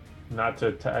summon it. Not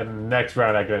to... next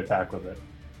round I can attack with it.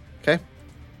 Okay.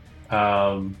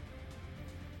 And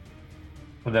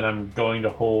then I'm going to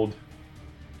hold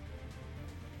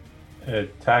an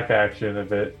attack action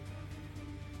if it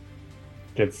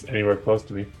gets anywhere close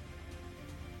to me.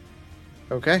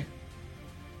 Okay.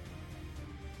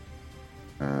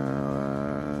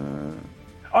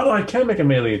 Oh no, I can make a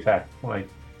melee attack when I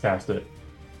cast it.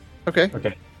 Okay.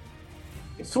 Okay.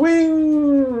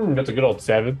 Swing! That's a good old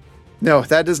 7. No,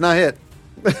 that does not hit.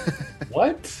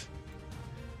 What?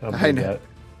 I know.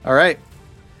 All right.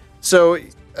 So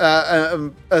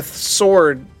a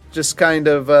sword just kind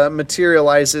of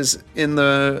materializes in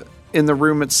the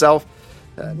room itself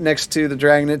next to the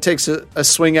dragon. It takes a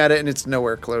swing at it, and it's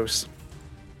nowhere close.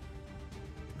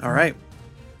 All right.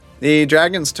 The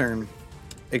dragon's turn.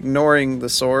 Ignoring the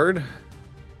sword.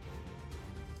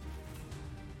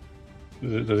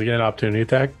 Does it get an opportunity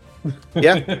attack?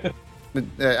 Yeah.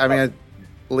 I mean, I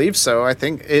believe so. I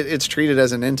think it's treated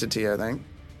as an entity, I think.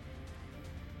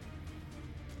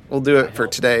 We'll do it for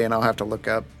today, and I'll have to look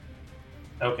up.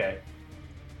 Okay.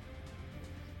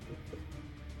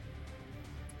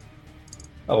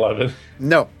 11.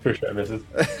 No. For sure misses.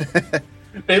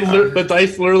 The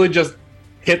dice literally just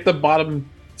hit the bottom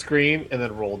screen and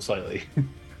then rolled slightly.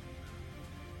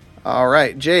 All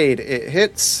right, Jade, it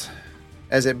hits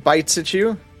as it bites at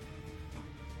you.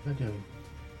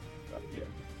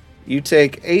 You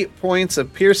take 8 points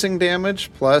of piercing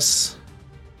damage plus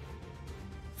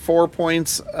 4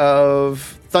 points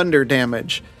of thunder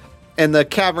damage. And the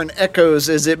cavern echoes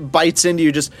as it bites into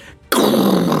you. Just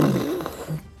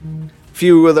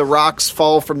few of the rocks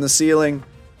fall from the ceiling.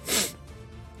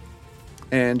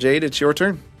 And Jade, it's your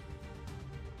turn.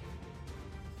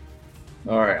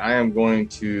 All right, I am going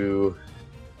to...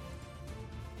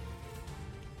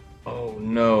 Oh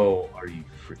no, are you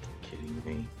freaking kidding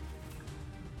me?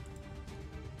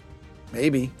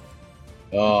 Maybe.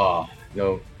 Oh,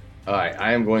 no. All right,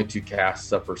 I am going to cast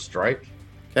Suffer Strike.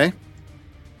 Okay.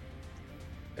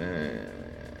 And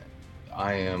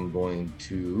I am going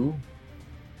to...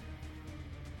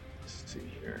 Let's see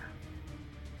here.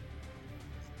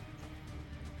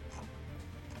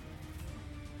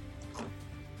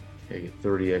 Okay, get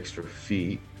 30 extra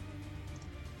feet.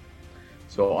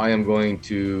 So I am going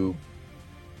to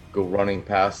go running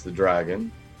past the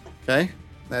dragon. Okay.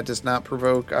 That does not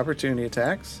provoke opportunity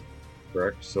attacks.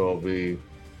 Correct. So we'll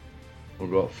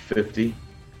go up 50.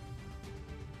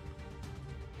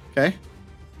 Okay.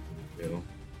 Go.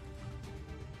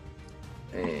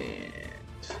 And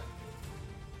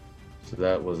so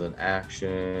that was an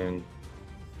action.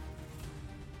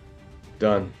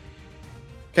 Done.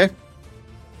 Okay.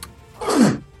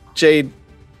 Jade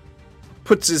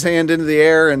puts his hand into the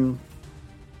air, and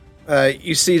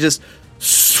you see he just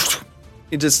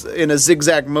in a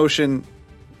zigzag motion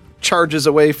charges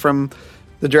away from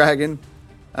the dragon.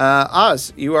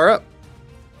 Oz, you are up.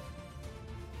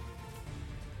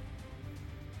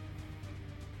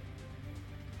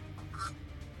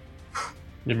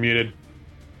 You're muted.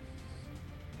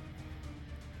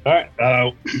 All right.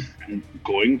 I'm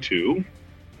going to. I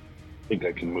think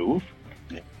I can move.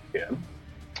 Yeah.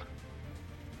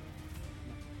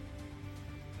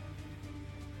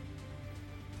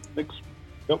 Thanks.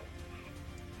 Yep.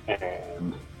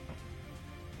 And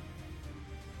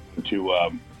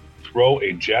to throw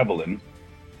a javelin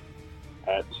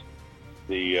at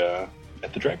the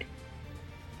dragon.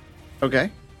 Okay.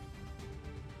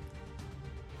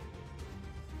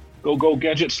 Go,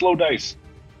 gadget, slow dice.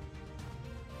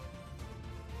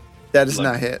 That does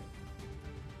not hit.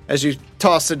 As you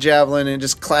toss the javelin, it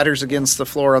just clatters against the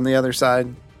floor on the other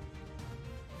side.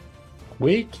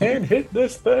 We can't hit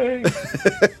this thing.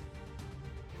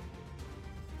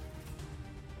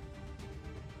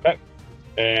 Okay.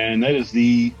 And that is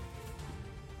the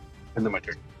end of my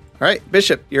turn. All right,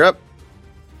 Bishop, you're up.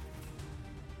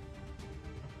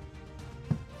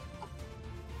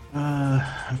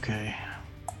 Okay.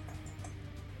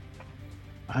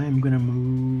 I am going to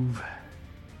move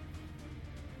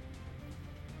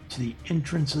to the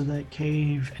entrance of that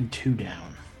cave and 2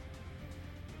 down.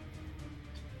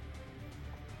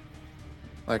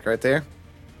 Like right there?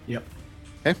 Yep.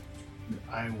 Okay.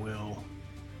 I will.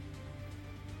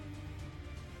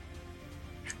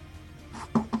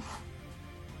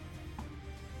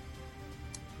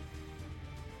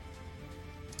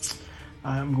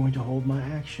 I'm going to hold my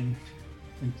action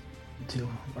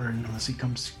unless he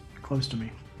comes close to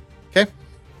me. Okay.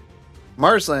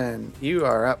 Marsland, you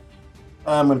are up.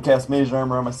 I'm going to cast Mage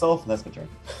Armor on myself, and that's my turn.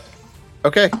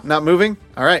 Okay, not moving?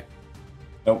 All right.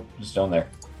 Nope, just down there.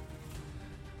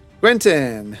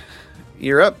 Quentin,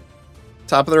 you're up.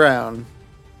 Top of the round.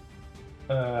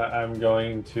 I'm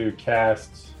going to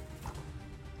cast.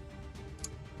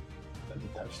 That's a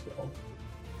touch spell.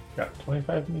 Got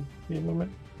 25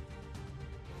 movement.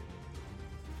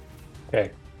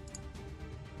 Okay.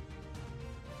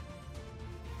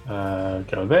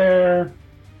 Go there.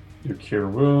 Do Cure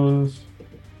Wounds.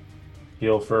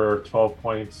 Heal for 12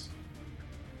 points.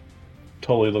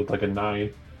 Totally looked like a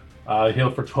 9.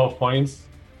 Heal for 12 points.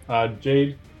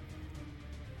 Jade.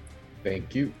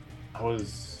 Thank you. I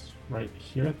was right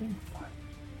here, I think.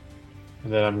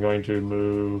 And then I'm going to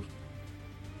move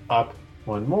up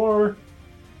 1 more.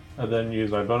 And then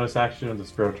use my bonus action with the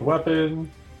spiritual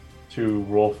weapon to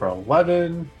roll for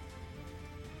 11.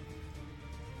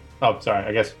 Oh, sorry.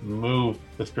 I guess move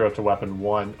the spiritual weapon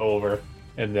 1 over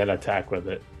and then attack with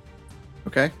it.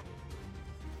 Okay.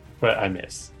 But I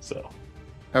miss, so.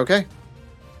 Okay.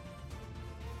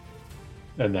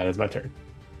 And that is my turn.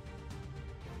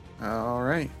 All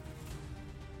right.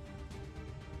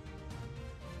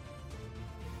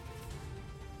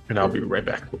 And I'll be right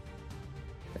back.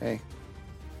 Okay.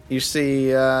 You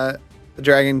see the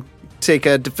dragon take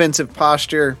a defensive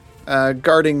posture,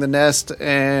 guarding the nest,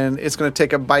 and it's going to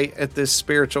take a bite at this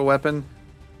spiritual weapon.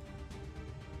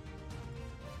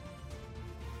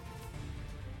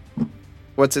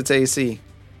 What's its AC?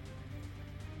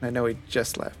 I know he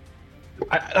just left.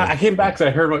 I came back because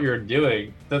I heard what you were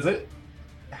doing. Does it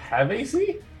have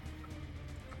AC?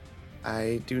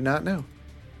 I do not know.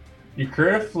 You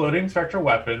create a floating spectral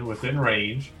weapon within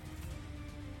range.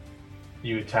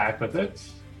 You attack with it.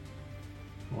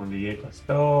 1d8 plus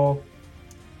spell.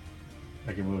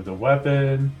 I can move the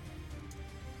weapon.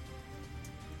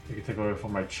 I can take away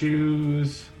from my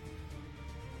choose.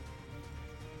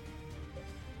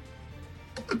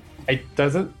 It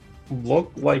doesn't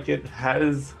look like it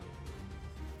has.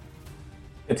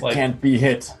 It Like- can't be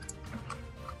hit.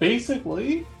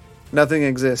 Basically. Nothing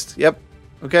exists. Yep.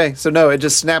 Okay, so no, it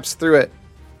just snaps through it.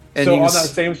 And So you on can that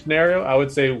same scenario, I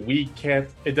would say we can't.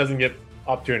 It doesn't get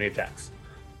opportunity attacks.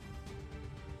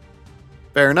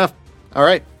 fair enough. All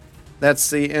right. That's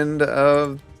the end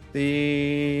of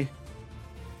the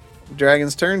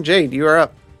dragon's turn. Jade, you are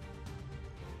up.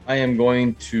 I am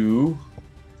going to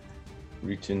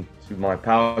reach into my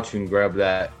pouch and grab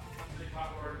that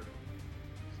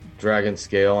dragon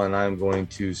scale, and I'm going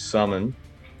to summon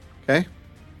Okay.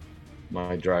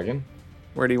 my dragon.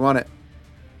 Where do you want it?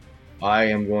 I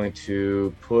am going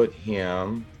to put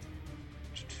him.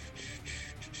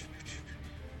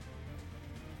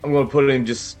 I'm going to put him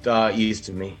just east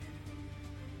of me.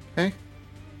 Okay.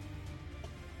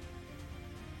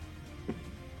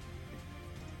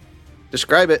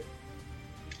 Describe it.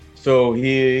 So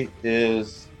he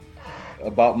is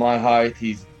about my height.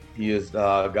 He is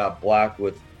got black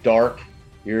with dark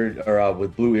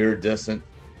with blue iridescent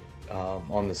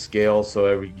on the scale. So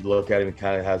every you look at him, he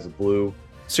kind of has a blue.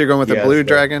 So you're going with a Yes, blue sir.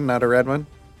 dragon, not a red one?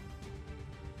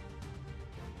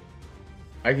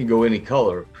 I can go any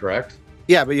color, correct?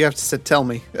 Yeah, but you have to tell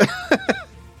me.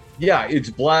 Yeah, it's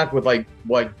black with like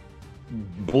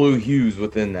blue hues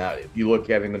within that. If you look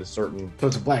at him in a certain, So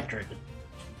it's a black dragon.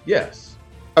 yes.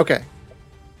 Okay.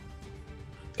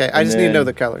 Okay, I And just need to know then-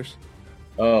 the colors.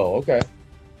 Oh, okay.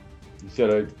 You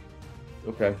said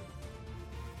okay.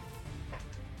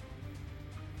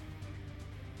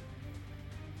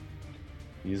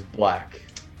 He's black.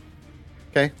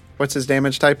 Okay. What's his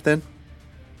damage type then?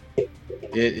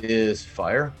 It is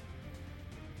fire.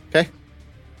 Okay.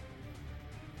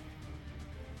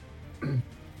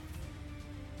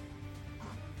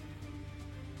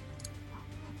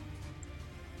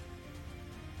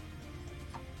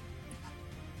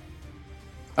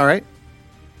 All right.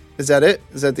 Is that it?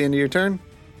 Is that the end of your turn?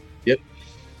 Yep.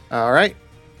 All right.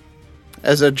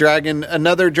 As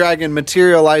another dragon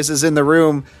materializes in the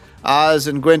room, Oz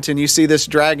and Gwenton, you see this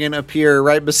dragon appear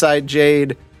right beside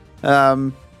Jade,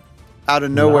 out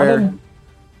of nowhere.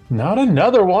 Not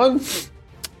another one.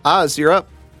 Oz, you're up.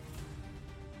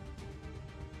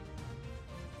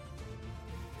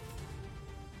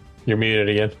 You're muted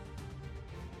again.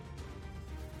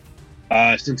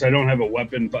 Since I don't have a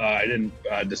weapon, I didn't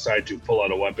decide to pull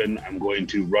out a weapon. I'm going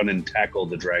to run and tackle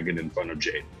the dragon in front of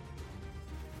Jade.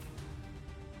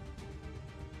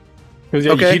 Because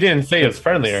Okay. he didn't say it's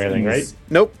friendly or anything, right?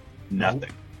 Nope.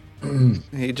 Nothing.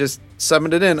 He just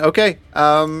summoned it in. Okay.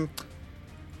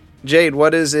 Jade,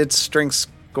 what is its strength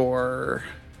score?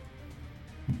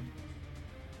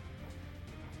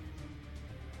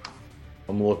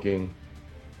 I'm looking.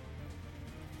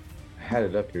 I had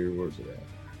it up here. Where's it at?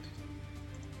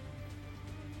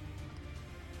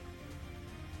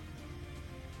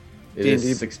 It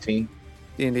D&D. is 16.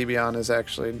 D&D Beyond is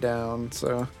actually down,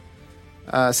 so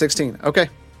 16. Okay.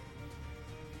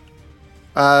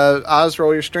 Oz,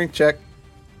 roll your strength check.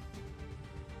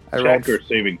 Check or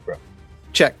saving throw?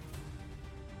 Check.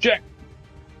 Check.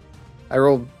 I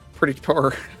rolled pretty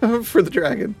poor for the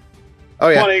dragon. Oh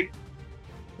yeah. 20.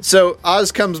 So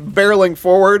Oz comes barreling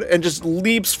forward and just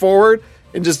leaps forward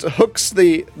and just hooks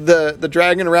the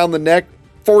dragon around the neck,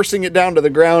 forcing it down to the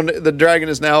ground. The dragon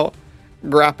is now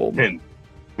grappled. 10.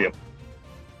 Yep.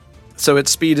 So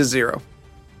its speed is 0.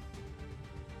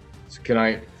 So can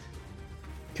I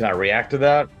react to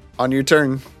that? On your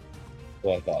turn.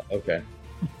 Well, I thought. Okay.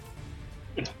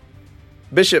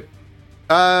 Bishop.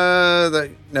 Do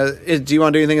you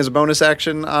want to do anything as a bonus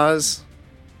action, Oz?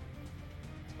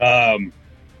 I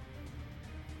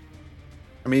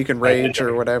mean, you can rage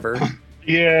or whatever.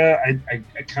 Yeah,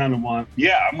 I kind of want.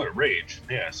 Yeah, I'm gonna rage.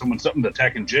 Yeah, something's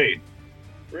attacking Jade.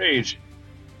 Rage.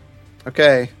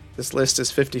 Okay, this list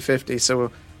is 50-50,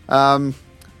 so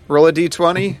roll a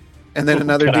d20 and then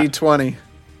another Can I- d20.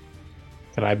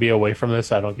 Can I be away from this?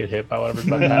 So I don't get hit by whatever's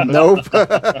about to happen. Nope.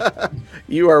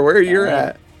 You are where you're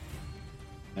at.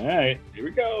 All right, here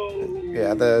we go.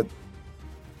 Yeah, the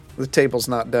table's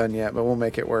not done yet, but we'll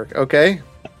make it work. Okay,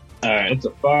 All right, it's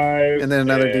a 5, and then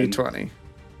another and d20.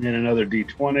 then another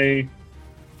D20.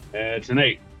 It's an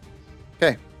 8.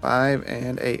 Okay, 5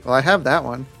 and 8. Well, I have that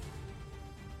one.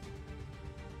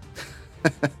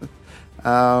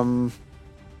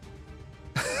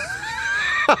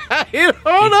 I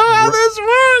don't know how this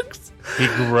works. He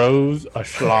grows a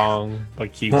schlong,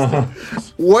 but keeps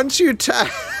the Once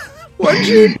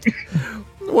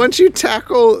you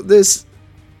tackle this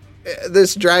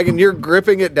dragon, you're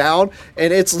gripping it down,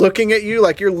 and it's looking at you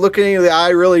like you're looking in the eye,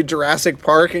 really Jurassic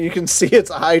Park, and you can see its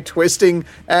eye twisting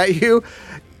at you.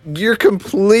 You're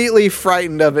completely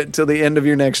frightened of it till the end of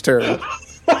your next turn.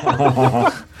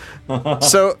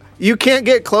 So you can't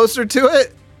get closer to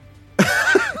it.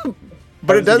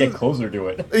 But it doesn't get closer to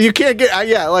it. You can't get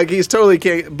like he's totally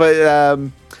can't. But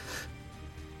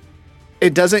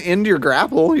it doesn't end your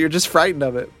grapple. You're just frightened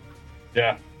of it.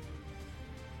 Yeah.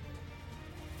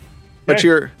 But Okay.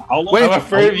 you're I'm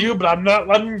afraid of you, but I'm not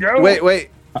letting go.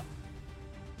 wait.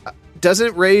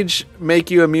 Doesn't rage make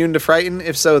you immune to frighten?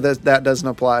 If so, that doesn't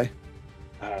apply.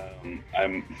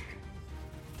 I'm.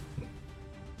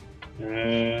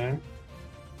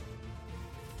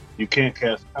 You can't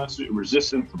cast constant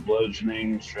resistance to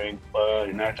bludgeoning, strength, blah.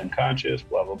 You're not unconscious.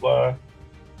 Blah blah blah.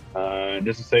 It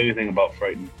doesn't say anything about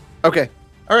frightened. Okay,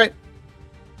 all right.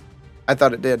 I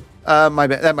thought it did. My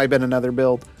bad. That might have been another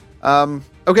build.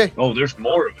 Okay. Oh, there's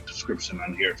more of a description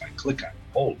on here if I click on it.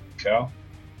 Holy cow.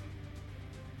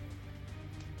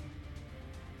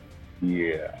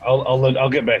 Yeah, I'll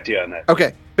get back to you on that.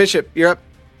 Okay, Bishop, you're up.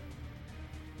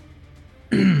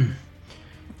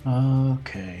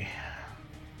 Okay.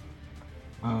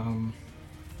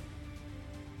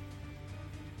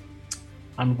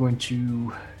 I'm going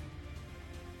to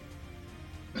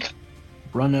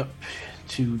run up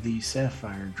to the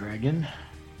Sapphire Dragon.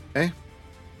 Okay.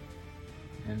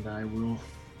 And I will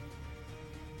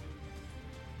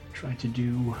try to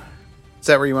do... Is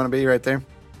that where you want to be, right there?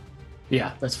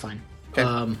 Yeah, that's fine. Okay.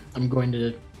 I'm going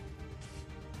to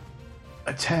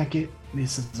attack it.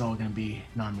 This is all going to be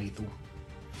non-lethal.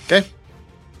 Okay.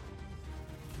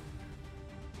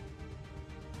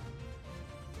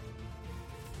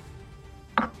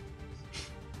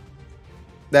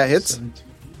 That hits. 17.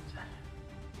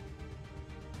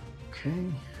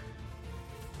 Okay.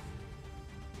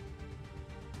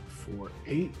 For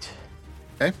 8.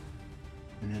 Okay.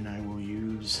 And then I will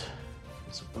use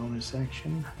as a bonus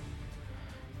action.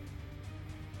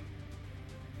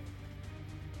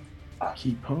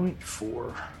 key point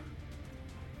for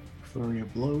flurry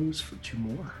of blows for 2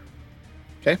 more.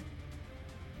 Okay.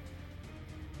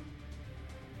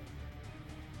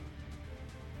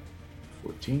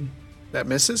 $14. That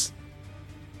misses.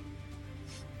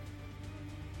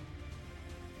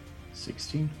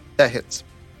 16. That hits.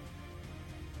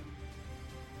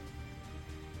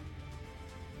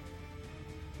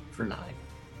 For 9.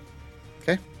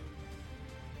 Okay.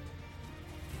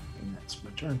 And that's my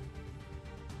turn.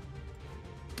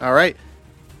 All right.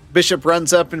 Bishop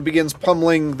runs up and begins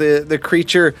pummeling the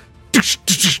creature.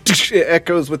 It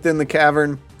echoes within the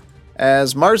cavern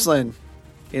as Marsland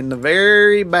in the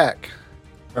very back.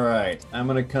 All right, I'm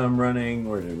gonna come running.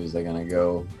 Where was I gonna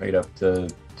go? Right up to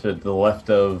the left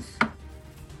of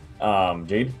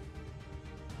Jade.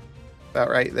 About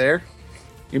right there.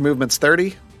 Your movement's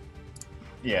 30?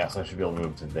 Yeah, so I should be able to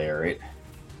move to there, right?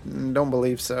 Don't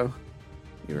believe so.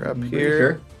 You're up Pretty here.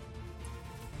 sure.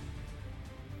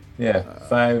 Yeah,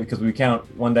 5 because we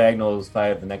count one diagonal is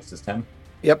 5, the next is 10.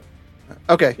 Yep.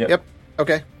 Okay. Yep. Yep.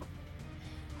 Okay.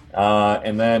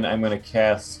 And then I'm gonna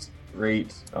cast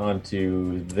right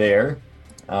onto there.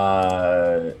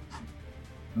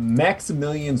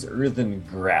 Maximilian's Earthen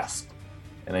Grasp,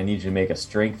 and I need you to make a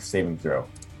Strength saving throw.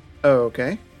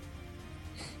 Okay.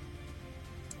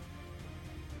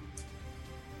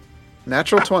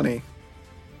 Natural 20.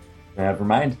 Never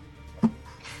mind.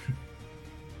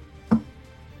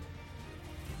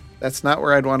 That's not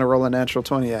where I'd want to roll a natural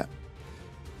 20 at.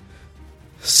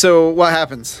 So what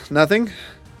happens? Nothing?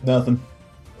 Nothing.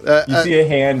 You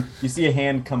see a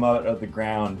hand come out of the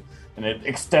ground, and it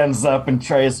extends up and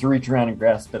tries to reach around and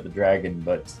grasp at the dragon,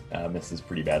 but misses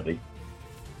pretty badly.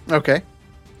 Okay.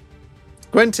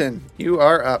 Quentin, you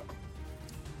are up.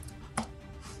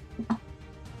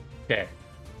 Okay.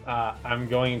 I'm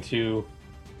going to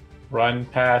run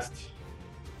past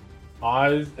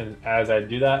Oz, and as I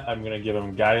do that, I'm going to give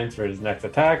him guidance for his next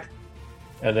attack,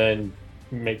 and then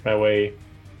make my way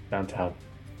downtown.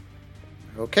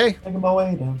 Okay. Making my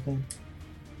way downtown.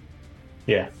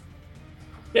 Yeah.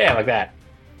 Yeah, like that.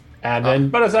 And then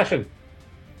bonus action.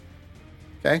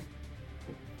 Okay.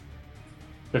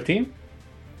 15?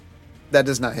 That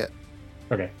does not hit.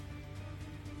 Okay.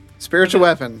 Spiritual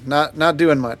weapon, not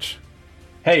doing much.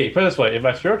 Hey, put it this way, if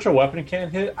my spiritual weapon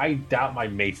can't hit, I doubt my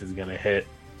mace is gonna hit.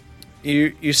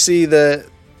 You see the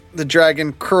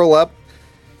dragon curl up,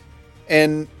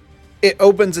 and it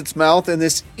opens its mouth, and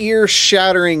this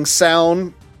ear-shattering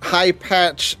sound,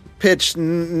 high-pitched,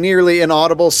 nearly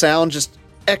inaudible sound, just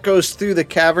echoes through the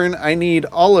cavern. I need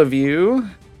all of you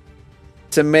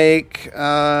to make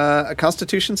a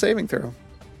Constitution saving throw.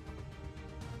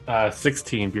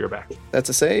 16, be right back. That's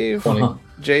a save. 20.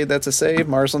 Jade, that's a save.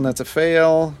 Marsland, that's a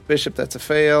fail. Bishop, that's a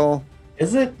fail.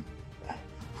 Is it?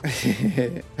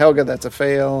 Helga, that's a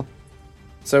fail.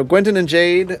 So Gwenton and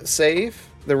Jade save.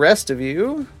 The rest of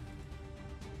you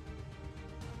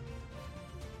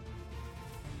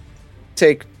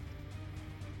take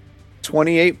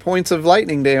 28 points of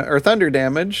lightning or thunder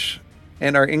damage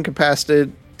and are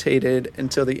incapacitated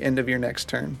until the end of your next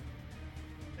turn.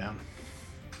 Yeah.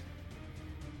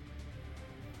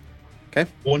 Okay.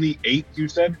 28, you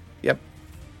said? Yep.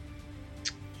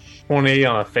 28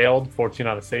 on a failed, 14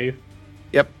 on a save.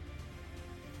 Yep.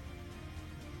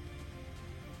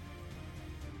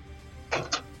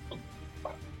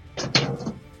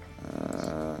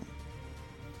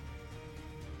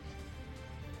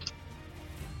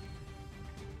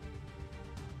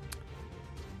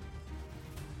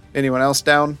 Anyone else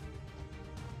down?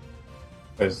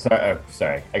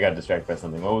 Sorry, I got distracted by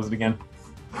something. What was it again?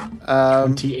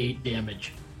 28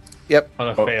 damage. Yep. On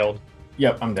a failed.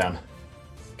 Yep, I'm down.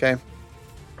 Okay.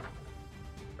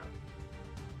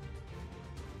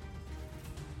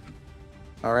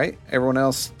 All right. Everyone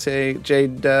else take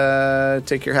Jade.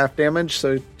 Take your half damage.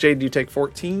 So Jade, you take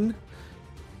 14.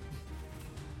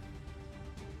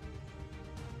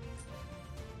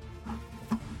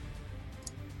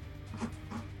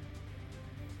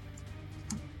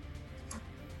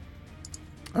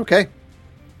 Okay.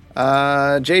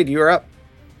 Jade, you are up.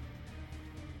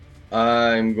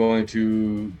 I'm going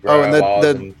to Oh, and grab Oz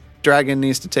the dragon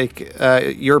needs to take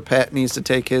your pet needs to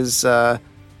take his.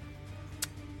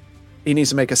 He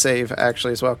needs to make a save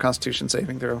actually as well. Constitution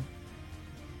saving throw.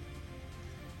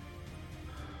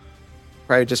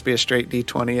 Probably just be a straight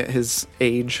D20 at his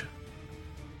age.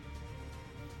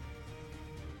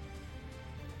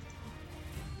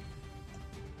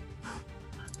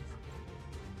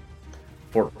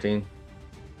 $14.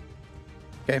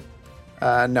 Okay.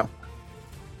 No.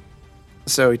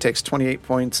 So he takes 28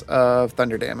 points of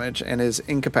thunder damage and is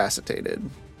incapacitated.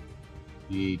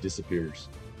 He disappears.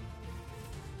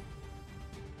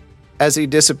 As he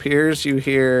disappears, you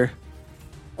hear,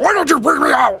 Why don't you bring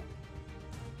me out?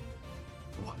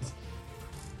 What?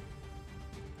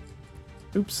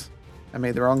 oops, I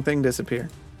made the wrong thing disappear.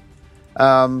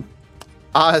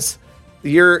 Oz,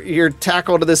 you're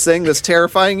tackled to this thing that's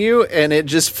terrifying you, and it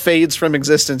just fades from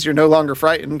existence. You're no longer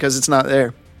frightened because it's not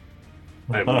there.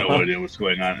 I have no idea what's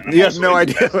going on. And I'm You have also no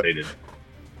idea. incapacitated.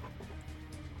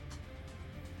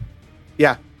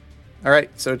 Yeah. All right,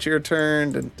 so it's your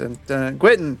turn. Dun, dun, dun.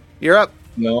 Quentin, you're up.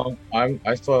 No, I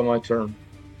still have my turn.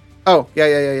 Oh,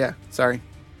 yeah. Sorry.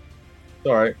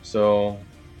 All right, so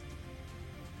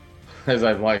as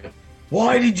I'm like,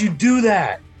 why did you do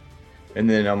that? And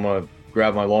then I'm gonna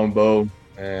grab my longbow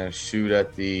and shoot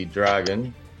at the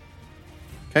dragon.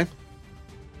 Okay.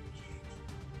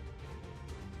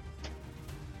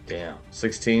 Damn,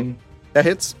 16. That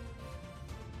hits.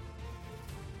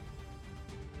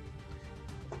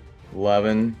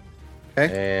 11.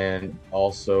 Okay. And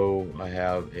also I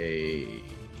have too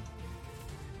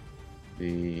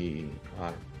many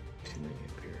up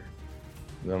here.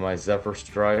 Then my Zephyr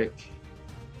Strike,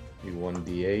 you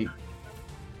 1d8.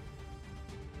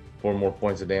 4 more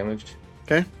points of damage.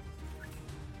 Okay.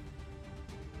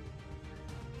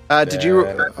 Did you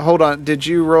hold on? Did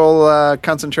you roll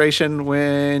concentration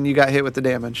when you got hit with the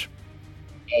damage?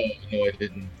 Oh, no, I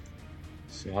didn't.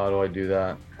 So how do I do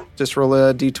that? Just roll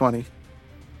a d20.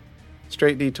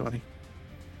 Straight d20.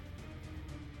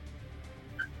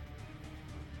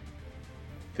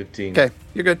 15. Okay,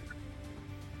 you're good.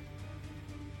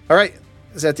 All right,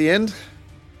 is that the end?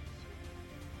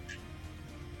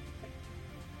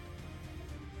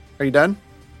 Are you done?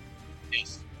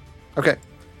 Yes. Okay.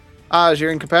 Oz,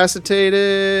 you're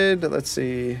incapacitated. Let's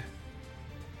see.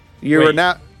 You are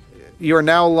now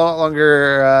no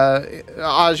longer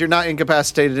Oz. You're not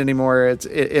incapacitated anymore. It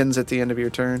ends at the end of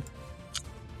your turn.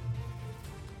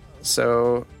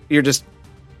 So you're just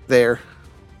there.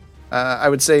 I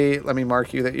would say, let me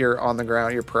mark you that you're on the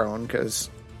ground. You're prone because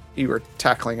you were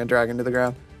tackling a dragon to the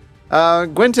ground.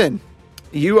 Gwynton,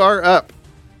 you are up.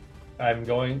 I'm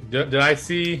going. Did I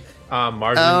see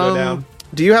Margin go down?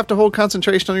 Do you have to hold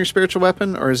concentration on your spiritual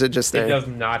weapon, or is it just there? It does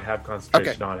not have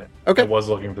concentration Okay. on it. Okay. I was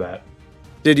looking for that.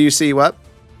 Did you see what?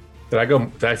 Did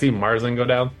I see Marzin go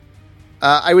down?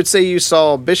 I would say you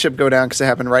saw Bishop go down because it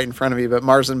happened right in front of you, but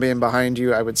Marzin being behind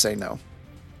you, I would say no.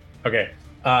 Okay.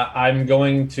 I'm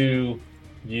going to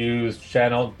use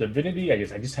Channel Divinity. I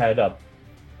guess I just had it up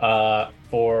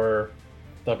for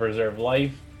the Preserve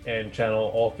Life and channel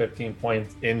all 15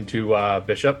 points into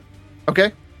Bishop.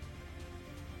 Okay.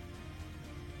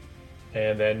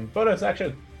 And then bonus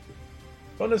action.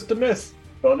 Bonus to miss.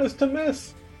 Bonus to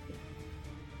miss.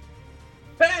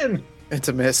 10! It's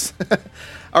a miss.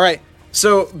 All right.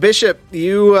 So, Bishop,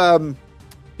 you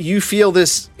feel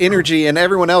this energy, and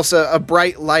everyone else, a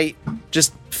bright light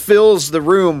just fills the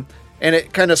room, and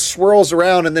it kind of swirls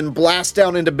around and then blasts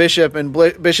down into Bishop. And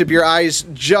Bishop, your eyes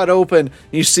jut open.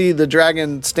 You see the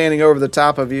dragon standing over the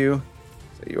top of you.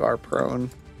 So you are prone.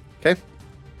 Okay.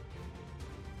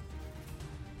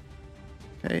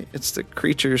 Okay, it's the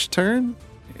creature's turn.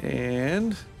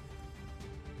 And...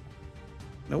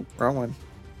 nope, wrong one.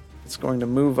 It's going to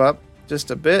move up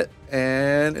just a bit,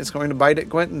 and it's going to bite at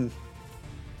Quentin.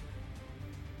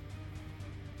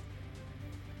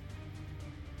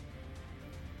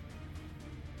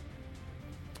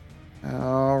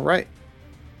 All right.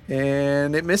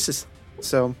 And it misses.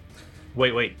 So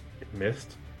Wait. It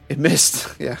missed? it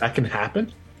missed. Yeah, That can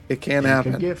happen? it can Take a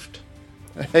happen. gift.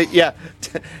 Yeah.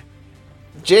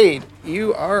 Jade,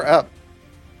 you are up.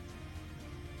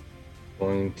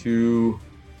 Going to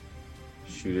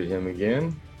shoot at him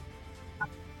again.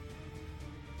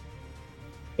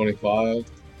 25.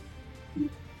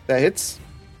 That hits.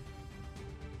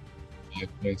 5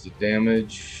 points of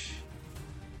damage.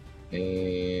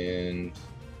 And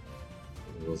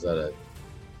what was that at?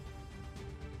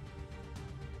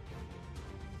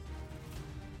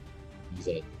 Was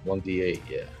that 1d8?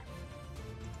 Yeah.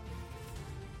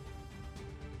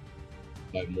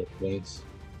 5 more points.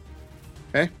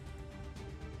 Okay.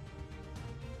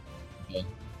 Okay.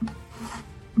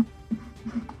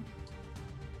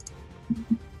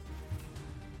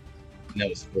 And that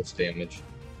was force damage.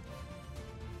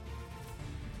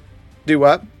 Do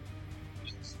what?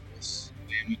 Force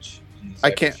damage. on the I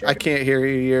second can't. I strike. can't hear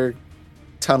you. You're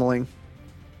tunneling.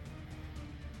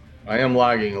 I am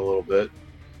lagging a little bit.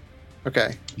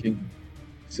 Okay.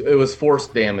 So it was force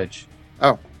damage.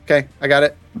 Oh, okay. I got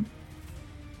it.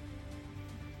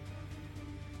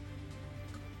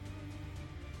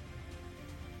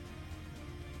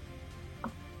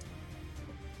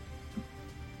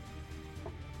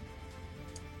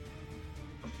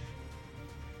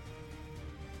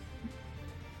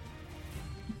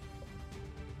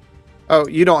 Oh,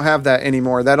 you don't have that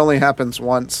anymore. That only happens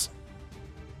once.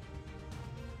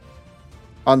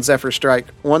 On Zephyr Strike.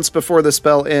 Once before the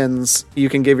spell ends, you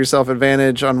can give yourself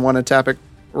advantage on one attack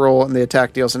roll, and the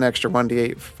attack deals an extra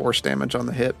 1d8 force damage on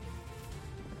the hit.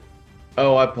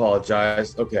 Oh, I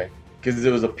apologize. Okay. Because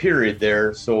there was a period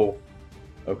there, so...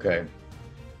 Okay.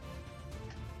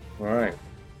 All right.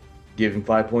 Give him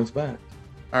 5 points back.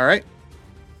 All right.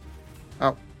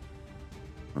 Oh.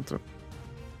 Went the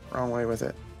wrong way with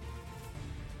it.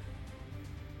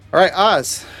 All right,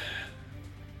 Oz.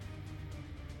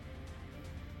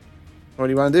 What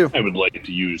do you want to do? I would like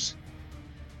to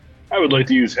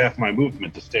use half my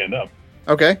movement to stand up,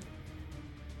 Okay.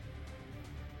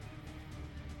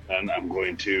 and I'm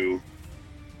going to.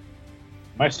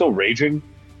 Am I still raging?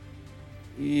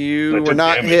 You I were took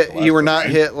not damage hit. the last You were one, not right?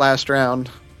 hit last round,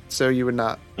 so you would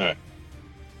not.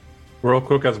 Real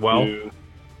quick as well, Two,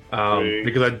 three.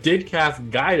 because I did cast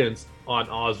guidance on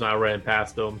Oz and I ran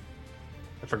past him.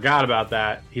 I forgot about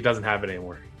that. He doesn't have it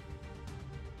anymore.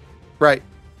 Right.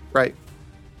 Right.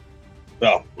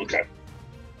 Oh, okay.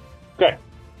 Okay.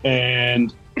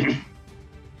 And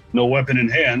no weapon in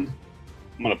hand.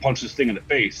 I'm gonna punch this thing in the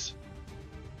face.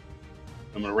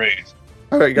 I'm gonna raise.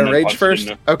 All right, you gonna And then rage punch it first?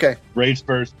 in Okay. Raise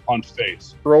first, punch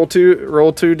face. Roll two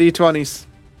d20s.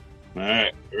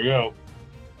 Alright, here we go.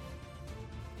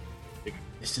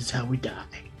 This is how we die.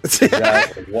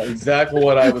 Exactly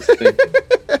what I was thinking.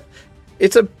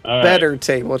 It's a All right. better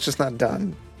table. It's just not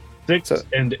done. 6 So-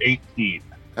 and 18.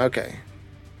 Okay.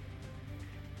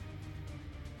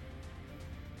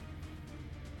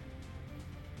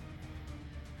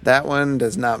 That one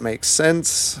does not make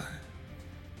sense.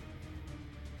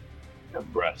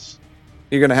 Breaths.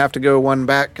 You're going to have to go one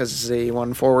back because the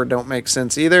one forward don't make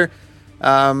sense either.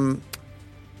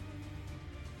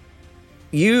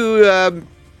 You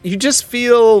just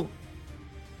feel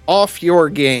off your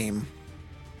game.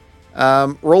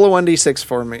 Roll a 1d6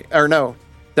 for me. Or no,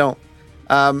 don't.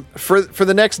 For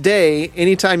the next day,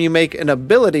 anytime you make an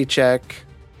ability check,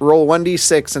 roll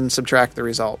 1d6 and subtract the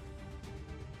result.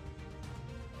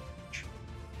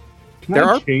 Can There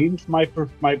I are- change my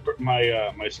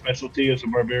specialty as a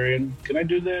barbarian? Can I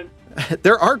do that?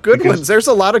 There are good Because ones. There's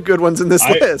a lot of good ones in this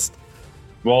I- list.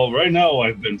 Well, right now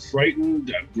I've been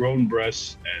frightened. I've grown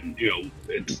breasts, and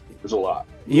there's a lot.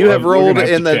 You have We're rolled gonna have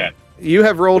in to the chat. you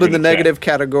have rolled We're in the gonna chat. negative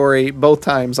category both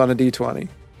times on a d20,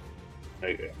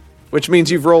 Okay, which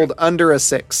means you've rolled under a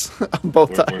 6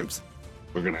 both We're- times.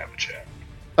 we're gonna have a chat.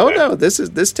 Oh no,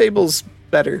 this table's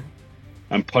better.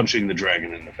 I'm punching the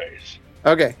dragon in the face.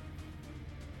 Okay.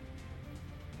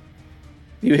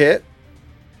 You hit?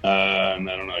 I don't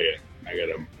know yet. I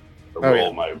gotta Oh, roll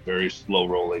yeah. my very slow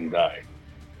rolling die.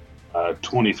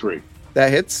 23.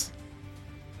 That hits.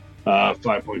 5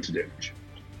 points of damage.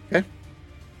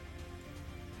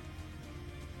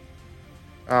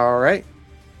 All right.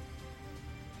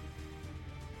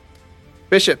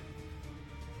 Bishop,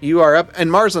 you are up.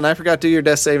 And Marsland, I forgot to do your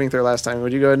death saving throw last time.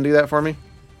 Would you go ahead and do that for me?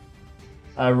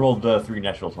 I rolled 3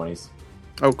 natural 20s.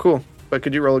 Oh, cool. But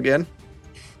could you roll again?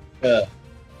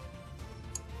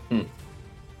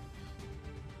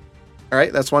 All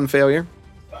right, that's one failure.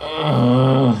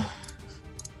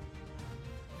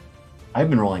 I've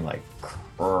been rolling like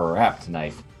crap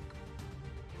tonight.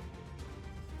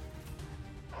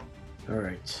 All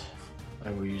right.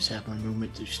 I will use half my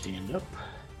movement to stand up.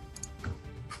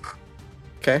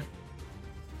 Okay.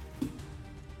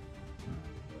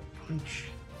 Punch.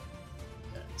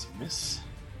 That's a miss.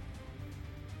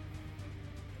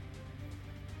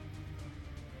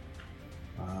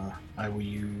 I will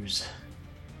use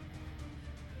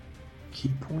key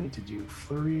point to do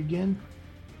flurry again.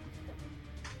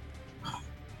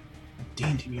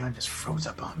 Dandelion just froze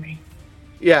up on me.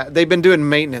 Yeah, they've been doing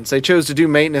maintenance. They chose to do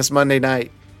maintenance Monday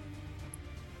night.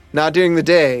 Not during the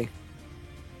day.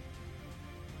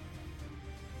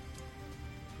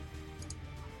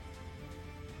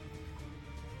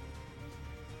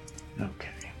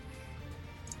 Okay.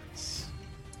 Let's-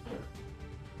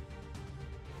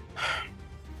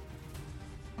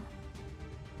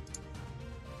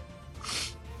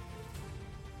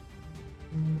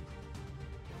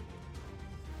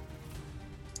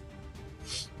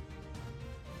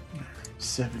 Alright,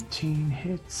 17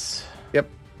 hits. Yep.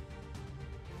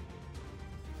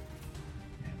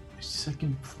 And my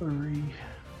second flurry.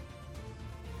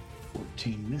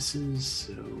 14 misses,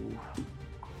 so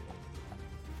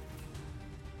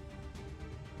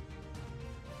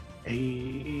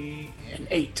an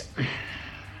 8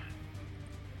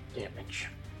 damage.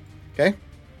 Okay.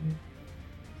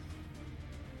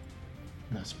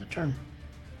 That's my turn.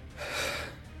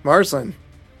 Marsland,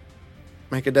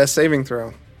 make a death saving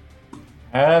throw.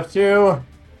 Have to.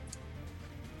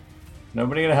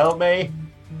 Nobody gonna help me?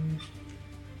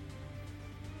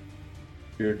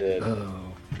 You're dead.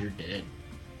 Oh, you're dead.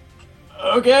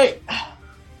 Okay.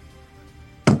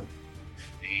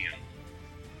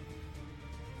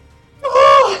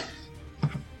 Oh!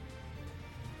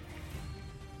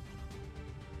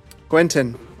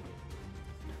 Gwenton.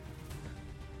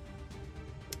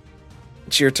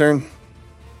 It's your turn.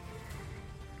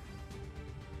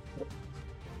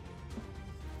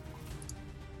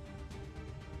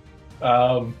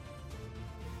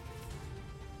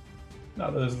 Now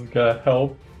this is gonna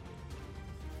help.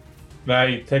 Now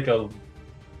you take a.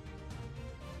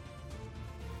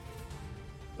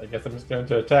 I guess I'm just going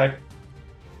to attack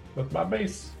with my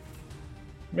mace.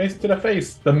 Mace to the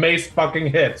face. The mace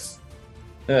fucking hits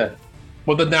Yeah.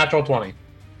 with a natural 20.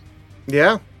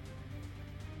 Yeah.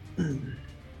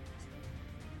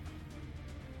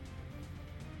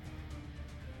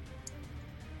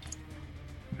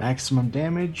 Maximum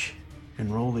damage,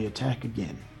 and roll the attack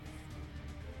again.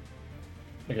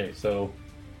 Okay, so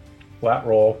flat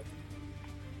roll.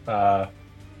 Hang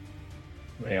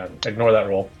on, ignore that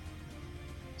roll.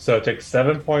 So it takes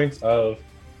 7 points of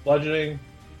bludgeoning.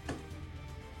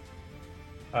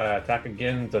 Attack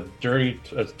again. It's a dirty.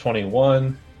 It's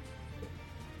 21.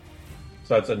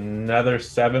 So that's another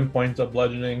 7 points of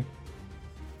bludgeoning.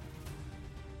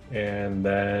 And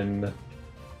then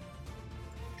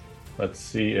let's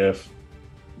see if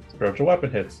spiritual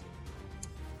weapon hits.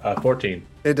 14.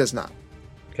 It does not.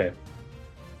 Okay.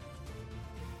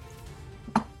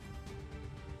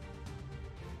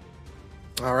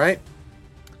 All right.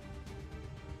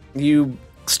 You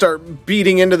start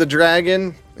beating into the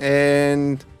dragon,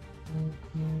 and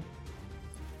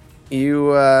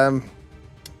you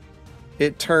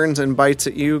it turns and bites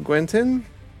at you, Gwenton.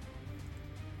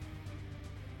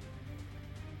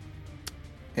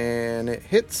 And it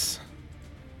hits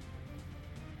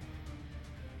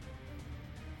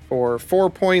for 4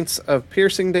 points of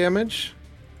piercing damage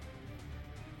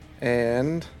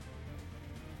and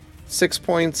 6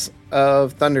 points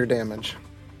of thunder damage.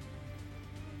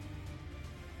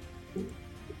 Got it.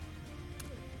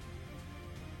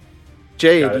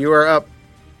 Jade, you are up.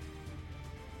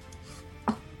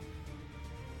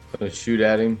 Gonna shoot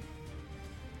at him.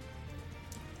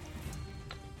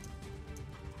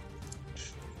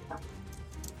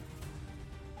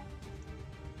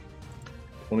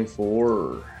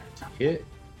 .24 to hit,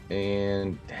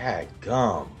 and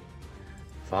dadgum,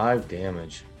 5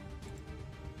 damage.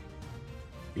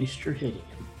 At least you're hitting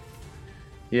him.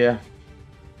 Yeah.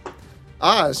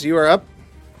 Oz, you are up.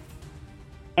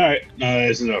 All right.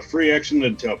 Is it a free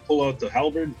action to pull out the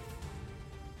halberd?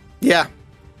 Yeah,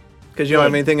 because you don't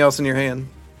have Good. anything else in your hand.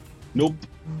 Nope.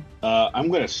 I'm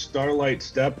going to starlight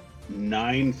step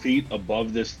 9 feet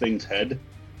above this thing's head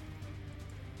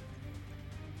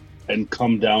and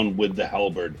come down with the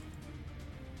halberd.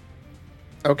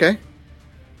 Okay.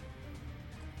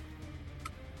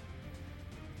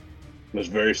 I was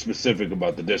very specific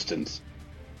about the distance.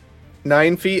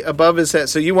 9 feet above his head.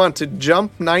 So you want to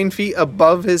jump 9 feet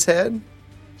above his head?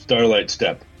 Starlight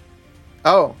step.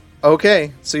 Oh,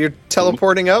 okay. So you're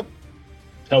teleporting up?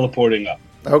 Teleporting up.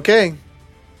 Okay.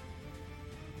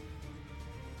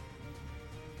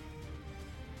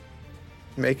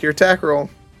 Make your attack roll.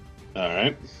 All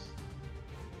right.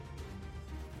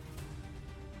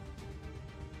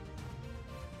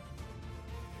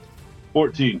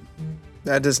 $14.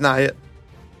 That does not hit.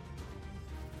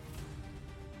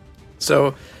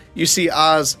 So you see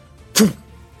Oz,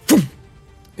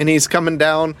 and he's coming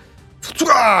down.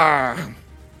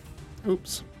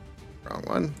 Oops, wrong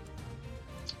one.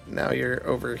 Now you're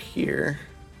over here.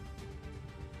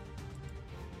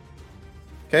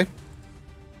 Okay.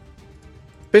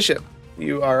 Bishop,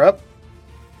 you are up.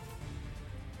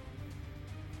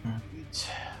 Alright,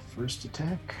 first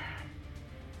attack.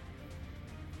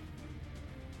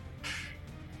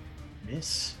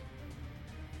 Miss.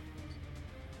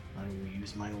 I will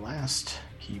use my last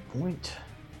key point.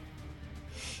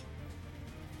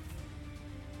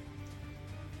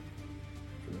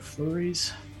 For the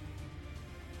flurries.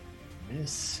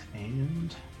 Miss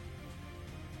and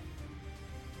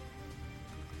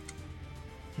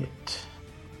hit.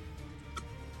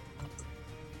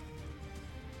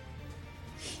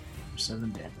 For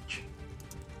 7 damage.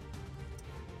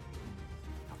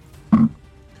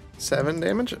 7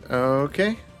 damage.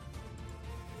 Okay.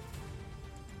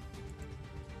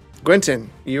 Gwenton,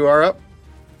 you are up.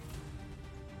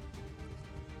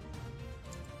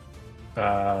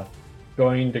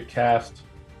 Going to cast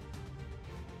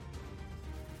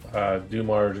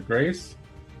Dumar's Grace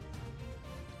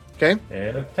Okay.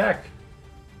 and attack.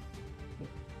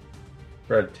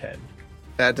 for a 10.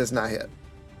 That does not hit.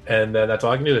 And then that's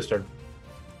all I can do this turn.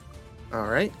 All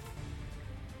right.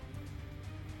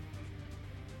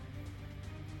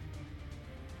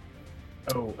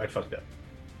 Oh, I fucked up.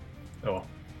 Oh well.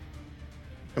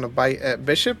 Gonna bite at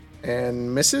Bishop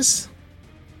and misses.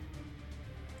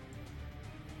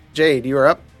 Jade, you are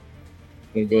up.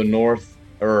 I'm gonna go north,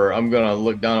 or I'm gonna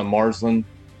look down at Marsland,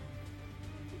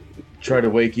 try to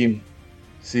wake him,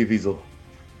 see if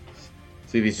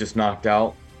he's just knocked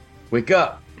out. Wake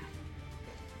up.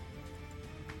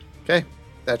 Okay,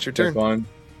 that's your That's turn. fine.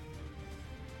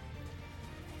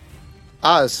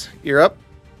 Oz, you're up.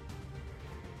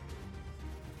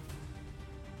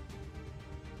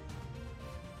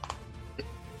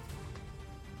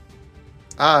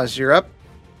 Oz, you're up.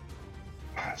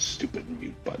 Stupid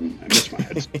mute button. I missed my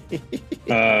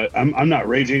head. I'm not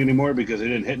raging anymore because I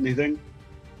didn't hit anything.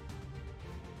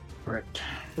 Correct.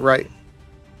 Right.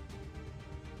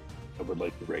 I would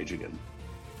like to rage again.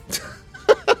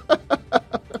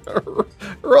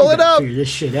 Roll it up. Figure this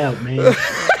shit out, man.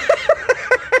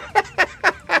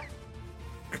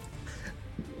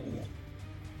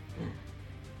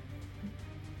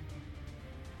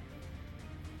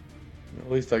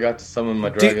 At least I got to summon my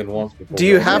dragon once before. do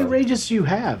you going How have- many rages do you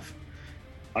have?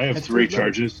 I have That's 3 good.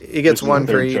 charges. He gets This is one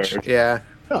the for third each. charge. Yeah.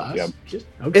 Oh, that's Yep. just,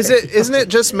 okay. Isn't it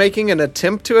just making an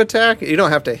attempt to attack? You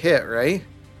don't have to hit, right?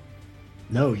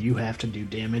 No, you have to do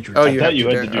damage. Or Oh, take you I have thought you to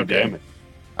had to do okay. damage.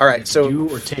 All right. So do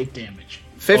or take damage.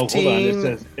 Oh, hold on. 15. It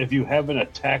says if you haven't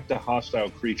attacked a hostile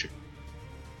creature.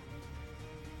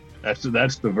 That's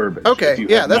the verbiage. Okay, If you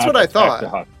yeah, have that's not what I attacked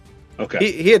thought.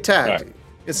 Okay, he attacked. All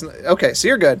It's okay. So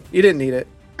you're good. You didn't need it.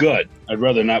 good. I'd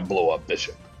rather not blow up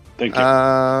Bishop. Thank you.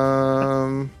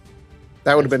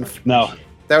 That would have been Now,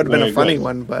 that would have been a very funny good.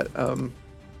 one, but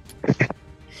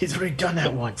He's already done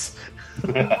that once.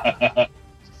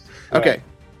 okay.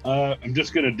 I'm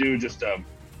just gonna do just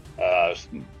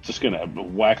gonna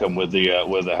whack him with the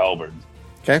halberd.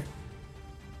 Okay.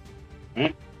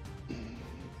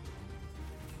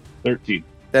 13.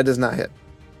 That does not hit.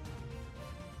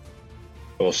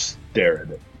 We'll stare at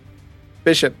it.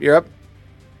 Bishop, you're up.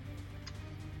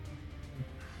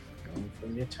 Going for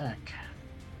the attack.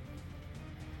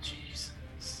 Jesus.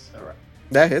 All right.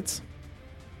 That hits.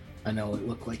 I know it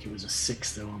looked like it was a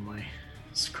 6 though on my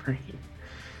screen.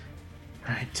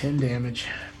 All right, 10 damage.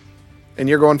 And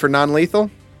you're going for non-lethal?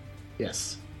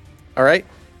 Yes. All right.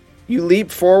 You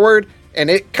leap forward, and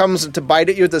it comes to bite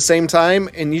at you at the same time,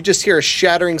 and you just hear a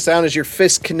shattering sound as your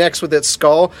fist connects with its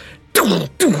skull.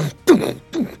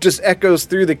 Just echoes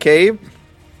through the cave.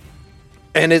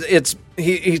 And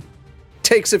he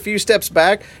takes a few steps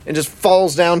back and just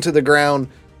falls down to the ground.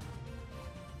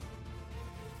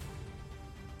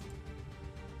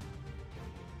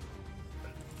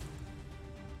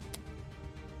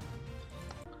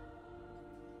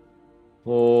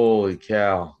 Holy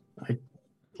cow.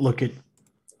 Look at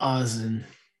Oz and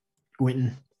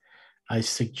Gwynton. I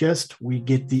suggest we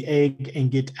get the egg and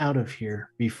get out of here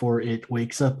before it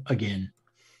wakes up again.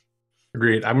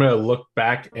 Agreed. I'm gonna look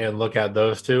back and look at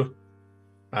those two.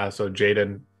 So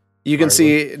Jaden, You can Marsland.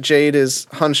 see Jade is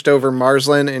hunched over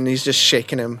Marsland, and he's just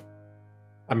shaking him.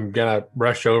 I'm gonna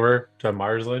rush over to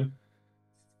Marsland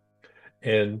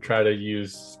and try to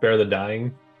use Spare the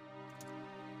Dying.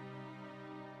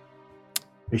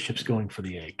 Bishop's going for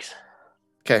the eggs.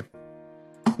 Okay.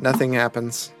 Nothing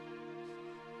happens.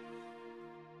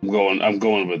 I'm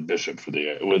going with Bishop for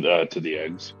to the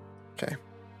eggs. Let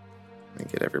me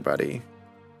get everybody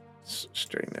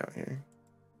straightened out here.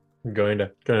 I'm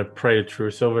gonna pray to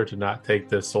True Silver to not take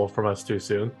this soul from us too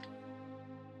soon.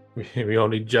 We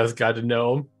only just got to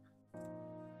know him.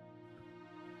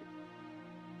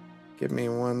 Give me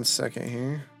 1 second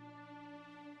here.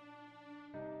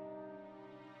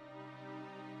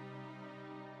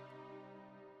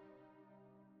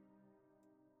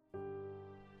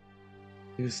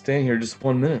 He was staying here just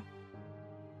 1 minute.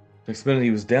 Next minute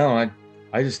he was down.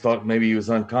 I just thought maybe he was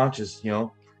unconscious, you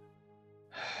know.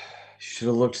 Should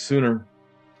have looked sooner.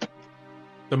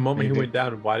 The moment Maybe. he went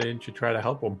down, why didn't you try to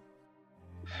help him?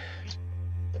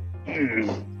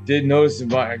 Did notice him,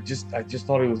 but I just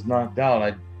thought he was knocked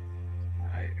out.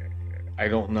 I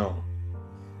don't know.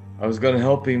 I was gonna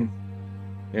help him,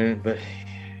 but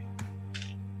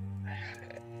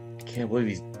I can't believe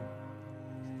he's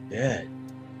dead.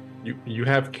 You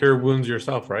have cure wounds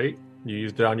yourself, right? You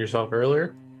used it on yourself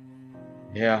earlier.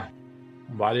 Yeah,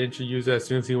 Why didn't you use it as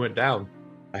soon as he went down?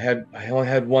 I only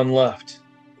had one left.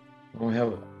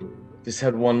 Just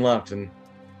had one left, and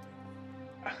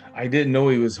I didn't know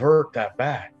he was hurt that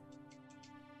bad.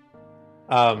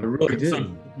 I really So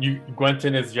didn't.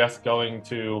 Gwynton is just going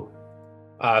to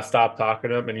stop talking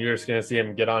to him, and you're just gonna see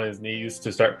him get on his knees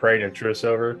to start praying to True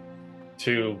Silver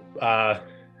to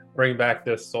bring back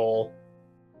this soul.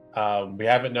 We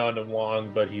haven't known him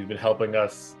long, but he's been helping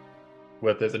us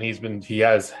with this, and he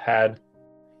has had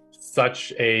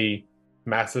such a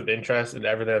massive interest in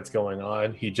everything that's going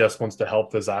on. He just wants to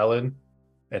help this island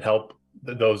and help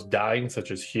those dying,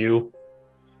 such as Hugh.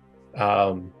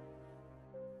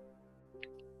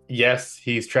 Yes,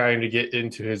 he's trying to get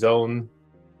into his own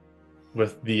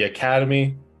with the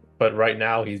academy, but right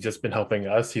now he's just been helping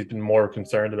us. He's been more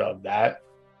concerned about that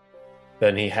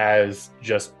than he has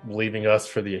just leaving us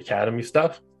for the academy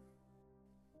stuff.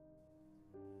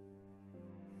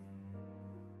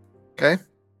 Okay.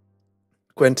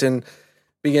 Quentin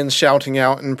begins shouting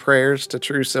out in prayers to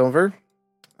True Silver.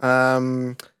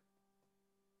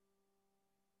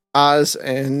 Oz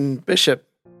and Bishop,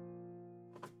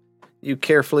 you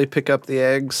carefully pick up the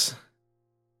eggs.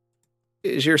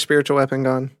 Is your spiritual weapon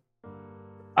gone?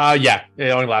 Yeah, it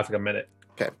only lasts like a minute.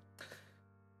 Okay.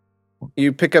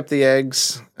 You pick up the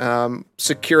eggs,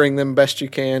 securing them best you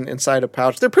can inside a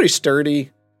pouch. They're pretty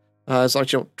sturdy, as long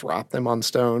as you don't drop them on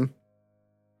stone.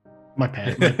 My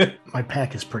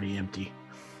pack is pretty empty.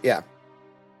 Yeah.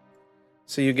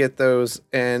 So you get those,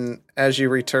 and as you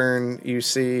return, you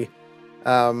see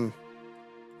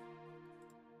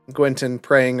Gwenton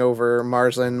praying over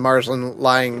Marsland. Marsland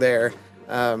lying there,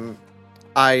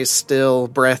 eyes still,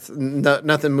 breath,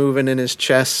 nothing moving in his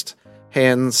chest,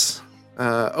 hands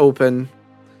open,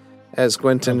 as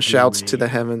Gwenton shouts to the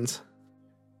heavens.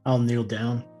 I'll kneel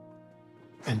down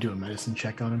and do a medicine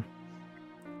check on him.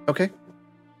 Okay.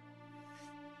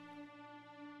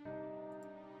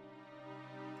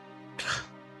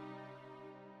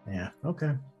 Yeah,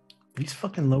 okay. These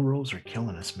fucking low rolls are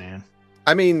killing us, man.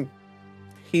 I mean,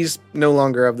 he's no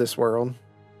longer of this world.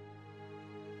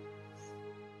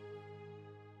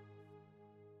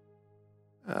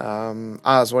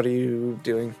 Oz, what are you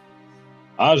doing?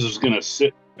 Oz is going to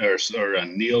sit or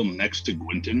kneel next to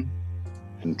Gwynton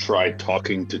and try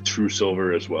talking to True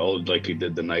Silver as well, like he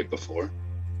did the night before.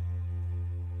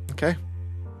 Okay.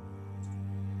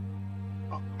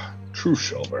 True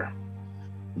Silver,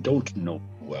 don't know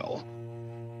well.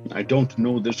 I don't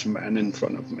know this man in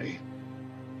front of me.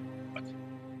 But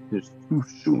it is too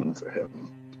soon for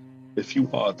him. If you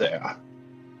are there,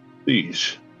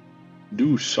 please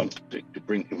do something to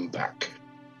bring him back.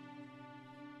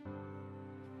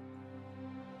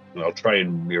 And I'll try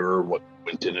and mirror what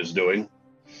Quentin is doing.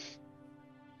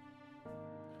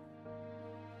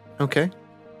 Okay.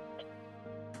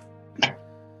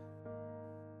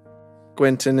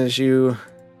 Gwenton, as you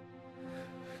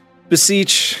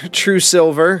beseech True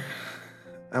Silver,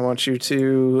 I want you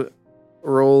to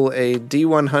roll a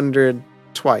D100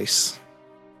 twice.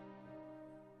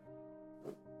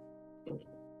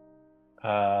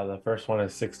 The first one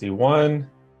is 61.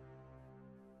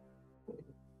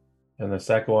 And the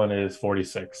second one is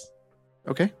 46.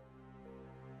 Okay.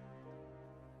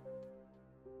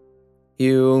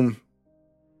 You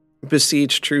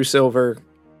beseech True Silver,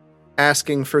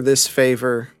 asking for this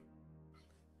favor.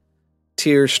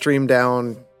 Tears stream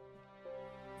down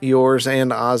yours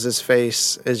and Oz's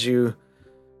face as you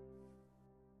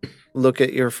look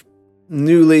at your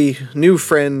new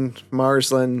friend,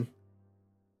 Marsland.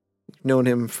 You've known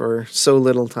him for so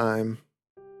little time.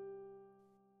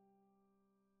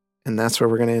 And that's where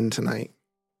we're going to end tonight.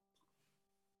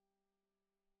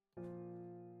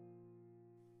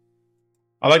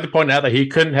 I'd like to point out that he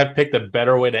couldn't have picked a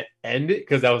better way to end it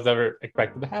because that was never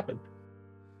expected to happen.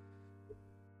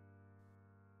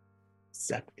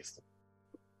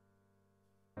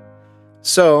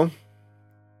 So,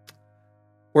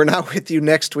 we're not with you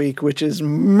next week, which is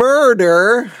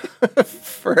murder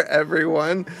for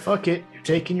everyone. Fuck it. You're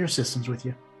taking your systems with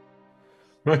you.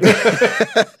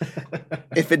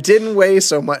 If it didn't weigh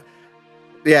so much,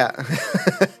 yeah.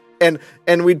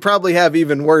 and we'd probably have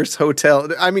even worse hotel.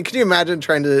 I mean, can you imagine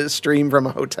trying to stream from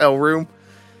a hotel room?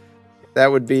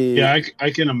 That would be... Yeah,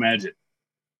 I can imagine.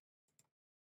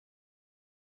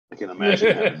 I can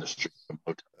imagine having the stream from a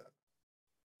hotel.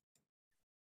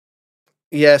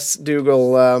 Yes,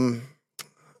 Dougal.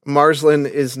 Marsland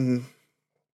is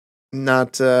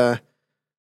not... Dead.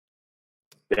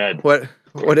 What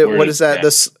is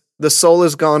that? The soul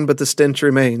is gone, but the stench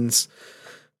remains.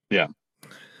 Yeah.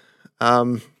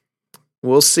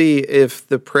 We'll see if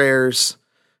the prayers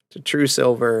to True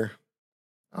Silver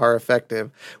are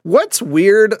effective. What's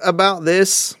weird about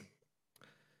this?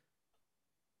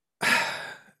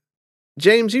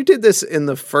 James, you did this in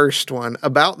the first one,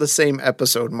 about the same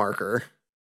episode marker.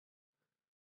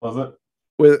 Was it?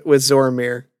 With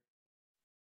Zoromir.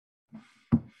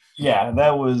 Yeah,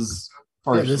 that was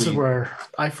Yeah, this is where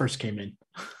I first came in.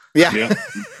 Yeah. Yeah.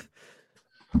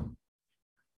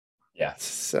 Yeah.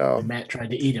 So And Matt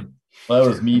tried to eat him. Well, that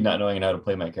was me not knowing how to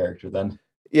play my character then.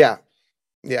 yeah.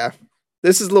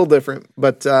 This is a little different,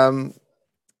 but tune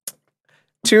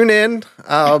in.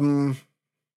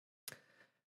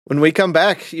 When we come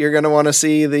back, you're going to want to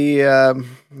see the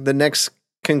next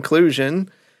conclusion,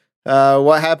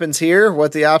 what happens here,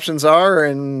 what the options are,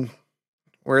 and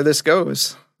where this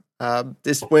goes.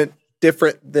 This went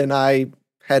different than I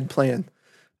had planned,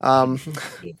 for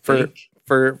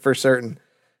certain.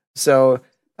 So,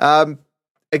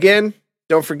 again,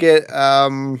 don't forget.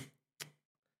 I'm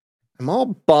all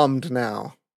bummed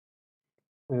now.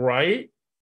 Right?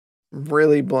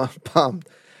 Really bummed.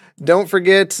 Don't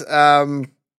forget.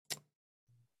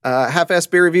 Half-ass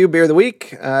beer review, beer of the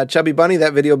week. Chubby Bunny,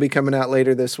 that video will be coming out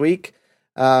later this week.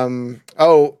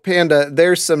 Panda,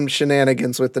 there's some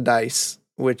shenanigans with the dice,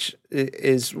 which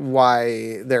is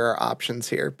why there are options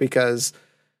here, because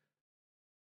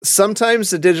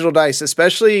sometimes the digital dice,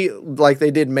 especially like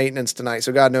they did maintenance tonight,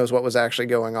 so God knows what was actually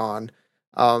going on.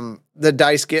 The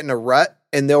dice get in a rut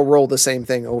and they'll roll the same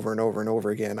thing over and over and over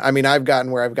again. I mean, I've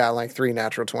gotten where I've got like 3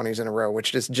 natural 20s in a row,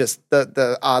 which is just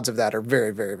the odds of that are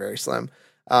very, very, very slim.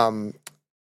 Got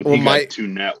two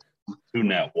nat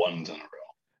ones in a row.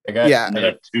 I got, Yeah. I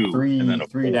got Two, three, and then a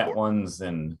three nat four. ones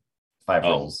and 5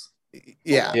 rolls.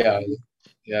 Yeah.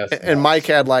 Yeah. And Mike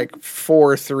had like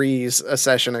 4 3s a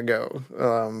session ago.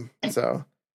 So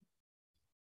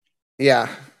yeah.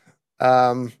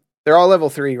 They're all level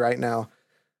 3 right now.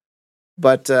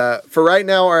 But for right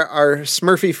now, our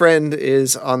Smurfy friend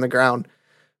is on the ground.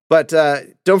 But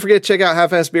don't forget to check out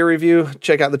Half-Ass Beer Review.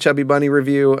 Check out the Chubby Bunny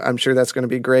review. I'm sure that's going to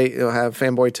be great. It'll have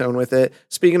Fanboy Tone with it.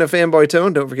 Speaking of Fanboy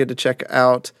Tone, don't forget to check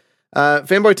out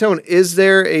Fanboy Tone. Is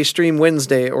there a stream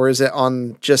Wednesday, or is it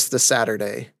on just the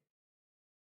Saturday?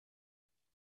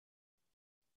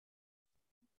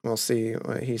 We'll see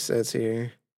what he says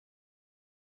here.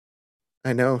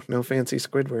 I know, no fancy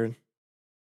Squidward.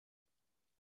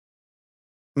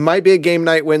 Might be a game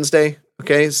night Wednesday.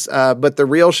 Okay, but the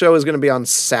real show is going to be on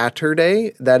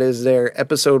Saturday. That is their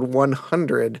episode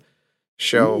 100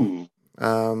 show. Ooh.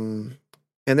 And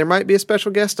there might be a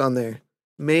special guest on there.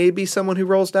 Maybe someone who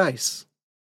rolls dice.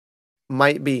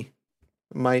 Might be.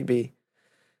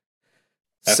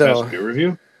 So, Peer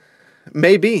review?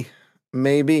 maybe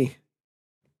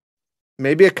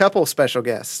a couple special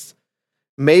guests.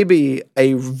 Maybe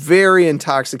a very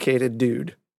intoxicated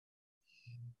dude.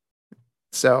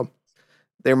 So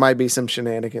there might be some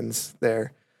shenanigans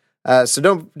there. So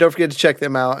don't forget to check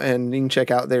them out, and you can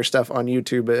check out their stuff on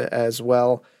YouTube as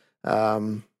well.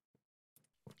 God,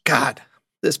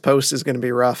 this post is going to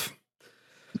be rough.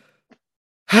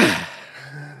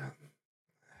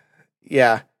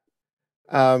 Yeah.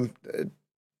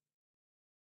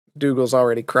 Dougal's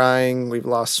already crying. We've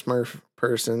lost Smurf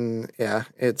person. Yeah,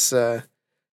 it's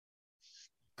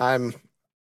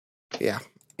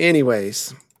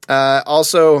anyways.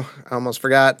 Also, I almost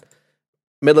forgot,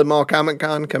 Midland Mall Comic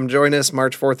Con, come join us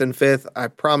March 4th and 5th. I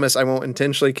promise I won't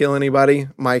intentionally kill anybody.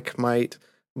 Mike might,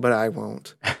 but I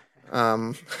won't.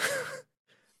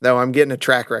 Though I'm getting a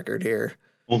track record here.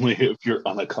 Only if you're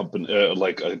unaccompanied,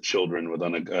 like children with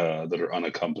that are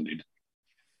unaccompanied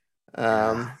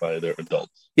by their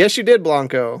adults. Yes, you did,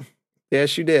 Blanco.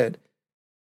 Yes, you did.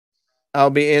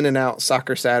 I'll be in and out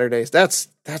soccer Saturdays. That's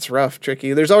rough,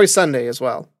 Tricky. There's always Sunday as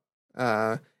well.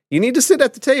 You need to sit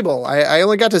at the table. I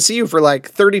only got to see you for like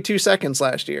 32 seconds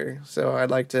last year, so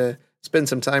I'd like to spend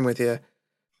some time with you,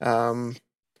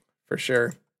 for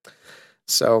sure.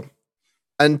 So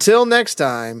until next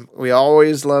time, we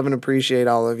always love and appreciate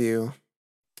all of you.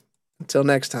 Until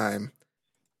next time,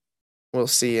 we'll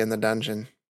see you in the dungeon.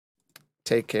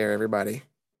 Take care, everybody.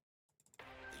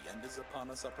 The end is upon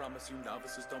us, I promise you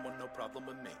novices don't want no problem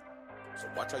with me. So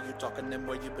watch how you talking them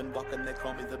where you've been walking, they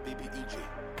call me the BBEG.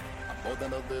 I'm more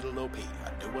than a little OP,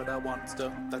 I do what I want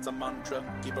to, that's a mantra.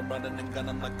 Keep 'em running and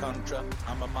gunning like Contra,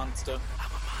 I'm a monster.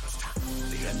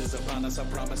 The end is upon us, I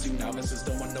promise you novices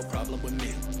don't want no problem with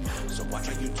me. So watch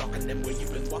how you talking them where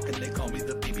you've been walking, they call me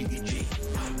the BBEG.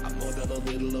 I'm more than a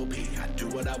little OP, I do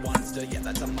what I want to, yeah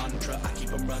that's a mantra. I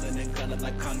keep 'em running and gunning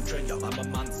like Contra, yo I'm a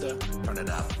monster. Turn it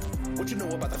up. What you know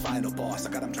about the final boss?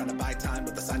 I got him trying to buy time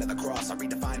with the sign of the cross. I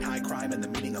redefine high crime and the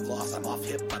meaning of loss. I'm off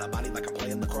hip, but I body like I'm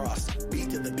playing lacrosse.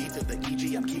 Beat to the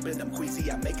EG, I'm keeping them queasy.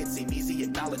 I make it seem easy,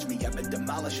 acknowledge me. I've been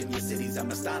demolishing your cities,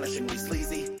 I'm astonishingly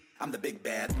sleazy. I'm the big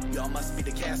bad, y'all must be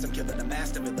the cast. I'm killing a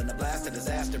master, villain, a blast, a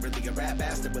disaster. Really a rap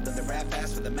bastard, willing to rap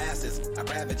fast for the masses. I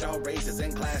ravage all races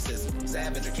and classes.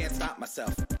 Savage, I can't stop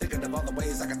myself. Thinking of all the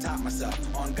ways I can top myself.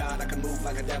 On God, I can move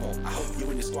like a devil. I hope you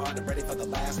and your squad are ready for the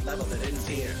last level that ends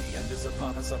here. The end is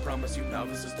upon us, I promise you.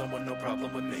 Novices don't want no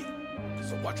problem with me.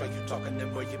 So watch how you talking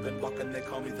and where you been walking. They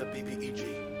call me the BBEG.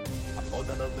 I'm more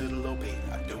than a little OP.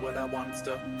 I do what I want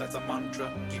to. That's a mantra.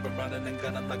 Keep it running and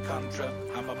gunning like Contra.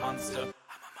 I'm a monster.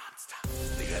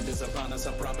 The end is upon us,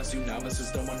 I promise you.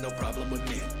 Novices don't want no problem with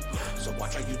me. So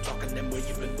watch how you talking and where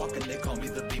you been walking. They call me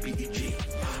the BBEG.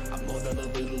 I'm more than a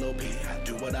little OP. I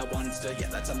do what I want to. Yeah,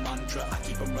 that's a mantra. I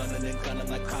keep them running and gunning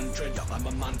like Contra. Y'all, I'm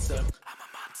a monster.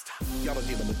 Y'all are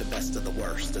dealing with the best of the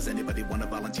worst. Does anybody want to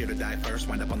volunteer to die first?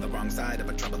 Wind up on the wrong side of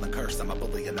a troubling curse. I'm a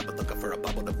bully and I'm looking for a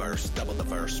bubble to burst. Double the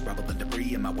verse, rubble and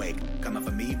debris in my wake. Coming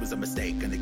for me was a mistake, and